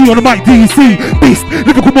bare energy on the mic, DC. Beast,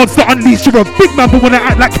 lyrical monster unleashed, you're a big man, but when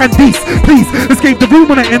I act like Candice, please escape the room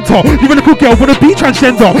when I enter. You're a cool girl, wanna be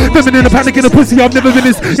transgender. Feminine, a panic in a pussy, I've never been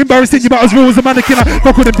this embarrassing. You about as real as a mannequin. I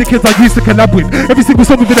fuck with them dickheads I used to collab with. Every single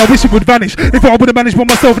song with it, I wish it would vanish. If I would've managed by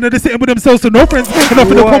myself and they're sitting with themselves, so no friends, and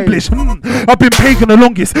nothing accomplished. I've been pagan the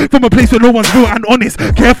longest, from a place where no one's real and honest.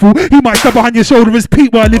 Careful, he might stab behind your shoulder as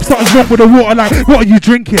Pete where I live. Something's wrong with the water, like, what are you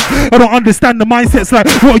drinking? I don't understand the mindsets, like,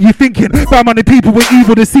 what are you thinking? Bad-minded people were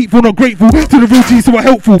evil, deceitful, not grateful to the real G's who are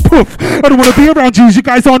helpful. Poof, I don't want to be around Jews, you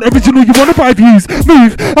guys aren't original, you want to buy views.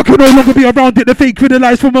 Move, I can no longer be around it, the fake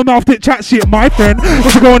criticise from my mouth that chat shit, my friend.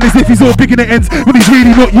 What's go on as if he's all big in the ends, when he's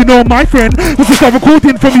really not, you know, my friend. What's to start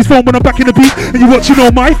recording from his phone when I'm back in the beat, and you're watching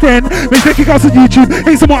know my friend. Make making house on YouTube.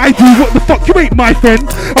 Ain't someone I do. What the fuck? You ain't my friend.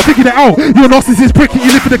 I figured it out. You're a narcissist prick and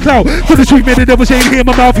you live in the cloud. For the truth, man, the devil shame here in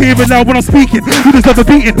my mouth, hearing loud when I'm speaking. You deserve a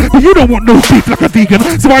beating, but you don't want no beef like a vegan.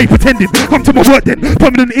 So why are you pretending? Come to my work then.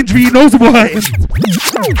 Permanent injury, he knows it will hurt him.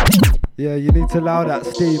 Yeah, you need to allow that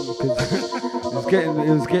steam because it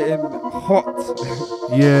was getting hot.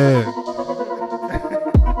 Yeah.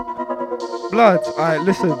 Blood. Alright,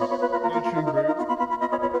 listen.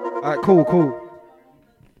 Alright, cool.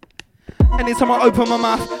 Anytime I open my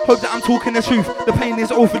mouth, hope that I'm talking the truth. The pain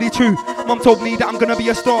is awfully true. Mum told me that I'm gonna be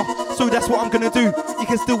a star, so that's what I'm gonna do. You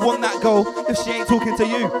can still want that girl if she ain't talking to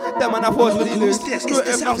you. That man I was really lose. It's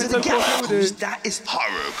the sounds of the gallows. That is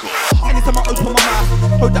horrible. Anytime I open my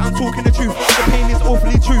mouth, hope that I'm talking the truth. The pain is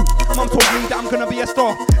awfully true. Mum told me that I'm gonna be a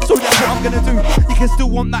star, so that's what I'm gonna do. You can still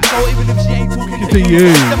want that girl even if she ain't talking to you.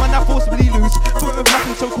 That man I forcibly lose. But with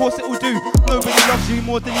nothing, so of course it will do. Nobody loves you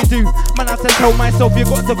more than you do. Man, I said tell myself you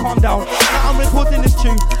got to calm down. Now I'm recording this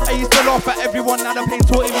tune. I used to laugh at everyone, now the pain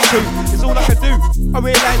taught me too. It's all I could do. I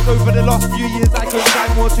realised over the last few years I could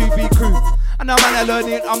try more to be crew. And now man I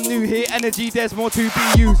learning, I'm new here, energy there's more to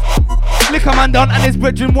be used. Liquor man done and his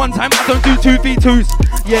brethren one time, I don't do 2v2s.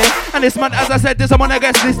 Yeah, and this man, as I said, there's someone I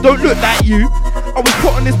guess this don't look like you. I was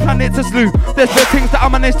put on this planet to slew. There's better things that I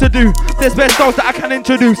managed to do. There's better styles that I can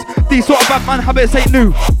introduce. These sort of bad man habits ain't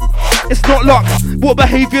new. It's not luck. What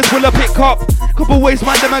behaviours will I pick up? Couple ways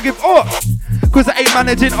man them I give up, cause I ain't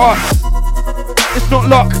managing us. It's not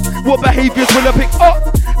luck. What behaviours will I pick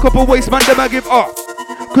up? Couple ways man them I give up,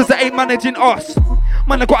 cause I ain't managing us.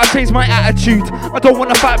 Man I gotta change my attitude. I don't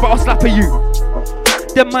wanna fight but I'll slap at you.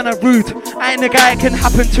 Them man are rude. I ain't a guy it can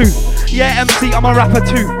happen to. Yeah MC I'm a rapper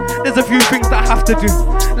too. There's a few things that I have to do.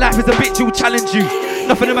 Life is a bitch, it will challenge you.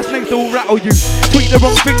 Nothing in my slang that will rattle you. Tweet the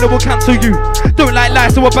wrong thing that will cancel you. Don't like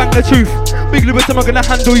lies so I'll bang the truth. Big Lewis, I'm gonna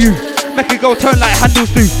handle you. Make it go turn like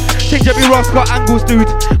handles do. Change every rascal got angles, dude.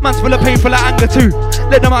 Man's full of pain, full of anger too.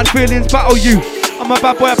 Let the man's feelings battle you. I'm a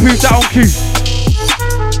bad boy, I prove that on cue.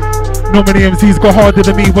 Not many MCs go harder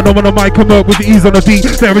than me when I'm on a mic, come up with the ease on the beat.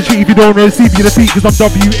 Let retreat if you don't receive your defeat, cause I'm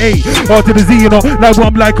WA. R to the Z, you know, like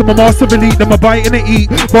what I'm like, I'm a master elite. Then I bite and I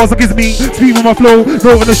eat, bars like it's me. Speed with my flow,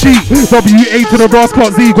 wrote on the sheet. WA to the brass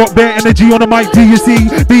clock Z, got bare energy on the mic, do you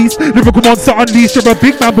see? Beast, lyrical monster unleashed. You're a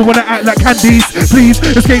big man but wanna act like candies. Please,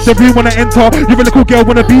 escape the room when I enter. You're a little girl,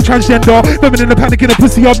 wanna be transgender. Feminine and panic in a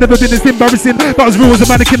pussy, I've never been this embarrassing. But as real as a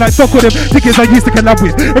mannequin, like fuck with them. Tickets I used to collab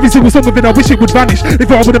with. Every single song of it, I wish it would vanish. They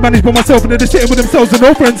thought I would've managed by myself and then they're sitting with themselves and no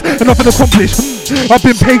friends and nothing accomplished. I've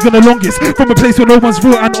been pagan the longest, from a place where no one's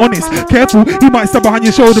real and honest. Careful, he might stand behind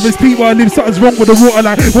your shoulder and speak while I live. Something's wrong with the water,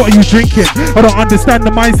 like what are you drinking? I don't understand the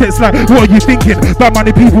mindsets, like what are you thinking? Bad money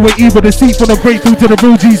people were evil, deceitful, not grateful to the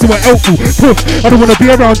real G's who are helpful. Poof, I don't wanna be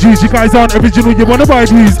around G's, you guys aren't original, you wanna buy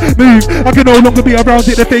views. Move, I can no longer be around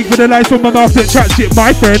it, the fake with the lies from my mouth that chat shit,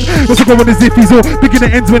 my friend. What's to go on as if he's all big in the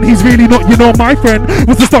ends when he's really not, you know, my friend.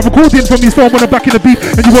 What's to start recording from his phone when I'm back in the beef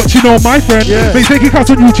and you watch, you know, my friend. Makes making house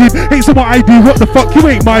on YouTube, ain't so what I do, what the fuck, you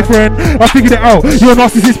ain't my friend. I figured it out, you're a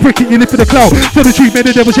narcissist prick and you live for the clout. So the truth made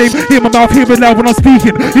the devil shame, hear my mouth, hear me loud when I'm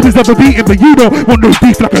speaking. You deserve a beating, but you don't want no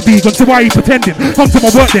beef like a vegan, so why are you pretending? Come to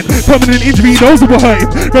my work then, permanent injury, knows it will hurt him.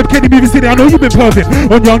 Red Kenny moving city, I know you've been perving.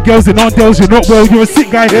 On young girls and on girls, you're not well, you're a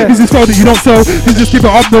sick guy. This is spell that you don't sell, you just give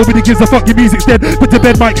it up, nobody gives a fuck, your music's dead. Put to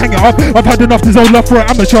bed, mic, hang it up. I've had enough, there's no love for an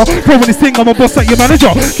amateur. Pro on this thing, I'm a boss like your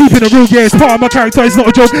manager. Keeping it real, yeah, it's part of my character, it's not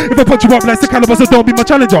a joke. If I punch you up like the caliber, so don't be my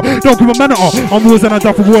challenger. Don't give a man at all. I'm rules and I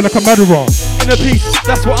die for war like a murderer. Inner peace,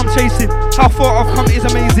 that's what I'm chasing. How far I've come is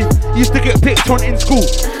amazing. Used to get picked on in school.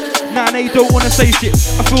 Now they don't wanna say shit.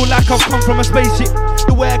 I feel like I've come from a spaceship.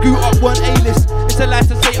 The way I grew up weren't A-list. It's a life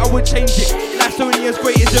to say I would change it. Life's only as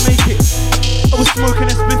great as you make it. I was smoking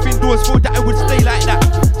and spliffing doors, thought that I would stay like that.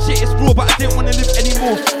 Shit is raw, but I didn't wanna live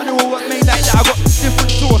anymore. I know I wasn't made like that, I got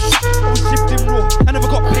different source. I was shifting raw, I never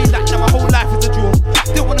got paid like that, my whole life is a draw.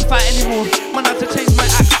 Didn't wanna fight anymore, man I had to change my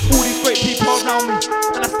act. All these great people around me,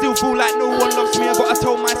 and I still feel like no one loves me. I gotta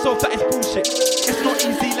tell myself that it's bullshit. It's not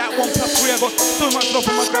easy like 1 + 3, I got so much love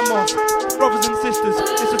for my grandma. Brothers and sisters,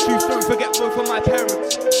 it's the truth, don't forget both of my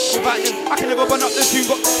parents. Without them, I can never burn up the tune,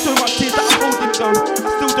 got so much tears that I'm holding though. I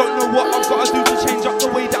still don't know what I've gotta do to change up the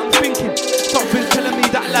way that I'm thinking. Something's telling me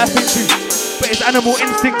that life ain't true, but it's animal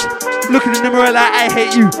instinct. Looking in the mirror like I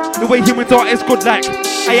hate you. The way humans are is godlike.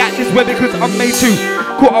 I act this way because I'm made to.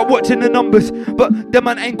 Caught up watching the numbers, but the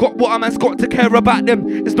man ain't got what a man's got to care about them.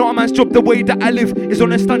 It's not a man's job, the way that I live is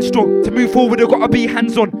honest and strong. To move forward, I gotta be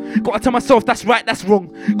hands-on. Gotta tell myself that's right, that's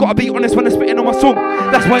wrong. Gotta be honest when I'm spitting on my song.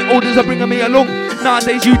 That's why elders are bringing me along.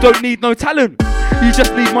 Nowadays you don't need no talent, you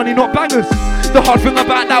just need money, not bangers. The hard thing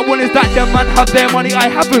about that one is that them man have their money, I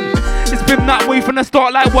haven't. It's been that way from the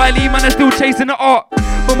start, like Wiley, man, I'm still chasing the art.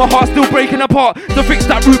 But my heart's still breaking apart. To fix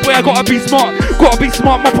that root boy, I gotta be smart. Gotta be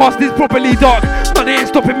smart, my past is properly dark. But they ain't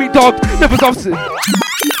stopping me, dog. Never stops.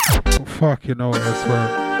 Fuck, you know, I swear.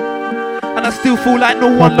 And I still feel like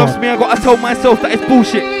no one loves me. I gotta tell myself that it's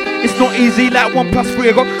bullshit. It's not easy, like 1 + 3.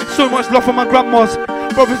 I got so much love for my grandmas,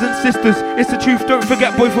 brothers and sisters. It's the truth, don't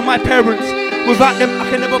forget both of my parents. Without them, I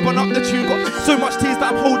can never burn up the tune. Got so much tears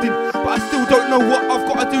that I'm holding, but I still don't know what I've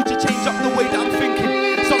got to do to change up the way that I'm thinking.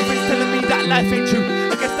 Something's telling me that life ain't true.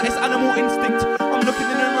 I guess that it's animal instinct. I'm looking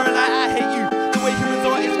in the mirror like I hate you. The way humans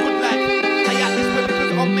are is good like I act this way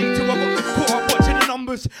because I'm made to. I got caught up watching the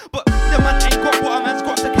numbers, but the man ain't got what a man's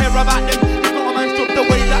got to care about them. It's not a man's job. The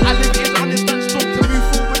way that I live is honest and strong. To move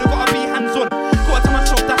forward, I gotta be hands on. Gotta tell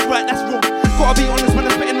myself that's right, that's wrong. Gotta be honest when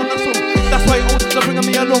I'm spitting on that song. That's why old are bringing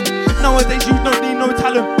me along. Nowadays you don't need no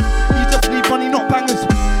talent. You just need money, not bangers.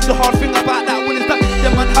 The hard thing about that one is that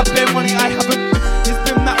them man have their money, I haven't. It's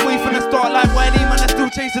been that way from the start, like Wiley, man, I'm still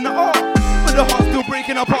chasing the art. But the heart's still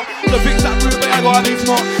breaking apart. So fix that root, but I gotta be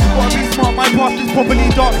smart. Gotta be smart, my past is properly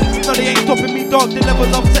dark. No, they ain't stopping me, dog. The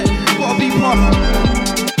levels upset, gotta be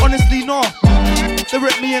past. Honestly, no. They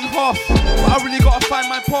ripped me in half, but I really gotta find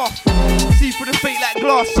my path. See through the fate like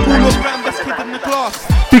glass. School of grand, best kid in the class.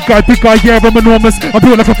 Big guy, yeah, I'm enormous. I'm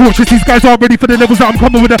built like a fortress. These guys aren't ready for the levels that I'm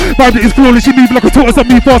coming with. A vibe that is flawless. You move like a tortoise, I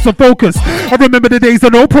move fast and focus. I remember the days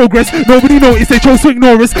of no progress. Nobody noticed, they chose to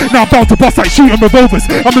ignore us. Now I'm about to bust like shooting revolvers.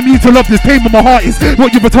 I'm immune to love, this pain when my heart is.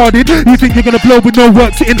 What, you retarded? You think you're gonna blow with no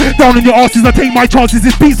work? Sitting down on your asses, I take my chances.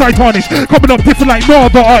 This beats I tarnish. Coming up different like no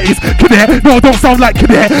other artists. Kid, no, I don't sound like Kid.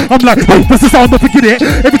 I'm like, hey, that's the sound of forget it.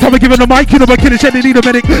 Every time I give it a mic, you know I kill a shed, they need a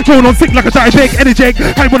medic. Going on sick like a giant bag, energetic.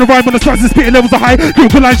 I wanna rhyme on the strikes and spitting levels are high.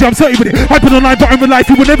 Critical lines, yeah, I'm certain with it. Hyping online, but in real life,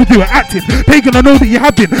 you will never do it. Acting, pagan, I know that you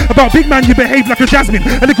have been. About big man, you behave like a Jasmine,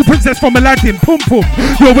 a little princess from Aladdin. Pum pum,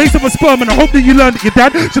 you're a waste of a sperm, and I hope that you learned that your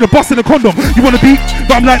dad should have busted a condom. You wanna beat,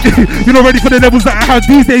 but I'm like, you're not ready for the levels that I have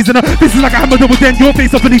these days. And this is like a hammer double dent, your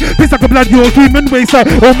face off of me. Piss like a blood, you're a human waste.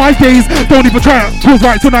 All my days, don't even try it. Pulls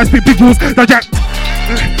right, so nice, big balls. Now Jack,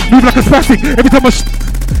 move like a spastic. Every time I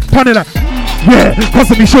pan it like, yeah,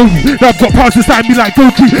 constantly show you that I've got powers inside me like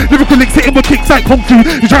Goku. Lyrical licks hitting with kicks like Kung Fu.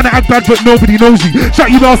 You're trying to act bad but nobody knows you.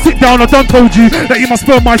 Shut you now, sit down, I done told you that you must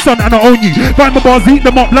spurn my son and I own you. Find my bars, eat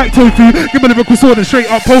them up like tofu. Give me a lyrical sword and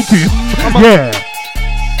straight up poke you. Yeah.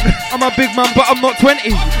 I'm a big man but I'm not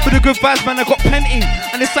 20. With the good vibes man I got plenty.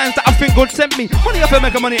 And the signs that I think God sent me. Money up I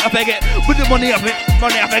make, money up I get. With the money up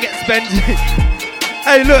I get spent.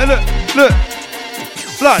 Hey look.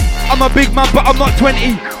 Blood, I'm a big man but I'm not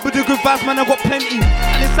 20. With the good vibes man I got plenty.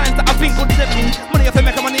 And the signs that I think God sent me. Money up I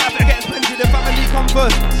make, money up I get plenty. The family come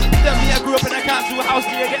first. Then me I grew up in a council house,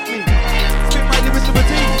 do you get me? Spit my lyrics to a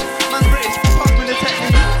team. Man's British, pass me the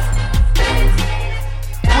technique.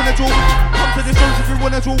 Wanna draw, come to the shows if you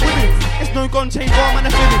wanna draw with it. It's no gun chain bar man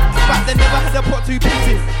I feel it. Back then never had a pot to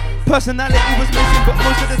piss it. Personality was missing, but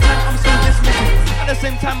most of the time I'm still dismissing. At the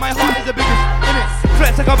same time, my heart is the biggest, innit?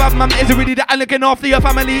 Flex like a bad man, is it really that I'm looking after your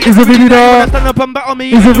family? Is it really that? Stand up and battle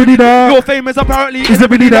me. Is it really that? You're famous apparently. Is it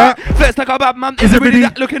really that? Flex like a bad man, is it really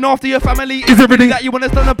that? Looking after your family. Is it really that? You wanna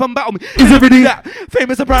stand up and battle me? Is it really that?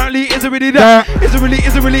 Famous apparently, is it really that? Is it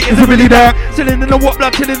really that? Chilling in the what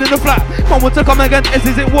blood, chilling in the flat. Man want to come again, is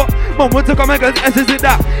it what? Man want to come again, is it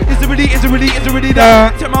that? Is it really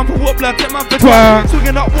that? 10 man for what blood, 10 man for twat.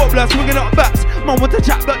 Swinging up what blood, swinging up bats. Man want to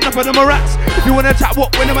chat, but none of them are rats. If you wanna chat,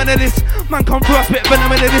 what when I'm in this? Man come through, I spit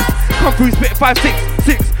venom into this. Come through, spit 5, 6,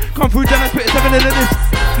 6. Come through, then I spit 7 into this.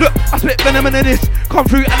 Look, I spit venom into this. Come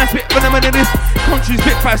through and I spit venom into this. Come through,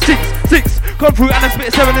 spit 5, 6, 6. Come through and I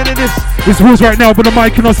spit 7 into this. It's rules right now, but the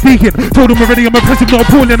mic not speaking. Told them already I'm impressive, not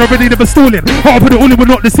appalling. Already never stalling. I'll put it all in, we're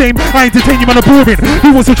not the same. I entertain you, man, I'm boring.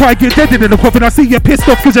 Who wants to try and get dead in the coffin? I see you pissed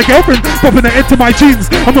off cause your girlfriend popping the head to my tunes.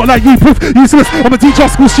 I'm not like you, proof useless. I'm a teacher,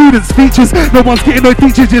 school students, features. No one's getting no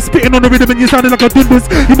features, just spitting on the rhythm and you sounding like a dundas.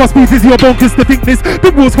 You must be dizzy or bonkers to think this.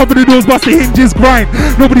 Big walls cover the doors, bust the hinges, grind.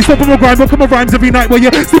 Nobody stopping my grind, welcome my rhymes every night. While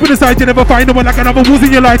you're sleeping aside, you never find no one like another walls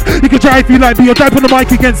in your life. You can try if you like, be your type on the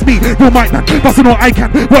mic against me. You're mic man, busting all I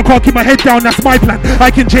can. Work hard, keep my head down, that's my plan.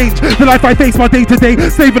 I can change the life I face my day to day.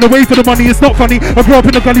 Saving away for the money, it's not funny. I grew up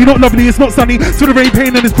in the gully, not lovely, it's not sunny. So the rain,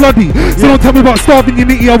 pain and it's bloody. So don't tell me about starving, you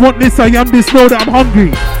nitty. I want this, I am this, know that I'm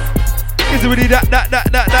hungry. Is it really that?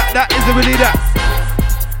 Is it really that?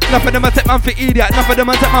 Enough of them a take man for idiot, enough of them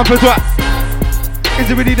a take man for twat.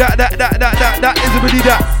 Is it really that? Is it really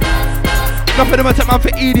that? Enough of them a take man for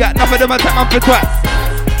idiot, enough of them a take man for twat.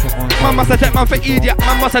 Man must a take man for idiot,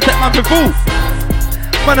 man must a take man for fool.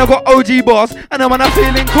 Man I got OG bars, and I'm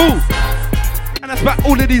feeling cool. And I spat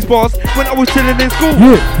all of these bars when I was chilling in school.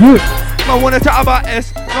 Yeah. Man wanna chat about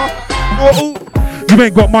S, no? You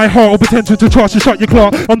ain't got my heart or potential to trust. You shut your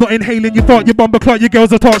claw. I'm not inhaling your fart. Your bumper clot. Your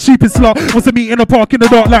girl's a tart. Sheep is slut. Wants to meet in the park in the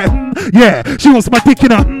dark like, yeah. She wants my dick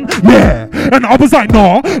in her, yeah. And I was like,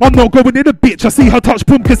 nah, I'm not going in a bitch. I see her touch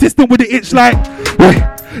pump consistent with the itch like, wait.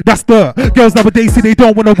 That's the girls nowadays say they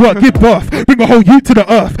don't want to work, give birth, bring a whole youth to the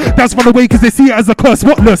earth. That's run away cause they see it as a curse.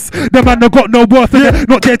 Whatless, the man that got no worth and they're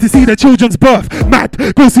not there to see their children's birth. Mad,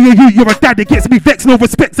 go see a youth, you're a dad. It gets me vexed, no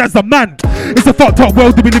respects as a man. It's a fucked up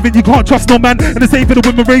world that we live in, you can't trust no man. And the same for the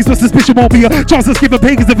women raised, no suspicion won't be a chance. Let's give a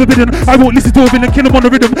pagans are forbidden. I won't listen to a villain, kill him on the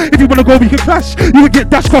rhythm. If you wanna go we can clash. You would get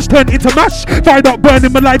dash crush turned into mash. Fired up, burn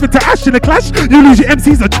him alive into ash in a clash. You lose your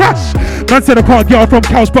MCs are trash. Man said I can't get out from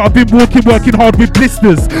couch, but I've been working hard with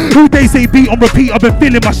blisters. All day say beat on repeat, I've been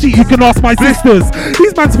feeling my shit, you can ask my sisters.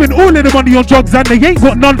 These man spend all of the money on drugs and they ain't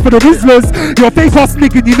got none for the Rizzlers. You're a fake ass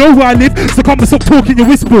nigga and you know where I live, so come and stop talking your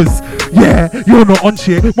whispers. Yeah, you're not on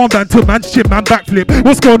shit. One man to man shit, man backflip.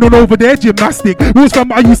 What's going on over there, gymnastic? Rules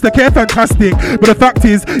from I used to care, fantastic. But the fact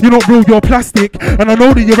is, you're not real, you're plastic. And I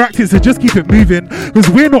know that you're acting, so just keep it moving. Cause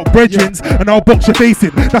we're not brethrens, and I'll box your face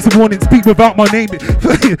in. That's a warning, speak without my name.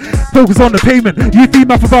 Focus on the payment. You feed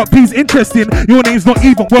math about peace, interesting. Your name's not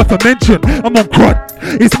even worth a mention. I'm on crud.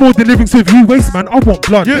 It's more than lyrics with you waste, man. I want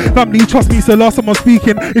blood. Family, trust me, so last time I'm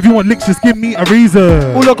speaking. If you want licks, just give me a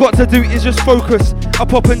reason. All I got to do is just focus. I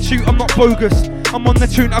pop and shoot, I'm not bogus. I'm on the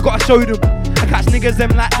tune, I gotta show them. I catch niggas them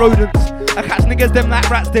like rodents. I catch niggas them like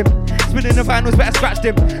rats them. Spinning the finals, better scratch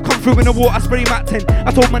them. Come through in the water, spray mat 10.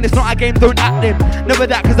 I told man it's not a game, don't act them. Never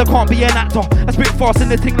that cause I can't be an actor. I spit fast in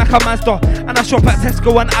the thing like a Mazda. And I shop at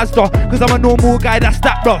Tesco and Asda. Cause I'm a normal guy that's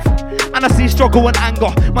that rough. And I see struggle and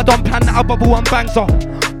anger. My dumb plan that I bubble and bangs her.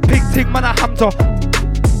 Big thing, man, I hamter.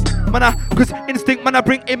 Man, cause instinct, man, I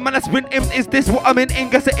bring in, man, I sprint in. Is this what I'm in?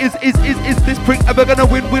 Guess it is this prick ever gonna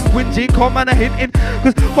win? G, come, man, I hit in.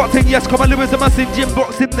 Cause hot thing, yes, come on, Lewis, I'm a sin, Jim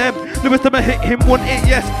blocks him, them. Lewis, I'm a hit him, want it,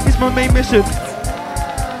 yes, it's my main mission.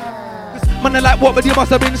 Man, I like what, but you must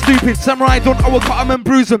have been stupid. Samurai don't, I will cut them and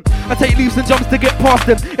bruise them. I take leaps and jumps to get past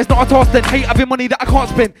them. It's not a task then, hate having money that I can't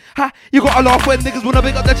spend. Ha, you gotta laugh when niggas wanna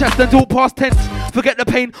big up the chest and talk past tense. Forget the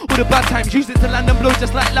pain, all the bad times, use it to land and blow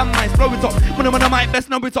just like landmines. Blow it up, when I might best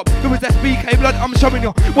know it up. Who is SBK blood, I'm showing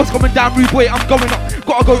you. What's coming down, rude boy, I'm going up.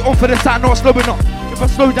 Gotta go on for the side, not slowing up. If I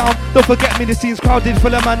slow down, don't forget me, the scene's crowded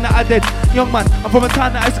full of man that I dead. Young man, I'm from a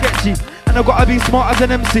town that is sketchy. And I gotta be smart as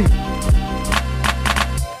an MC.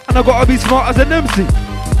 And I gotta be smart as an MC.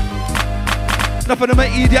 Enough of them are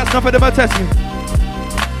idiots, enough of them are test me.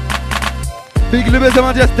 Big livers, them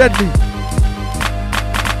are just deadly.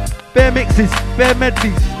 Bare mixes, bare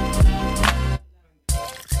medleys.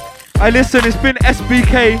 I listen, it's been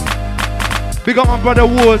SBK. Big up my brother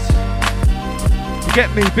Wars. You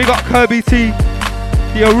get me? Big up Kirby T.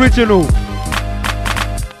 The original.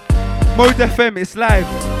 Mode FM, it's live.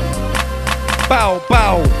 Bow,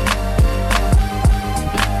 bow.